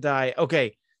somebody had to die,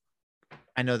 okay.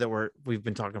 I know that we've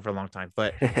been talking for a long time,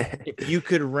 but if you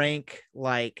could rank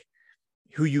like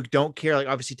who you don't care, like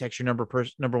obviously Tech's your number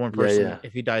one person. Yeah.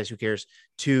 If he dies, who cares?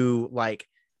 To like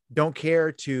don't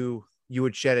care to you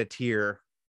would shed a tear.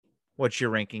 What's your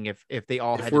ranking if they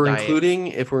all had to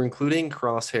die? If we're including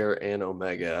Crosshair and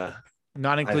Omega,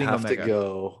 Not including I'd have Omega. to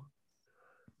go.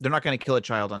 They're not going to kill a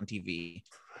child on TV.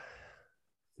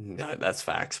 No, that's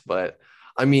facts, but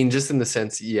I mean, just in the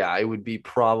sense, yeah, it would be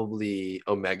probably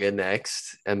Omega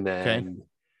next, and then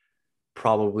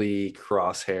probably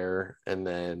Crosshair, and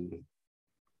then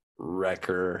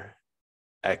Wrecker,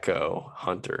 Echo,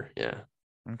 Hunter. Yeah.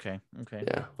 Okay.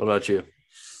 Yeah. What about you?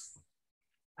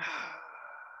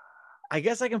 I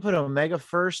guess I can put Omega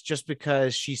first just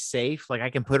because she's safe. Like I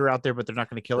can put her out there, but they're not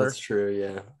going to kill her. That's true.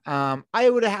 Yeah. I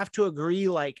would have to agree,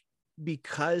 like,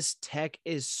 because Tech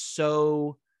is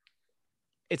so,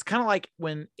 it's kind of like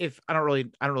when, if I don't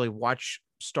really watch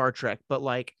Star Trek, but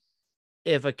like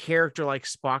if a character like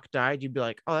Spock died, you'd be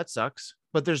like, oh, that sucks.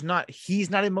 But he's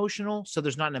not emotional. So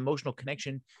there's not an emotional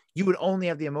connection. You would only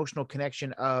have the emotional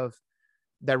connection of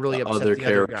that really upset Other the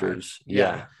characters. other guy.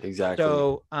 Yeah, exactly.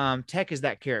 So Tech is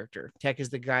that character. Tech is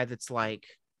the guy that's like,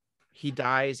 he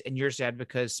dies and you're sad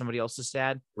because somebody else is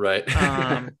sad. Right.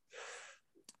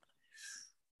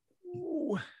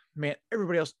 Man,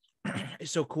 everybody else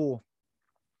is so cool.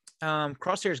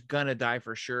 Crosshair's gonna die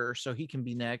for sure, so he can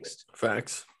be next.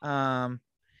 Facts. I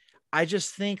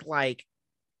just think like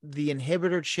the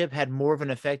inhibitor chip had more of an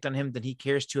effect on him than he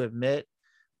cares to admit,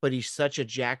 but he's such a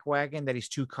jackwagon that he's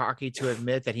too cocky to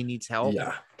admit that he needs help.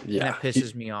 Yeah. And that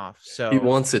pisses me off. So he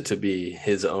wants it to be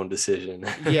his own decision.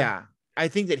 Yeah. I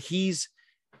think that his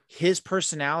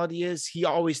personality is he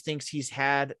always thinks he's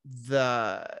had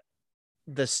the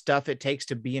stuff it takes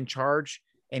to be in charge,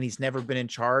 and he's never been in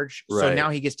charge. Right. So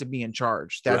now he gets to be in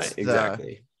charge. That's right,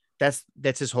 exactly.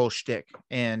 That's his whole shtick.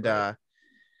 And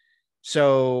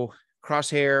so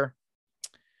Crosshair.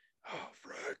 Oh,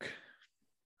 frick.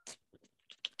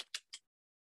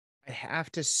 I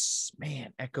have to,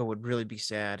 man, Echo would really be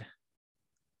sad.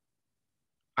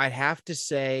 I'd have to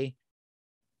say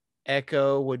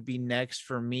Echo would be next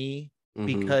for me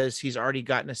because he's already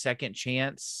gotten a second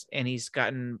chance and he's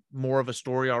gotten more of a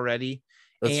story already.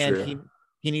 That's and true.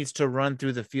 He needs to run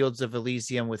through the fields of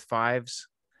Elysium with fives.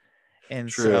 And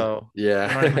true. So, yeah,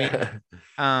 you know what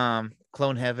I mean?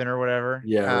 Clone Heaven or whatever.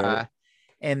 Yeah. Right.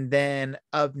 And then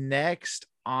up next,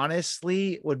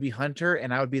 honestly, would be Hunter,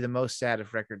 and I would be the most sad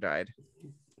if Wrecker died.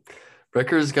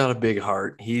 Wrecker's got a big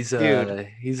heart. He's a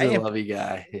lovey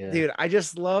guy. Yeah. Dude, I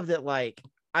just love that. Like,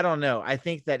 I don't know. I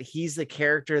think that he's the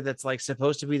character that's like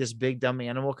supposed to be this big dumb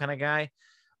animal kind of guy,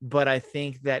 but I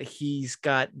think that he's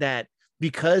got that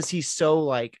because he's so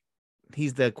like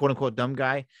he's the quote unquote dumb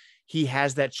guy. He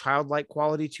has that childlike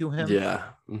quality to him. Yeah.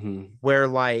 Where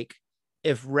like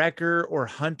if Wrecker or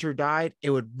Hunter died, it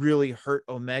would really hurt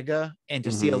Omega, and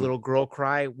to see a little girl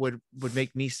cry would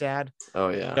make me sad. Oh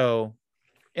yeah. So,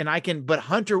 and I think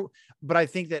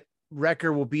that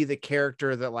Wrecker will be the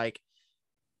character that like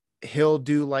he'll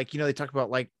do, like, you know, they talk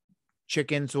about like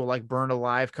chickens will like burn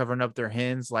alive covering up their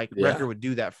hens. Like Wrecker would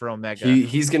do that for Omega.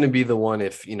 He's going to be the one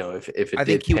if it I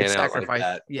think he would sacrifice. Like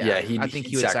that. Yeah, I think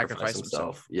he would sacrifice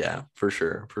himself. Yeah, for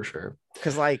sure.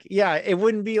 Because like, yeah, it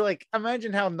wouldn't be like,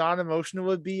 imagine how non-emotional it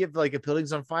would be if like a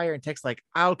building's on fire and Tech's like,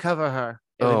 I'll cover her.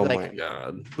 Oh like, my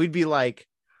god, we'd be like,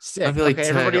 sick. I'd be like, okay,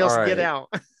 everybody else right. Get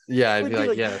out. Yeah, I'd be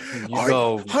like, yeah, you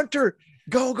go, Hunter,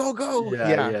 go.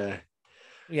 Yeah.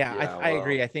 I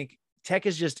agree. I think Tech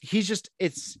is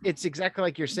it's exactly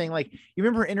like you're saying. Like, you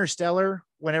remember Interstellar,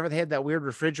 whenever they had that weird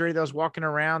refrigerator that was walking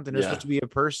around and it was supposed to be a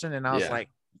person, and I was like,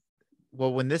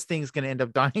 well, when this thing's going to end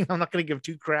up dying, I'm not going to give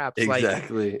two craps.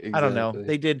 Exactly. I don't know.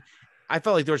 I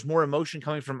felt like there was more emotion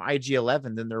coming from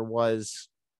IG-11 than there was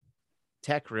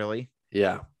Tech, really.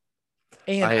 Yeah.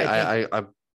 And I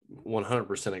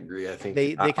 100% agree. I think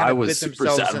they kind I of was super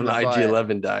sad when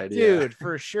IG-11 died. Dude,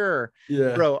 for sure.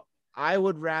 Yeah. Bro, I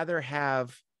would rather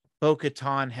have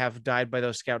Bo-Katan have died by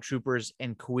those scout troopers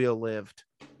and Kuiil lived.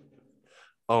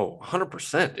 Oh,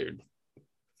 100%, dude.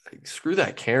 Like, screw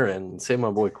that Karen. Save my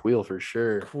boy Kuiil for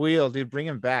sure. Kuiil, dude, bring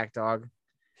him back, dog.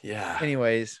 Yeah.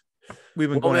 Anyways, we've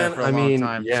been going on for a long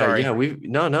time. Yeah, sorry.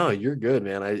 Yeah, no, you're good,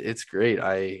 man. It's great.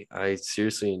 I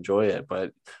seriously enjoy it,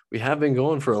 but we have been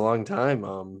going for a long time.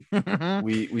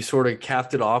 We sort of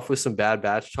capped it off with some Bad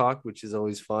Batch talk, which is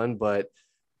always fun, but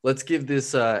let's give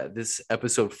this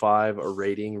episode 5 a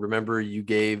rating. Remember, you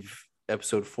gave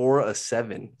episode 4 a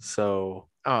 7. So,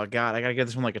 oh god, I gotta give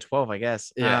this one like a 12, I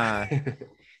guess. Yeah.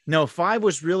 No, 5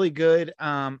 was really good.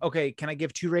 Okay, can I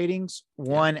give 2 ratings?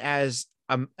 One as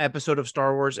an episode of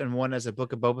Star Wars and one as a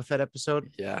Book of Boba Fett episode.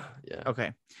 Yeah.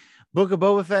 Okay, Book of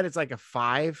Boba Fett, it's like a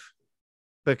 5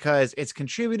 because it's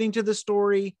contributing to the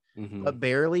story, but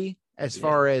barely as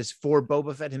far as for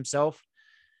Boba Fett himself.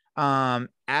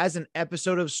 As an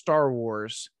episode of Star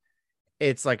Wars,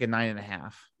 it's like a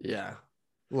 9.5. Yeah.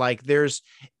 Like there's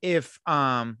if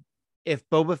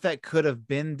Boba Fett could have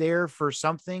been there for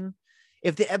something,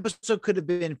 if the episode could have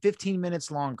been 15 minutes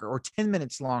longer or 10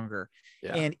 minutes longer,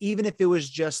 and even if it was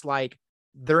just like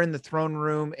they're in the throne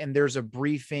room and there's a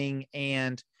briefing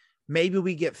and maybe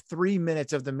we get 3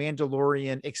 minutes of the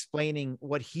Mandalorian explaining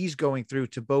what he's going through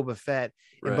to Boba Fett,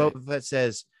 and Boba Fett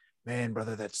says, "Man,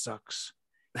 brother, that sucks.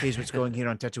 Here's what's going here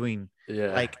on Tatooine."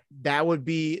 Yeah. Like that would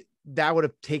be that would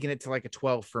have taken it to like a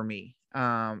 12 for me.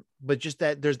 But just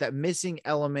that there's that missing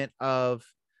element of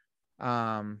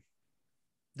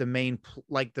the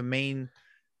main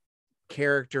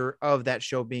character of that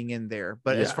show being in there.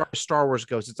 But as far as Star Wars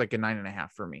goes, it's like a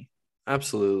 9.5 for me.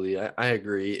 Absolutely. I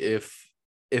agree.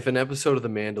 If an episode of The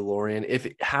Mandalorian, if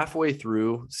halfway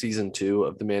through season 2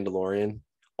 of The Mandalorian,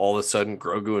 all of a sudden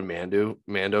Grogu and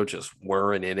Mando just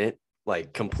weren't in it,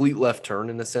 like complete left turn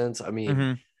in a sense. I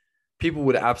mean, people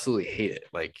would absolutely hate it.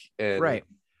 Like, and right.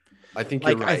 I think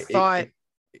like you're right. I thought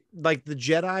like the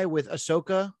Jedi with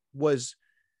Ahsoka was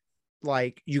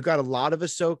like, you got a lot of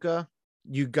Ahsoka.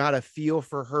 You got a feel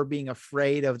for her being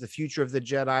afraid of the future of the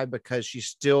Jedi because she's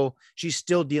still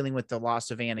dealing with the loss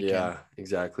of Anakin. Yeah,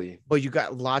 exactly. But you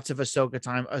got lots of Ahsoka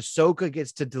time. Ahsoka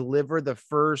gets to deliver the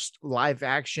first live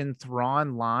action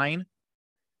Thrawn line.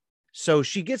 So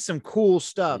she gets some cool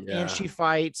stuff, and she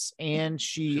fights, and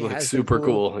she looks has super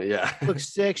cool. Yeah.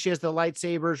 Looks sick. She has the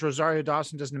lightsabers. Rosario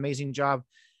Dawson does an amazing job.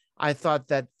 I thought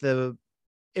that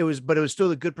it was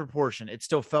still a good proportion. It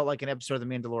still felt like an episode of The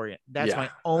Mandalorian. That's my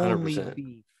only 100%.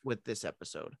 Beef with this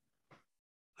episode.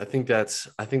 I think that's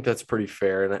pretty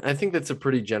fair. And I think that's a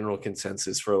pretty general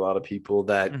consensus for a lot of people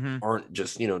that aren't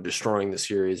just, destroying the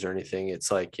series or anything.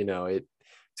 It's like,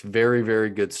 it's very, very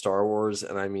good Star Wars.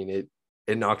 And I mean,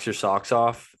 it knocks your socks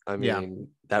off. I mean,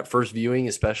 that first viewing,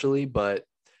 especially, but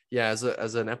yeah,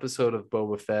 as an episode of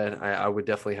Boba Fett, I would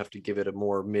definitely have to give it a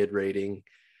more mid rating.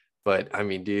 But I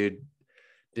mean, dude,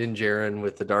 Din Djarin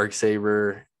with the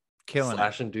Darksaber,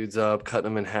 slashing dudes up, cutting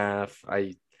them in half.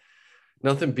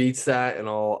 Nothing beats that, and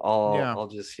I'll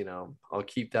just I'll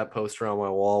keep that poster on my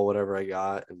wall, whatever I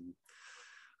got. And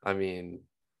I mean,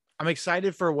 I'm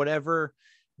excited for whatever.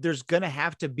 There's gonna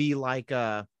have to be like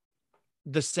the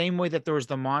same way that there was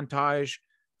the montage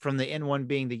from the N1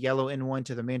 being the yellow N1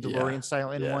 to the Mandalorian style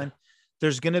N1.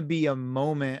 There's gonna be a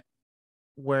moment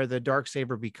where the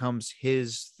Darksaber becomes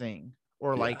his thing,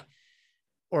 or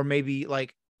or maybe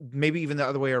even the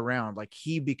other way around. Like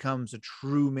he becomes a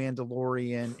true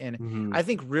Mandalorian. And I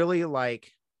think really,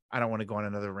 like, I don't want to go on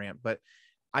another rant, but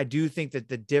I do think that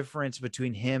the difference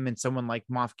between him and someone like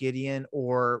Moff Gideon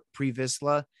or Pre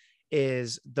Vizsla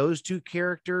is those two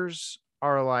characters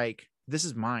are like, this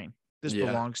is mine. This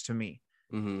belongs to me.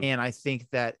 And I think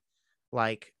that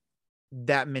like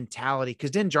that mentality,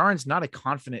 because Din Djarin's not a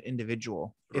confident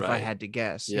individual, if I had to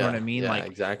guess. You know what I mean? Like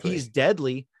exactly. He's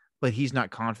deadly, but he's not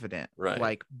confident. Right.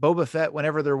 Like Boba Fett,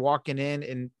 whenever they're walking in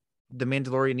and the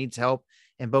Mandalorian needs help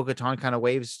and Bo-Katan kind of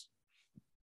waves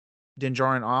Din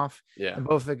Djarin off. Yeah. And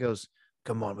Boba Fett goes,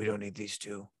 come on, we don't need these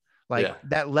two. Like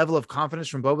that level of confidence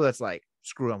from Boba, that's like,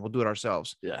 screw them, we'll do it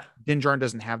ourselves. Yeah. Din Djarin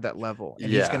doesn't have that level.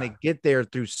 And he's going to get there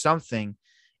through something,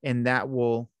 and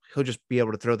he'll just be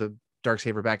able to throw the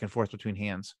Darksaber back and forth between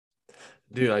hands.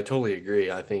 Dude, I totally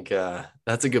agree. I think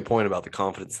that's a good point about the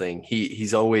confidence thing.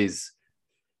 He's always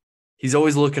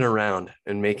looking around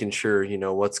and making sure,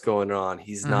 what's going on.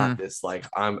 He's not this like,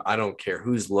 I don't care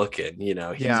who's looking,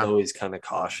 he's always kind of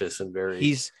cautious and very,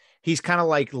 he's kind of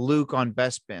like Luke on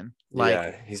Bespin.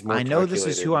 Like, he's more I know this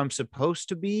is who I'm supposed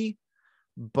to be,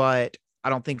 but I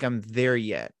don't think I'm there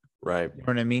yet. Right. You know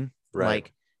what I mean? Right.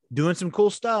 Like doing some cool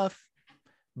stuff,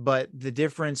 but the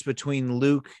difference between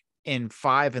Luke in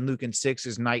 5 and Luke in 6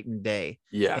 is night and day.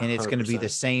 Yeah. And it's going to be the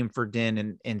same for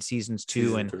Din in seasons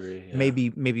 2 and 3,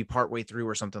 maybe partway through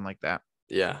or something like that.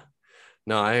 Yeah.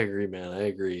 No, I agree, man. I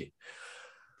agree.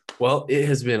 Well, it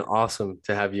has been awesome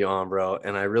to have you on, bro.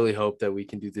 And I really hope that we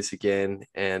can do this again.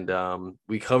 And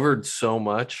we covered so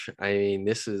much. I mean,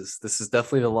 this is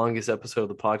definitely the longest episode of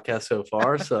the podcast so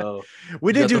far. So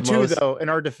we did do 2 though, in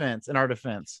our defense.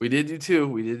 We did do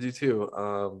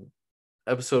 2.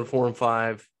 Episode 4 and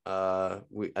 5. I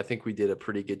think we did a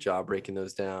pretty good job breaking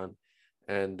those down.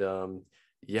 And I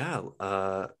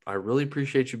really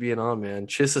appreciate you being on, man.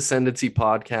 Chiss Ascendancy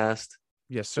podcast.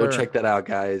 Yes, sir. Go check that out,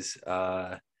 guys.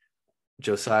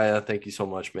 Josiah, thank you so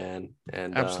much, man.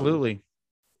 And absolutely.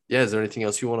 Is there anything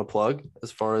else you want to plug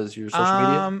as far as your social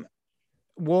media?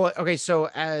 Well, okay. So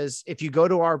if you go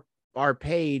to our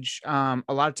page, a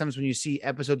lot of times when you see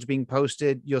episodes being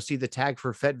posted, you'll see the tag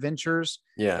for Fett Ventures.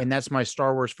 Yeah. And that's my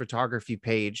Star Wars photography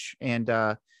page. And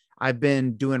I've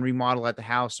been doing remodel at the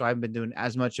house, so I haven't been doing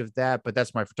as much of that, but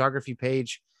that's my photography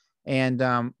page. And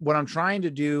what I'm trying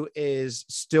to do is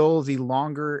still the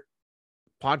longer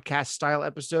podcast style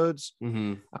episodes.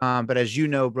 But as you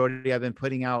know, Brody, I've been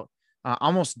putting out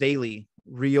almost daily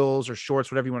reels or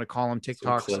shorts, whatever you want to call them,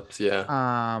 TikToks. Clips,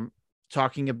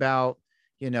 talking about,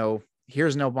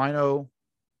 here's an albino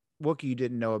Wookiee you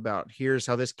didn't know about. Here's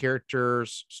how this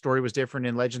character's story was different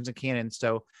in Legends and canon.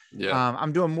 So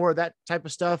I'm doing more of that type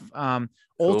of stuff.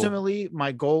 Ultimately,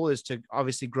 my goal is to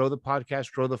obviously grow the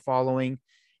podcast, grow the following.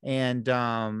 And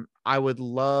I would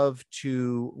love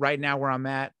to, right now where I'm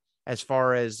at, as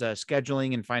far as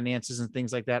scheduling and finances and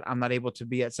things like that, I'm not able to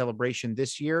be at Celebration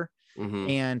this year.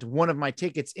 And one of my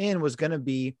tickets in was going to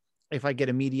be if I get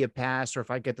a media pass or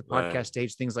if I get the podcast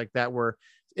stage, things like that, where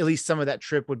at least some of that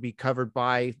trip would be covered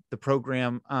by the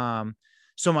program.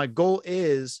 So my goal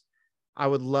is I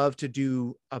would love to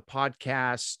do a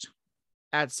podcast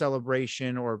at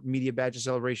Celebration or media badge of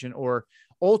Celebration, or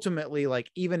ultimately,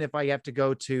 like, even if I have to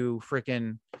go to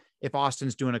freaking, if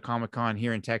Austin's doing a Comic-Con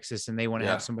here in Texas and they want to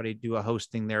have somebody do a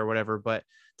hosting there or whatever, but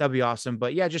that'd be awesome.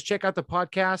 But yeah, just check out the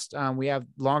podcast. We have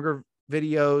longer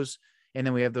videos and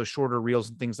then we have those shorter reels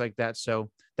and things like that.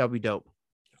 So that'll be dope.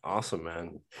 Awesome,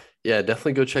 man. Yeah,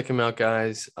 definitely go check him out,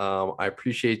 guys. I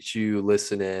appreciate you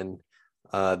listening.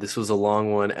 This was a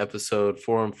long one, episode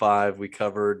 4 and 5 we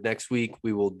covered. Next week,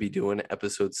 we will be doing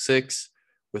episode 6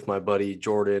 with my buddy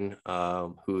Jordan,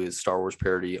 who is Star Wars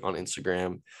Parody on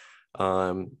Instagram.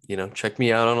 Check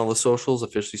me out on all the socials,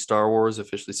 officially Star Wars,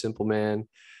 officially Simple Man.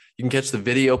 You can catch the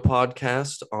video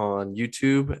podcast on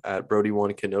YouTube at Brody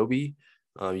One Kenobi.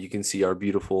 You can see our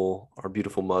beautiful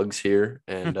mugs here,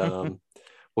 and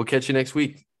we'll catch you next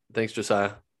week. Thanks,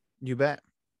 Josiah. You bet.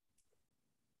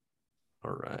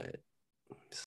 All right.